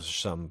because there's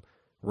some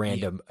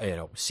random,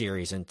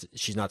 series," and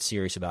she's not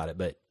serious about it.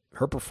 But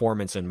her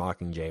performance in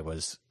Mockingjay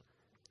was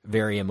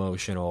very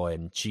emotional,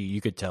 and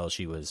you could tell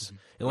she was,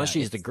 unless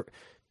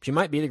she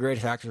might be the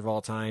greatest actress of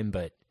all time,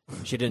 but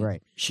she didn't.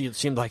 Right. She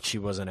seemed like she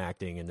wasn't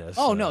acting in this.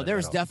 Oh no, there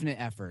was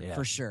definite effort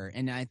for sure,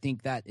 and I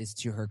think that is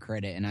to her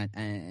credit.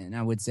 And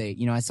I would say,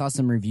 I saw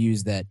some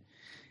reviews that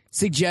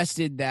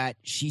suggested that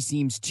she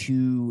seems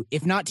too,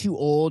 if not too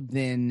old,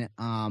 then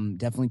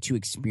definitely too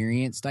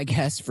experienced, I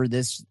guess, for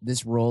this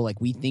role.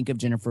 Like, we think of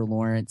Jennifer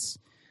Lawrence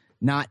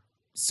not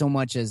so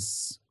much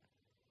as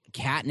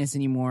Katniss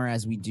anymore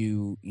as we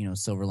do,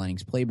 Silver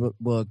Linings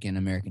Playbook and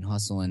American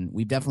Hustle, and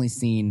we've definitely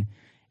seen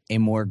a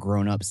more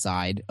grown-up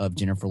side of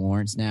Jennifer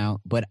Lawrence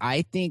now. But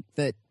I think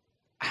that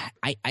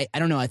I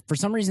don't know, for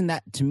some reason,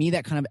 that to me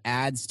that kind of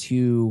adds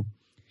to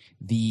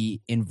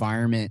the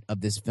environment of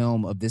this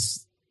film, of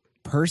this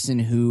person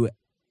who,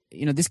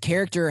 this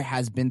character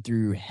has been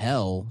through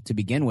hell to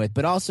begin with,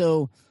 but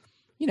also,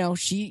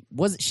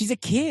 she's a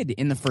kid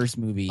in the first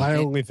movie. I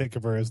only think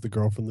of her as the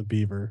girl from The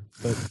Beaver,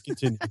 but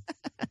continue.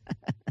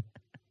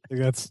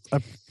 I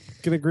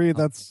can agree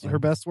that's her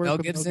best work. Mel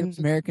Gibson,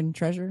 American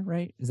Treasure,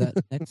 right? Is that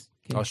next?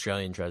 Okay.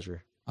 Australian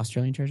Treasure.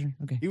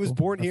 Okay. He was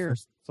born here.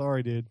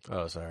 Sorry, dude.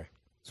 Oh, sorry.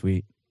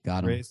 Sweet.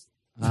 Got him. Race.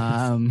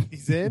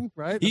 He's in,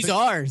 right? He's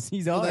ours.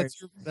 He's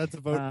ours. That's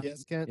a vote.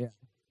 Yes, Kent. Yeah.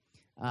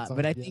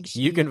 But I think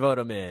you can vote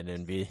him in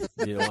and be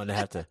the one to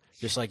have to,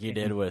 just like you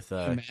did with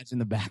imagine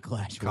the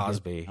backlash.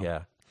 Cosby.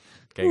 Yeah.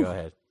 Okay, go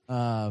ahead.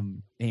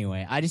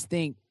 Anyway, I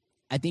think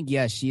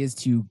she is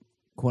too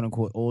quote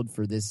unquote old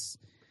for this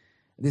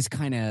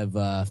kind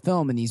of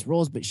film and these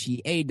roles, but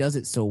she A, does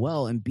it so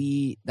well, and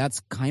B, that's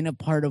kind of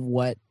part of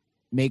what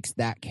makes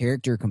that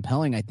character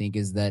compelling, I think,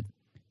 is that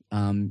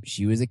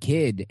she was a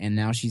kid and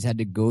now she's had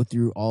to go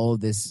through all of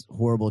this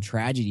horrible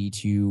tragedy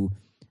to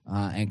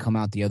and come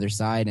out the other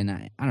side. And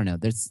I don't know,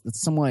 that's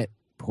somewhat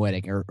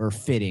poetic or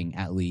fitting,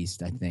 at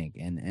least, I think.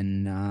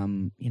 And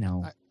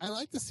I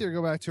like to see her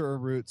go back to her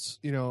roots,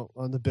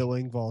 on the Bill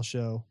Engvall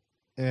show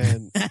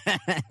and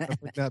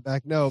bring that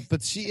back. No,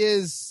 but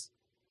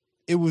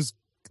it was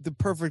the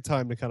perfect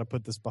time to kind of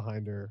put this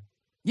behind her.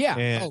 Yeah.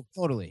 And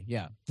totally.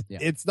 Yeah.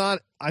 It's not,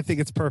 I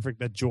think it's perfect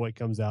that Joy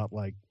comes out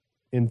like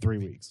in 3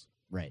 weeks.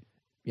 Right.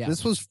 Yeah.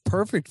 This was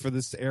perfect for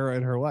this era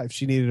in her life.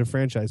 She needed a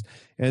franchise,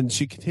 and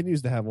she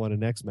continues to have one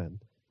in X-Men.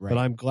 Right. But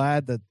I'm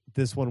glad that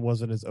this one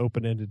wasn't as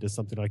open-ended as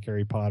something like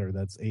Harry Potter.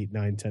 That's 8,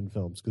 9, 10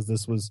 films, because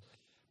this was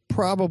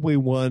probably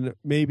 1,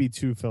 maybe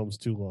 2 films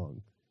too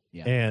long.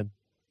 Yeah. And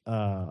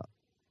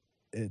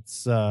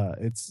it's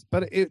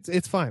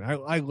fine.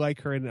 I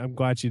like her, and I'm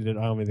glad she did it.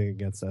 I don't have anything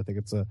against it. I think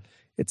it's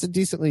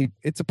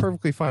a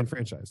perfectly fine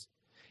franchise.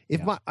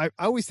 I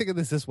always think of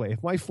this way.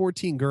 If my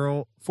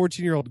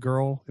 14-year-old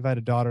girl, if I had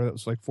a daughter that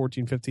was like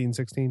 14, 15,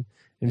 16,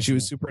 and she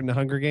was super into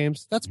Hunger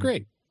Games, that's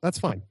great. That's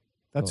fine.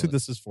 That's who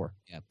this is for.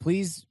 Yeah.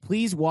 Please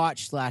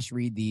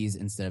watch/read these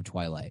instead of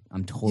Twilight.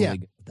 I'm totally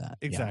good with that.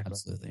 Exactly. Yeah,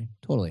 absolutely.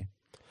 Totally.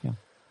 Yeah.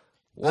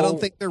 Well, I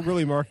don't think they're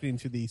really marketing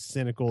to the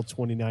cynical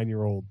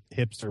 29-year-old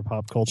hipster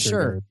pop culture.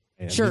 Sure.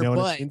 Sure, you know but,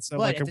 what I mean? So,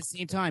 but at the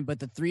same time, but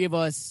the three of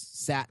us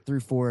sat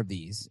through 4 of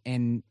these,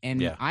 and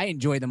I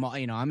enjoyed them all.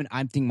 You know, I'm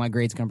thinking my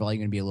grade's probably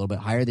going to be a little bit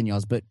higher than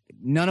y'all's, but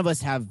none of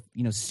us have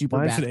super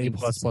mine's bad an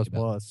things to say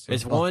about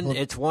it.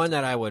 It's one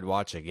that I would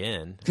watch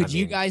again. Could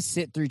you guys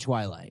sit through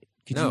Twilight?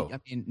 No.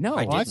 No.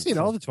 I've seen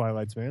all the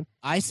Twilights, man.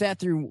 I sat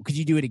through. Could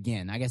you do it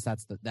again? I guess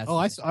that's.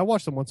 I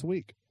watch them once a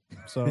week.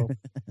 So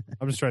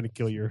I'm just trying to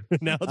kill your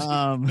analogy.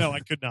 No,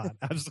 I could not.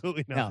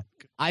 Absolutely not. No.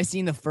 I've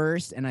seen the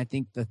first and I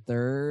think the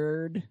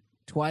third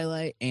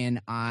Twilight, and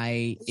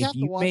if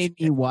you made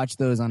me watch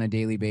those on a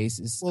daily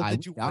basis, well,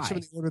 did you watch them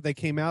in the order they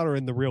came out or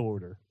in the real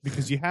order?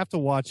 Because you have to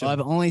watch them.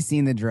 I've only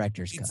seen the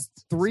director's cut.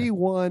 3,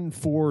 1,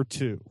 4,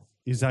 2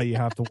 is how you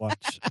have to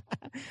watch.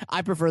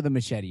 I prefer the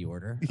machete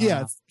order.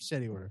 Yeah, it's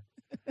machete order.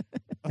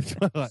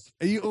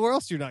 Or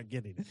else you're not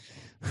getting it.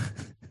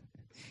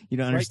 You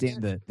don't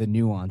understand the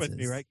nuances. With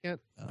me, right, Kent?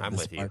 I'm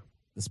with you.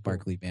 The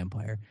sparkly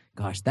vampire.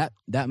 Gosh, that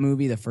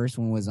movie, the first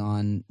one was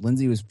on.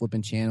 Lindsay was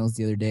flipping channels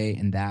the other day,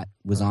 and that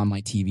was on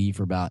my TV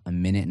for about a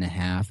minute and a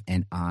half,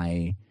 and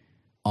I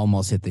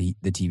almost hit the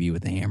TV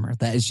with a hammer.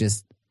 That is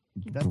just.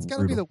 That's got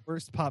to be the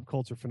worst pop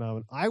culture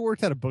phenomenon. I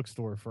worked at a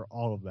bookstore for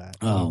all of that.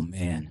 Oh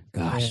man,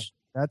 gosh,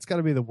 man, that's got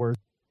to be the worst.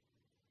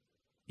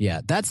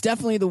 Yeah, that's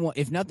definitely the one.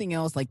 If nothing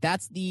else,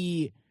 that's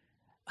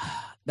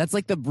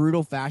like the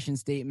brutal fashion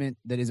statement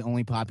that is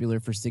only popular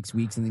for 6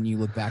 weeks, and then you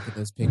look back at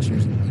those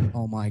pictures and think,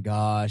 oh my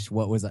gosh,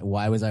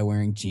 why was I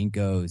wearing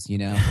Jinkos? You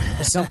know,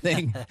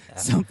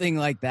 something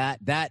like that.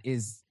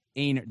 That's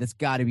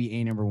got to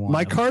be number one.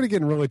 My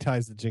cardigan really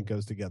ties the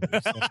Jinkos together.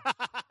 So.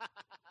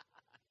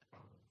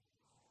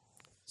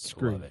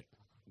 Screw it.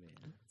 Man,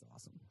 that's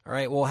awesome. All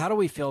right. Well, how do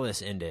we feel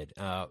this ended?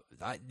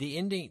 The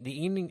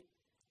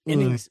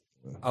endings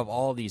of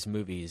all these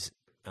movies,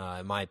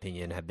 in my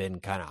opinion, have been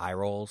kind of eye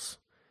rolls.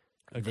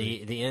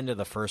 Agreed. The end of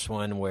the first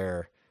one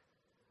where,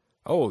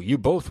 oh, you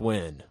both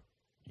win.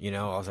 You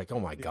know, I was like, oh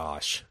my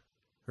gosh,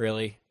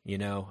 really? You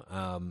know,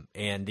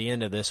 and the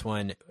end of this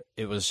one,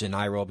 it was an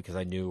eye roll because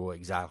I knew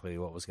exactly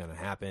what was going to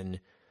happen.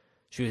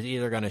 She was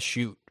either going to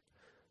shoot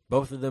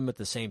both of them at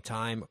the same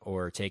time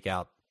or take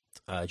out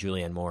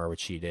Julianne Moore, which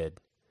she did.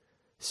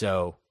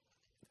 So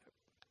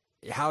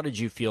how did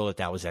you feel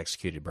that was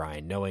executed,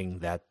 Brian, knowing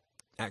the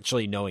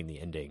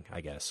ending,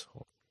 I guess?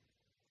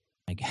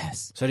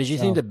 So did you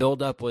think the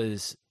build-up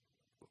was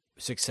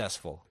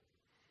successful?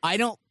 I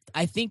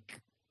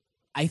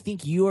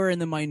think you are in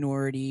the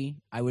minority,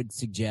 I would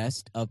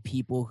suggest, of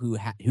people who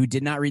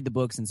did not read the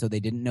books and so they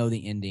didn't know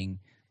the ending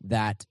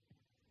that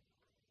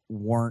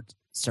weren't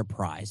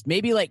surprised.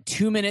 Maybe like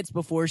 2 minutes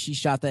before she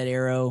shot that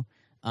arrow,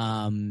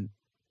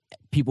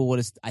 people would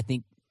have, I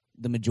think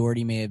the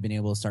majority may have been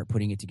able to start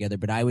putting it together,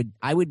 but I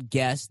would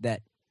guess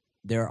that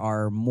there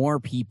are more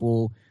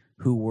people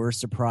who were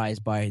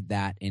surprised by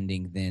that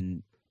ending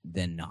than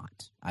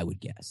not. I would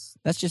guess.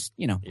 That's just,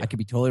 I could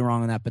be totally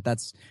wrong on that, but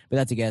that's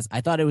a guess.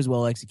 I thought it was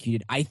well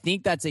executed. I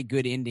think that's a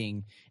good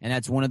ending, and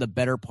that's one of the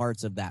better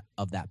parts of that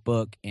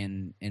book,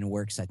 and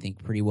works, I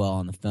think, pretty well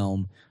on the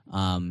film.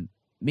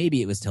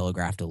 Maybe it was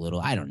telegraphed a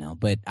little. I don't know,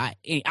 but I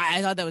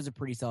thought that was a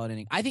pretty solid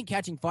ending. I think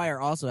Catching Fire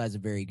also has a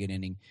very good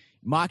ending.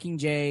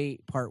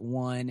 Mockingjay Part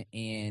 1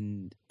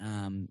 and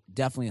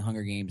definitely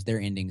Hunger Games, their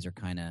endings are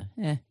kind of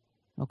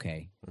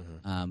okay.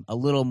 Mm-hmm. A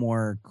little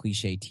more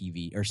cliche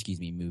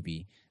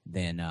movie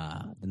than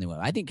they were.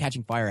 I think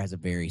Catching Fire has a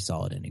very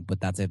solid ending, but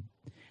that's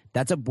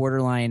a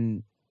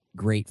borderline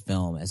great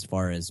film as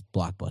far as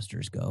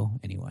blockbusters go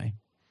anyway.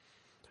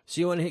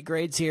 So you want to hit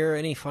grades here?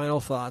 Any final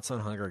thoughts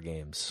on Hunger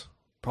Games?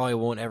 Probably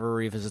won't ever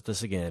revisit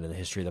this again in the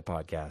history of the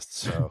podcast.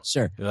 So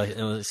sure,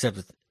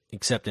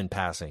 except in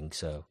passing.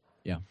 So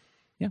yeah,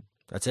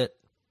 that's it.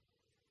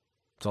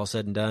 It's all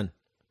said and done.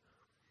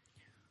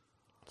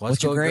 Let's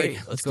go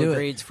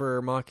grades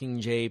for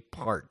Mockingjay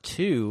Part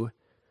 2.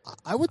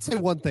 I would say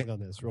one thing on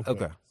this real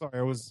quick. Okay.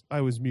 Sorry,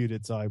 I was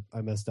muted, so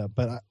I messed up.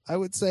 But I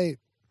would say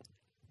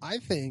I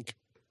think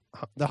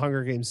the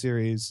Hunger Games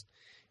series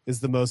is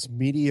the most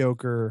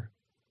mediocre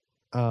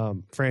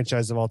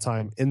franchise of all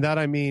time. In that,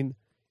 I mean,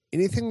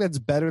 anything that's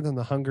better than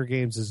the Hunger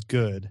Games is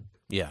good.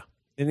 Yeah.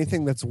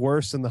 Anything that's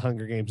worse than the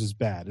Hunger Games is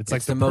bad. It's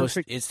like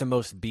It's the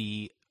most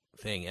B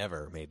thing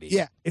ever, maybe.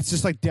 Yeah, it's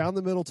just like down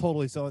the middle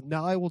totally. So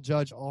now I will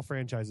judge all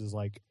franchises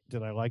like,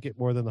 did I like it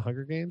more than the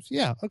Hunger Games?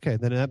 Yeah, okay,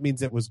 then that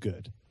means it was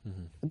good.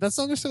 Mm-hmm. And that's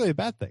not necessarily a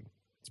bad thing.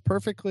 It's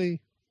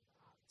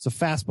a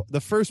fastball, the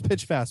first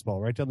pitch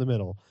fastball right down the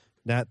middle.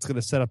 That's going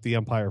to set up the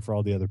umpire for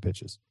all the other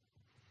pitches.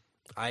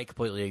 I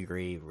completely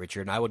agree,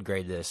 Richard. And I would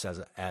grade this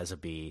as a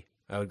B.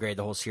 I would grade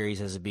the whole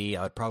series as a B.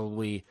 I would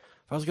probably,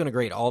 if I was going to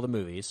grade all the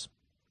movies,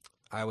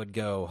 I would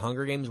go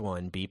Hunger Games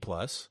 1, B+,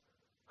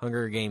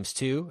 Hunger Games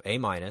 2, A-.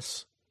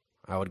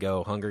 I would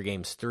go Hunger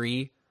Games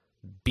 3,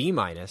 B-,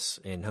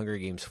 and Hunger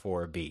Games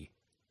 4, B.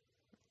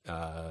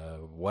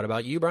 What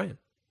about you, Brian?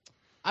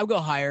 I would go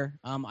higher.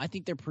 I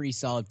think they're pretty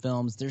solid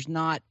films. They're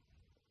not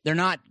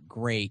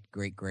great,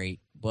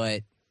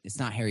 but it's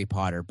not Harry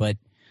Potter. But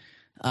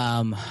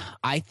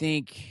I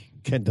think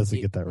Ken doesn't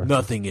get that right.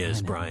 Nothing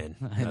is, Brian.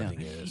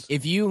 Nothing is.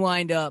 If you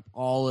lined up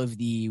all of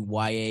the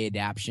YA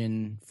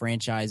adaptation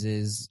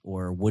franchises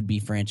or would-be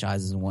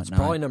franchises and whatnot, it's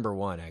probably number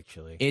one,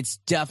 actually. It's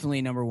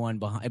definitely number one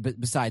behind. But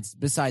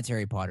besides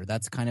Harry Potter,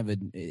 that's kind of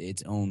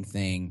its own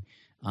thing.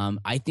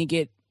 I think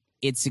it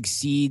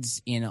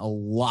succeeds in a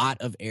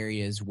lot of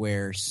areas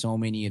where so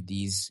many of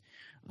these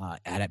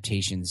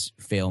adaptations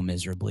fail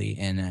miserably,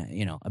 and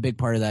a big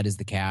part of that is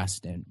the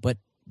cast. But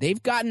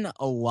they've gotten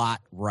a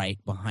lot right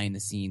behind the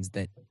scenes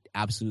that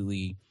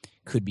absolutely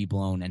could be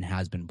blown and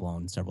has been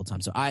blown several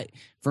times. So I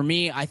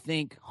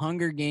think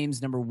Hunger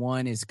Games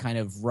 #1 is kind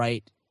of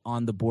right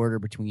on the border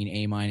between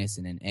A-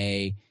 and an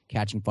A.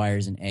 Catching Fire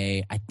is an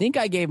A. I think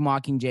I gave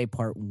Mockingjay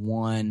Part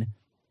 1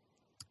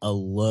 a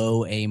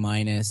low A-,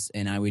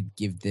 and I would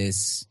give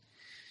this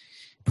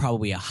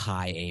probably a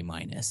high A-.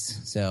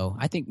 So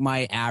I think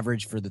my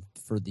average for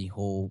the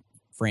whole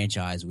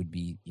franchise would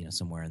be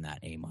somewhere in that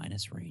A-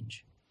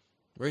 range.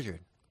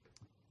 Richard,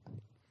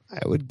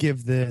 I would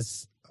give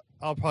this.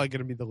 I'm probably going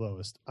to be the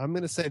lowest. I'm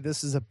going to say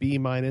this is a B-.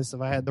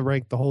 If I had to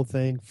rank the whole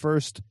thing,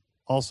 first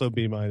also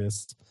B-,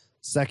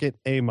 second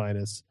A-,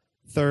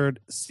 third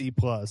C+,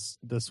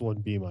 this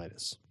one B-.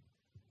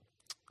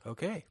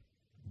 Okay.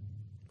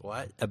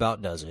 What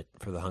about does it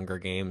for the Hunger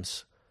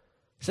Games?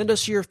 Send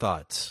us your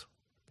thoughts.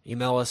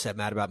 Email us at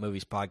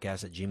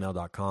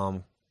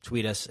madaboutmoviespodcast@gmail.com.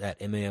 Tweet us at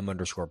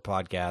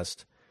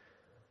MAM_podcast.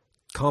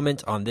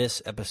 Comment on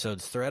this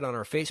episode's thread on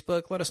our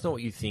Facebook. Let us know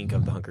what you think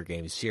of the Hunger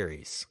Games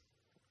series.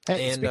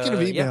 Hey, speaking of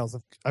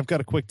emails, I've got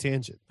a quick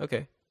tangent.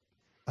 Okay.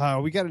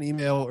 We got an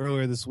email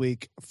earlier this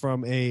week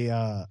from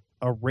a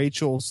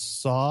Rachel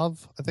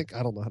Sauve. I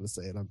don't know how to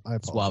say it. I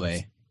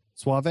apologize.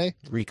 Suave.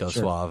 Rico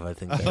Sure. Suave, I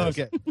think. That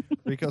Okay.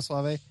 Rico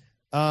Suave.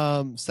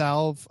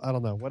 Salve, I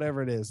don't know,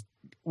 whatever it is,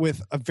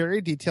 with a very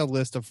detailed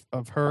list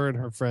of her and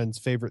her friends'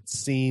 favorite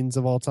scenes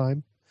of all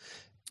time.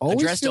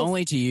 Addressed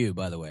only to you,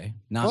 by the way.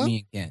 Not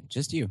me again.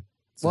 Just you.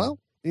 So,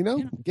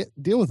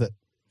 deal with it.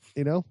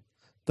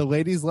 The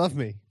ladies love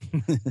me.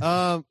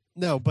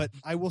 No, but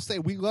I will say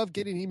we love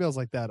getting emails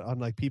like that on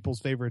like people's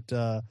favorite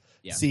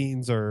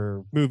scenes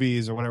or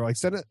movies or whatever. Like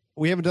send it.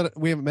 We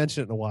haven't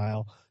mentioned it in a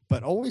while,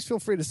 but always feel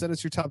free to send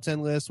us your top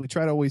 10 list. We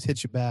try to always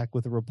hit you back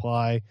with a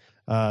reply,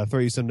 throw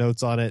you some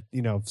notes on it,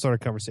 start a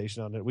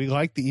conversation on it. We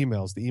like the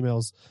emails. The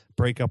emails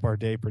break up our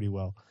day pretty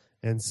well.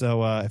 And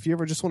so if you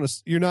ever just want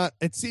to,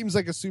 it seems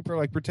like a super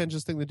like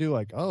pretentious thing to do.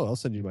 Like, oh, I'll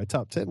send you my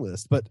top 10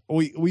 list, but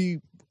we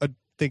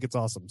think it's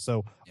awesome.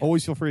 So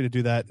always feel free to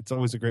do that. It's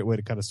always a great way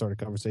to kind of start a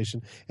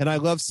conversation. And I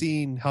love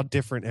seeing how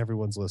different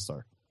everyone's lists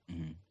are.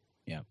 Mm-hmm.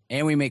 Yeah.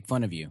 And we make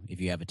fun of you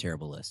if you have a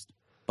terrible list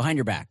behind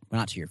your back,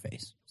 not to your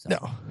face. So.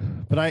 No,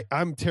 but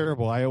I'm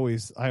terrible. I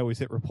always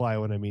hit reply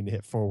when I mean to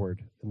hit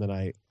forward. And then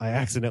I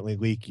accidentally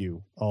leak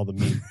you all the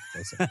memes.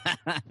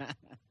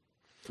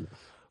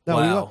 No,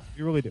 wow.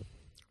 You really do.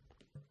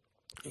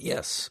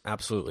 Yes,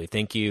 absolutely.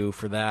 Thank you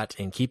for that,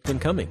 and keep them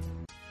coming.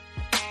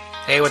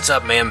 Hey, what's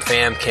up, Ma'am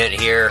Fam? Kent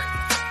here.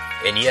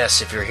 And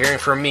yes, if you're hearing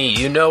from me,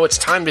 you know it's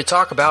time to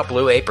talk about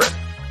Blue Apron.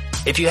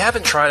 If you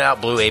haven't tried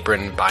out Blue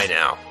Apron by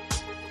now,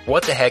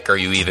 what the heck are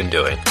you even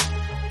doing?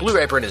 Blue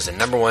Apron is the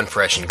 #1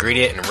 fresh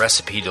ingredient and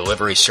recipe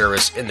delivery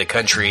service in the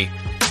country.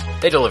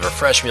 They deliver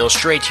fresh meals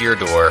straight to your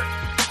door.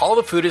 All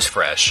the food is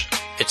fresh,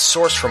 it's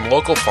sourced from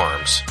local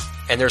farms,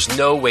 and there's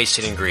no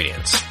wasted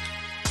ingredients.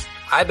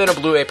 I've been a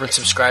Blue Apron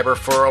subscriber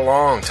for a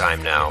long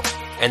time now,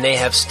 and they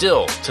have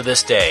still, to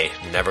this day,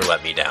 never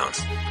let me down.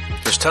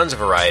 There's tons of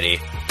variety.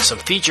 Some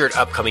featured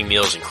upcoming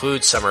meals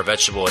include summer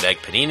vegetable and egg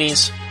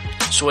paninis,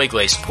 soy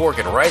glazed pork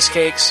and rice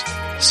cakes,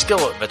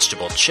 skillet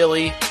vegetable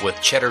chili with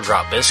cheddar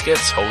drop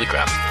biscuits, holy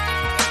crap,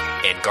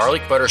 and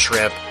garlic butter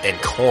shrimp and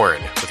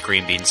corn with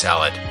green bean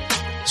salad.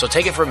 So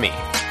take it from me.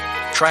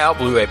 Try out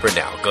Blue Apron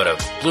now. Go to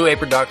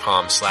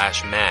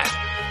blueapron.com/mad.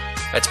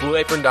 That's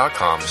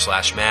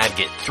blueapron.com/mad.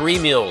 Get 3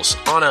 meals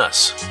on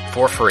us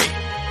for free.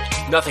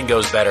 Nothing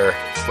goes better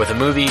with a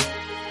movie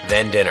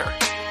than dinner.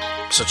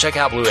 So check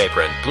out Blue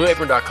Apron.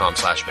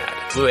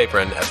 blueapron.com/mad. Blue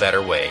Apron, a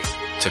better way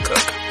to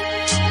cook.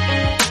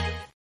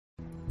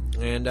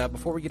 And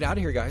before we get out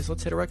of here, guys,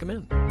 let's hit a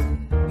recommend.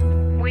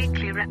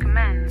 Weekly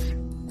recommends.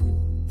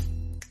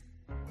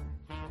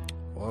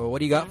 Well, what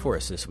do you got for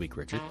us this week,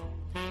 Richard?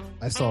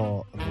 I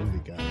saw a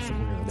movie, guys.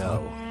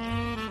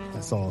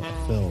 I saw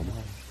a film.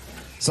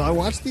 So I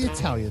watched The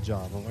Italian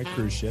Job on my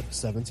cruise ship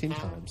 17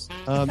 times.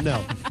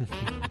 No,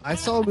 I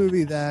saw a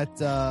movie that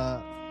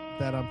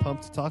I'm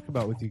pumped to talk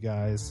about with you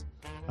guys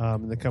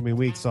in the coming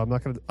weeks. So I'm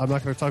not gonna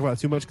talk about it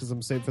too much because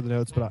I'm saving for the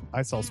notes. But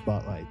I saw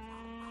Spotlight.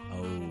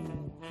 Oh,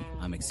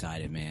 I'm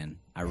excited, man.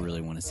 I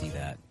really want to see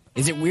that.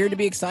 Is it weird to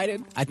be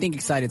excited? I think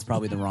excited is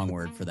probably the wrong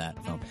word for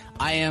that film.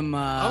 I am.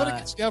 I'm gonna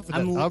get you up for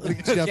that. I'm gonna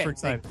get you up for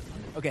excited.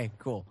 Okay,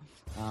 cool.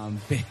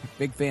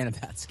 Big fan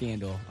of that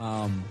scandal.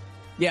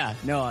 Yeah,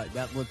 no,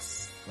 that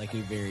looks like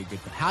a very good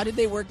film. How did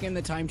they work in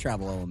the time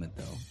travel element,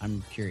 though?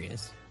 I'm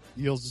curious.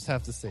 You'll just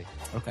have to see.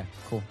 Okay,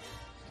 cool.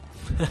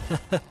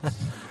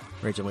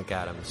 Rachel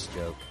McAdams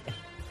joke.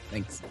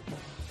 Thanks.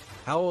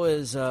 How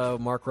is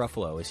Mark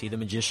Ruffalo? Is he the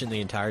magician the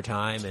entire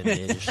time? And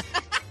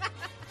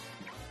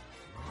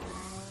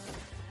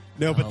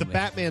No, but Oh, the man.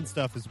 Batman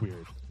stuff is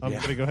weird. I'm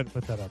going to go ahead and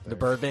put that out there. The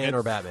Birdman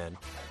or Batman?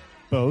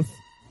 Both.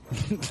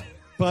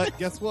 But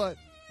guess what?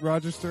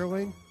 Roger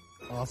Sterling,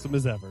 awesome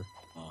as ever.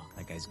 Oh,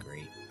 that guy's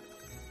great.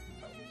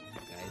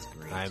 That guy's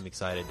great. I'm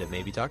excited to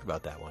maybe talk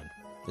about that one.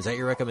 Is that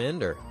your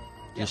recommend, or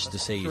just to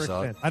say you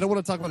saw it? I don't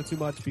want to talk about it too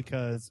much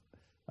because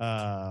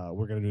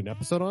we're going to do an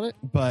episode on it,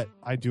 but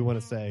I do want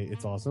to say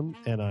it's awesome,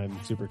 and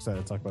I'm super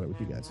excited to talk about it with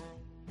you guys.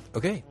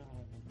 Okay.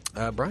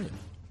 Brian.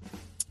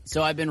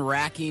 So I've been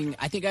racking.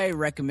 I think I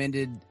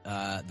recommended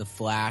The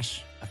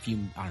Flash a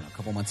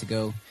couple months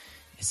ago.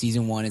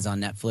 Season 1 is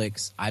on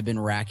Netflix. I've been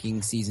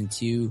racking season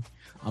 2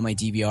 on my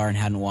DVR and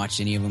hadn't watched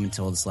any of them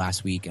until this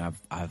last week.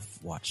 I've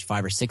watched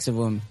 5 or 6 of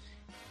them,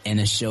 and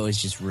the show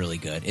is just really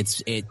good.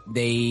 I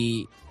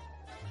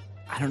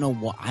don't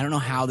know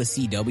how the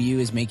CW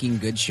is making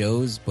good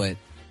shows, but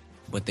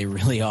they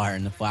really are.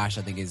 And The Flash,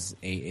 I think,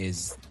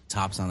 is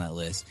tops on that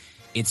list.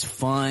 It's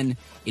fun.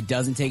 It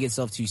doesn't take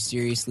itself too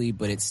seriously,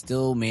 but it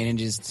still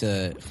manages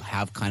to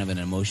have kind of an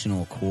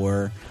emotional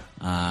core.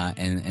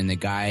 And the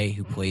guy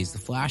who plays the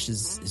Flash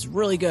is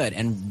really good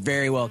and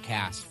very well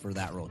cast for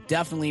that role.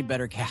 Definitely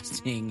better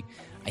casting,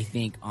 I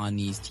think, on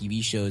these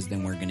TV shows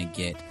than we're gonna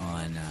get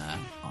on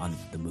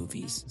the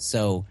movies.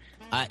 So,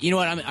 you know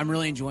what? I'm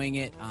really enjoying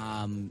it.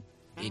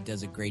 It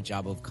does a great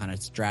job of kind of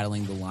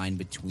straddling the line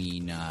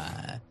between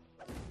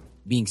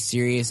being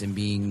serious and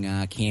being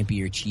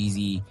campy or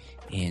cheesy.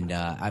 And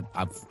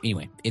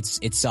anyway,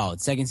 it's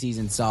solid. Second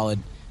season, solid.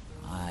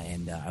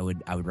 And I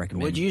would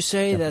recommend. Would you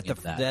say that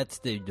that. that's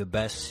the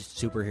best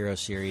superhero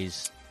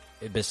series?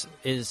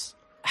 Is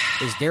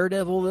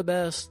Daredevil the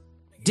best?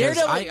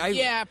 Daredevil,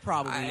 yeah,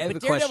 probably. I have but a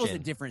Daredevil's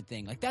question. a different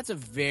thing. Like, that's a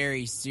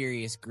very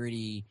serious,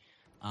 gritty,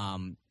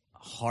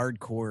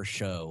 hardcore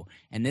show,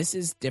 and this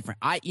is different.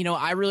 I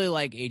really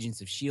like Agents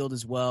of S.H.I.E.L.D.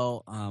 as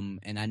well,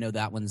 and I know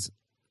that one's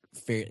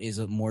is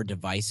a more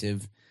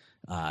divisive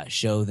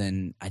show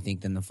than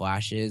the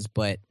Flash is,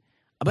 but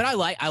I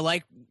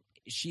like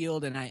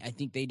S.H.I.E.L.D. and I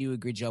think they do a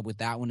good job with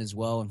that one as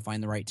well and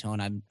find the right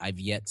tone. I've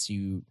yet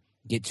to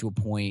get to a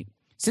point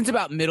since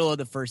about middle of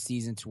the first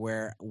season to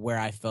where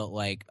I felt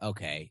like,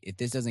 okay, if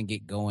this doesn't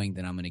get going,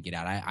 then I'm going to get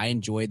out. I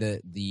enjoy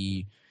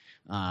the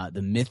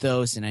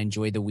mythos and I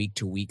enjoy the week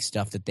to week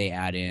stuff that they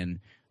add in,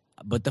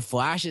 but the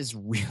Flash is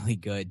really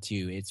good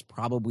too. It's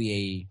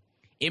probably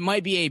it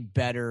might be a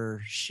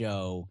better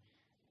show,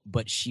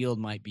 but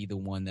S.H.I.E.L.D. might be the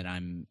one that I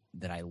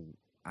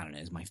don't know,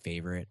 is my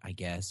favorite, I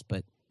guess,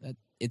 but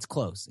it's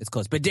close. It's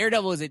close. But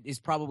Daredevil is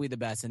probably the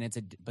best,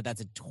 and but that's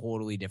a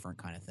totally different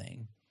kind of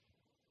thing.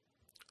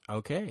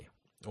 Okay.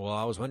 Well,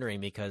 I was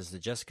wondering because the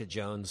Jessica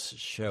Jones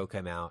show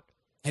came out.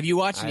 Have you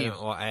watched it?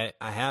 Well, I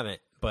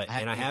haven't,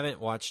 haven't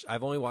watched.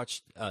 I've only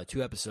watched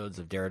 2 episodes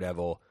of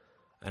Daredevil,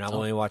 and I've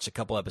only watched a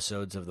couple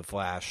episodes of The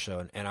Flash.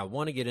 So, and I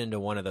want to get into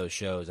one of those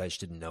shows. I just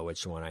didn't know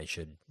which one I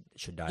should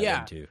dive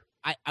into.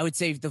 I would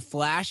say The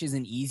Flash is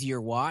an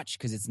easier watch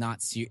because it's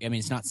not.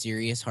 It's not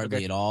serious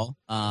hardly at all.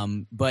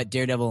 But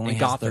Daredevil only and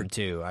has Gotham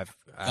too.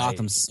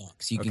 Gotham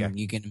sucks. You can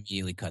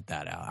immediately cut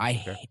that out. I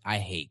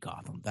hate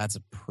Gotham. That's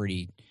a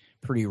pretty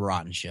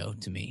rotten show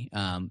to me.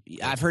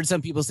 I've heard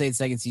some people say the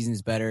second season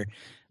is better,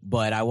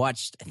 but I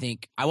watched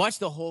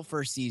the whole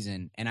first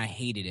season and I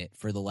hated it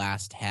for the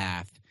last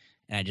half,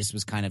 and I just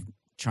was kind of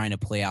trying to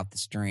play out the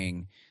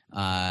string.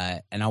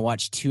 And I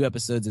watched 2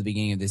 episodes at the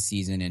beginning of this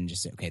season and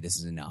just said, okay, this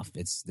is enough.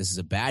 This is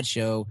a bad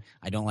show.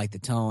 I don't like the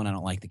tone. I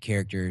don't like the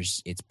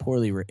characters. It's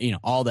poorly,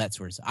 all that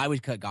sort of stuff. I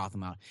would cut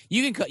Gotham out.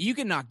 You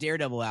can knock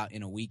Daredevil out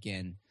in a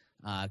weekend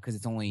because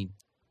it's only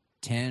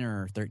 10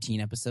 or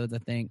 13 episodes, I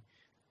think.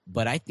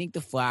 But I think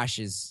The Flash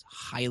is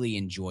highly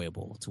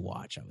enjoyable to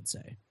watch, I would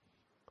say.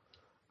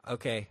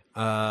 Okay.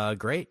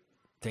 Great.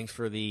 Thanks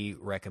for the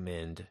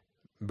recommend,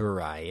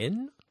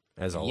 Brian,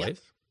 as always. Yep.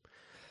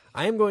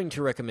 I am going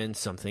to recommend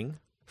something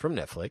from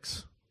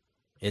Netflix.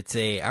 It's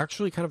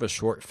actually kind of a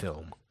short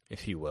film,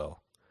 if you will.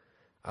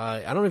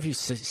 I don't know if you've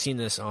seen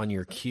this on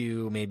your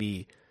queue,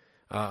 maybe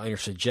on your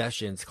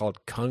suggestion. It's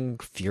called Kung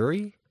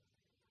Fury.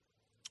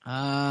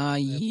 Yeah,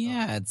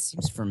 it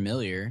seems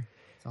familiar.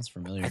 Sounds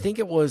familiar. I think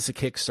it was a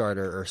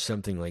Kickstarter or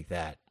something like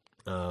that.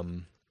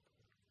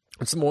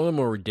 It's one of the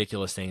more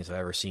ridiculous things I've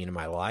ever seen in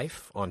my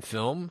life on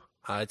film.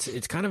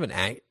 It's kind of an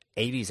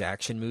 80s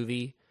action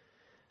movie.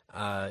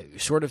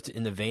 Sort of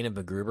in the vein of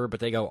MacGruber, but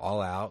they go all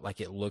out.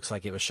 Like, it looks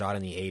like it was shot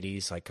in the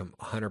 80s, like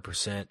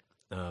 100%.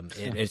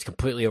 It's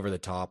completely over the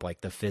top.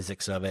 Like, the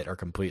physics of it are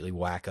completely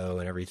wacko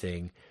and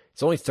everything.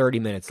 It's only 30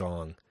 minutes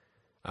long,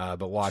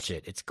 but watch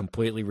it. It's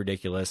completely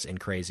ridiculous and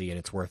crazy, and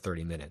it's worth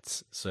 30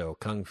 minutes. So,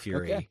 Kung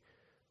Fury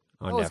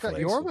on Netflix. It's got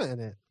Yorma in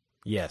it.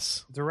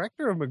 Yes.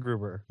 Director of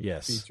MacGruber.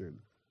 Yes. Featured.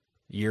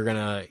 You're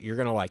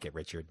gonna like it,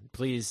 Richard.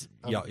 Please,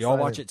 y'all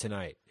watch it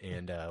tonight,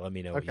 and let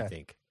me know what you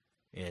think.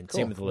 And cool.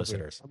 Same with the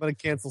listeners. I'm going to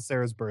cancel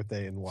Sarah's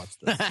birthday and watch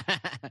this.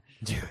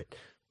 Do it.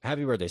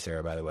 Happy birthday,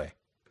 Sarah, by the way.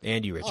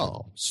 And you, Richard.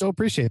 Oh, she'll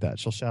appreciate that.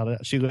 She'll shout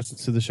it. She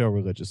listens to the show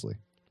religiously.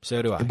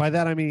 So do I. And by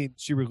that, I mean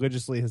she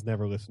religiously has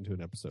never listened to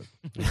an episode.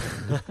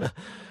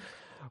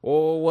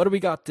 Well, what do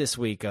we got this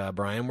week,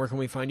 Brian? Where can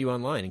we find you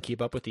online and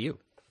keep up with you?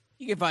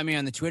 You can find me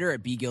on the Twitter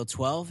at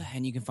bgill12,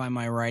 and you can find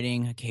my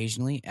writing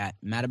occasionally at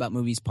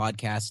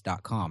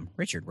madaboutmoviespodcast.com.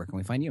 Richard, where can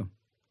we find you?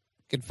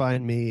 You can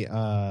find me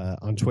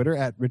on Twitter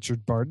at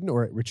Richard Barden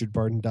or at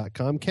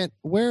richardbarden.com. Kent,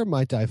 where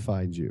might I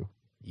find you?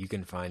 You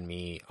can find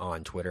me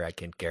on Twitter at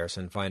Kent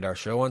Garrison. Find our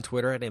show on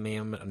Twitter at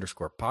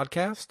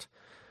MAM_podcast.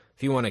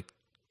 If you want to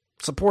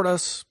support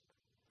us,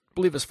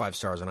 leave us 5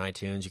 stars on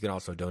iTunes. You can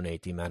also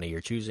donate the amount of your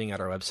choosing at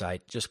our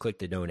website. Just click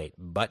the donate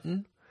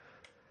button.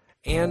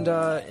 And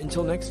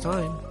until next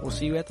time, we'll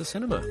see you at the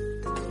cinema.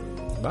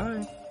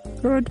 Bye.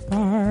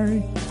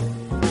 Goodbye.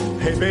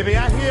 Hey, baby,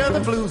 I hear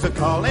the blues are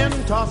calling.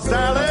 Tossed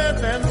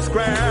salad and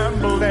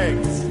scrambled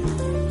eggs.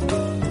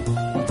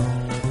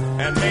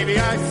 And maybe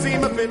I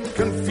seem a bit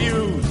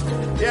confused.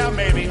 Yeah,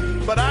 maybe,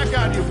 but I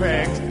got you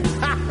pegged.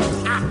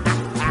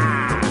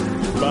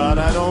 But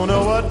I don't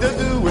know what to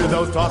do with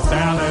those tossed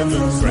salads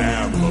and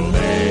scrambled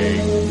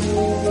eggs.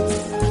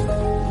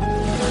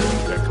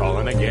 They're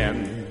calling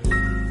again.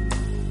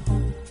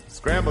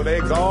 Scrambled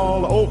eggs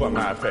all over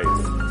my face.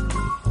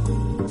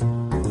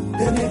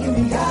 They're making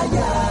me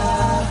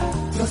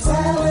yah-yah. Your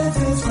salads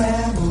and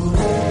scrambled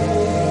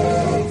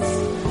eggs.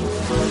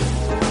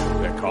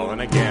 They're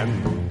calling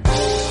again.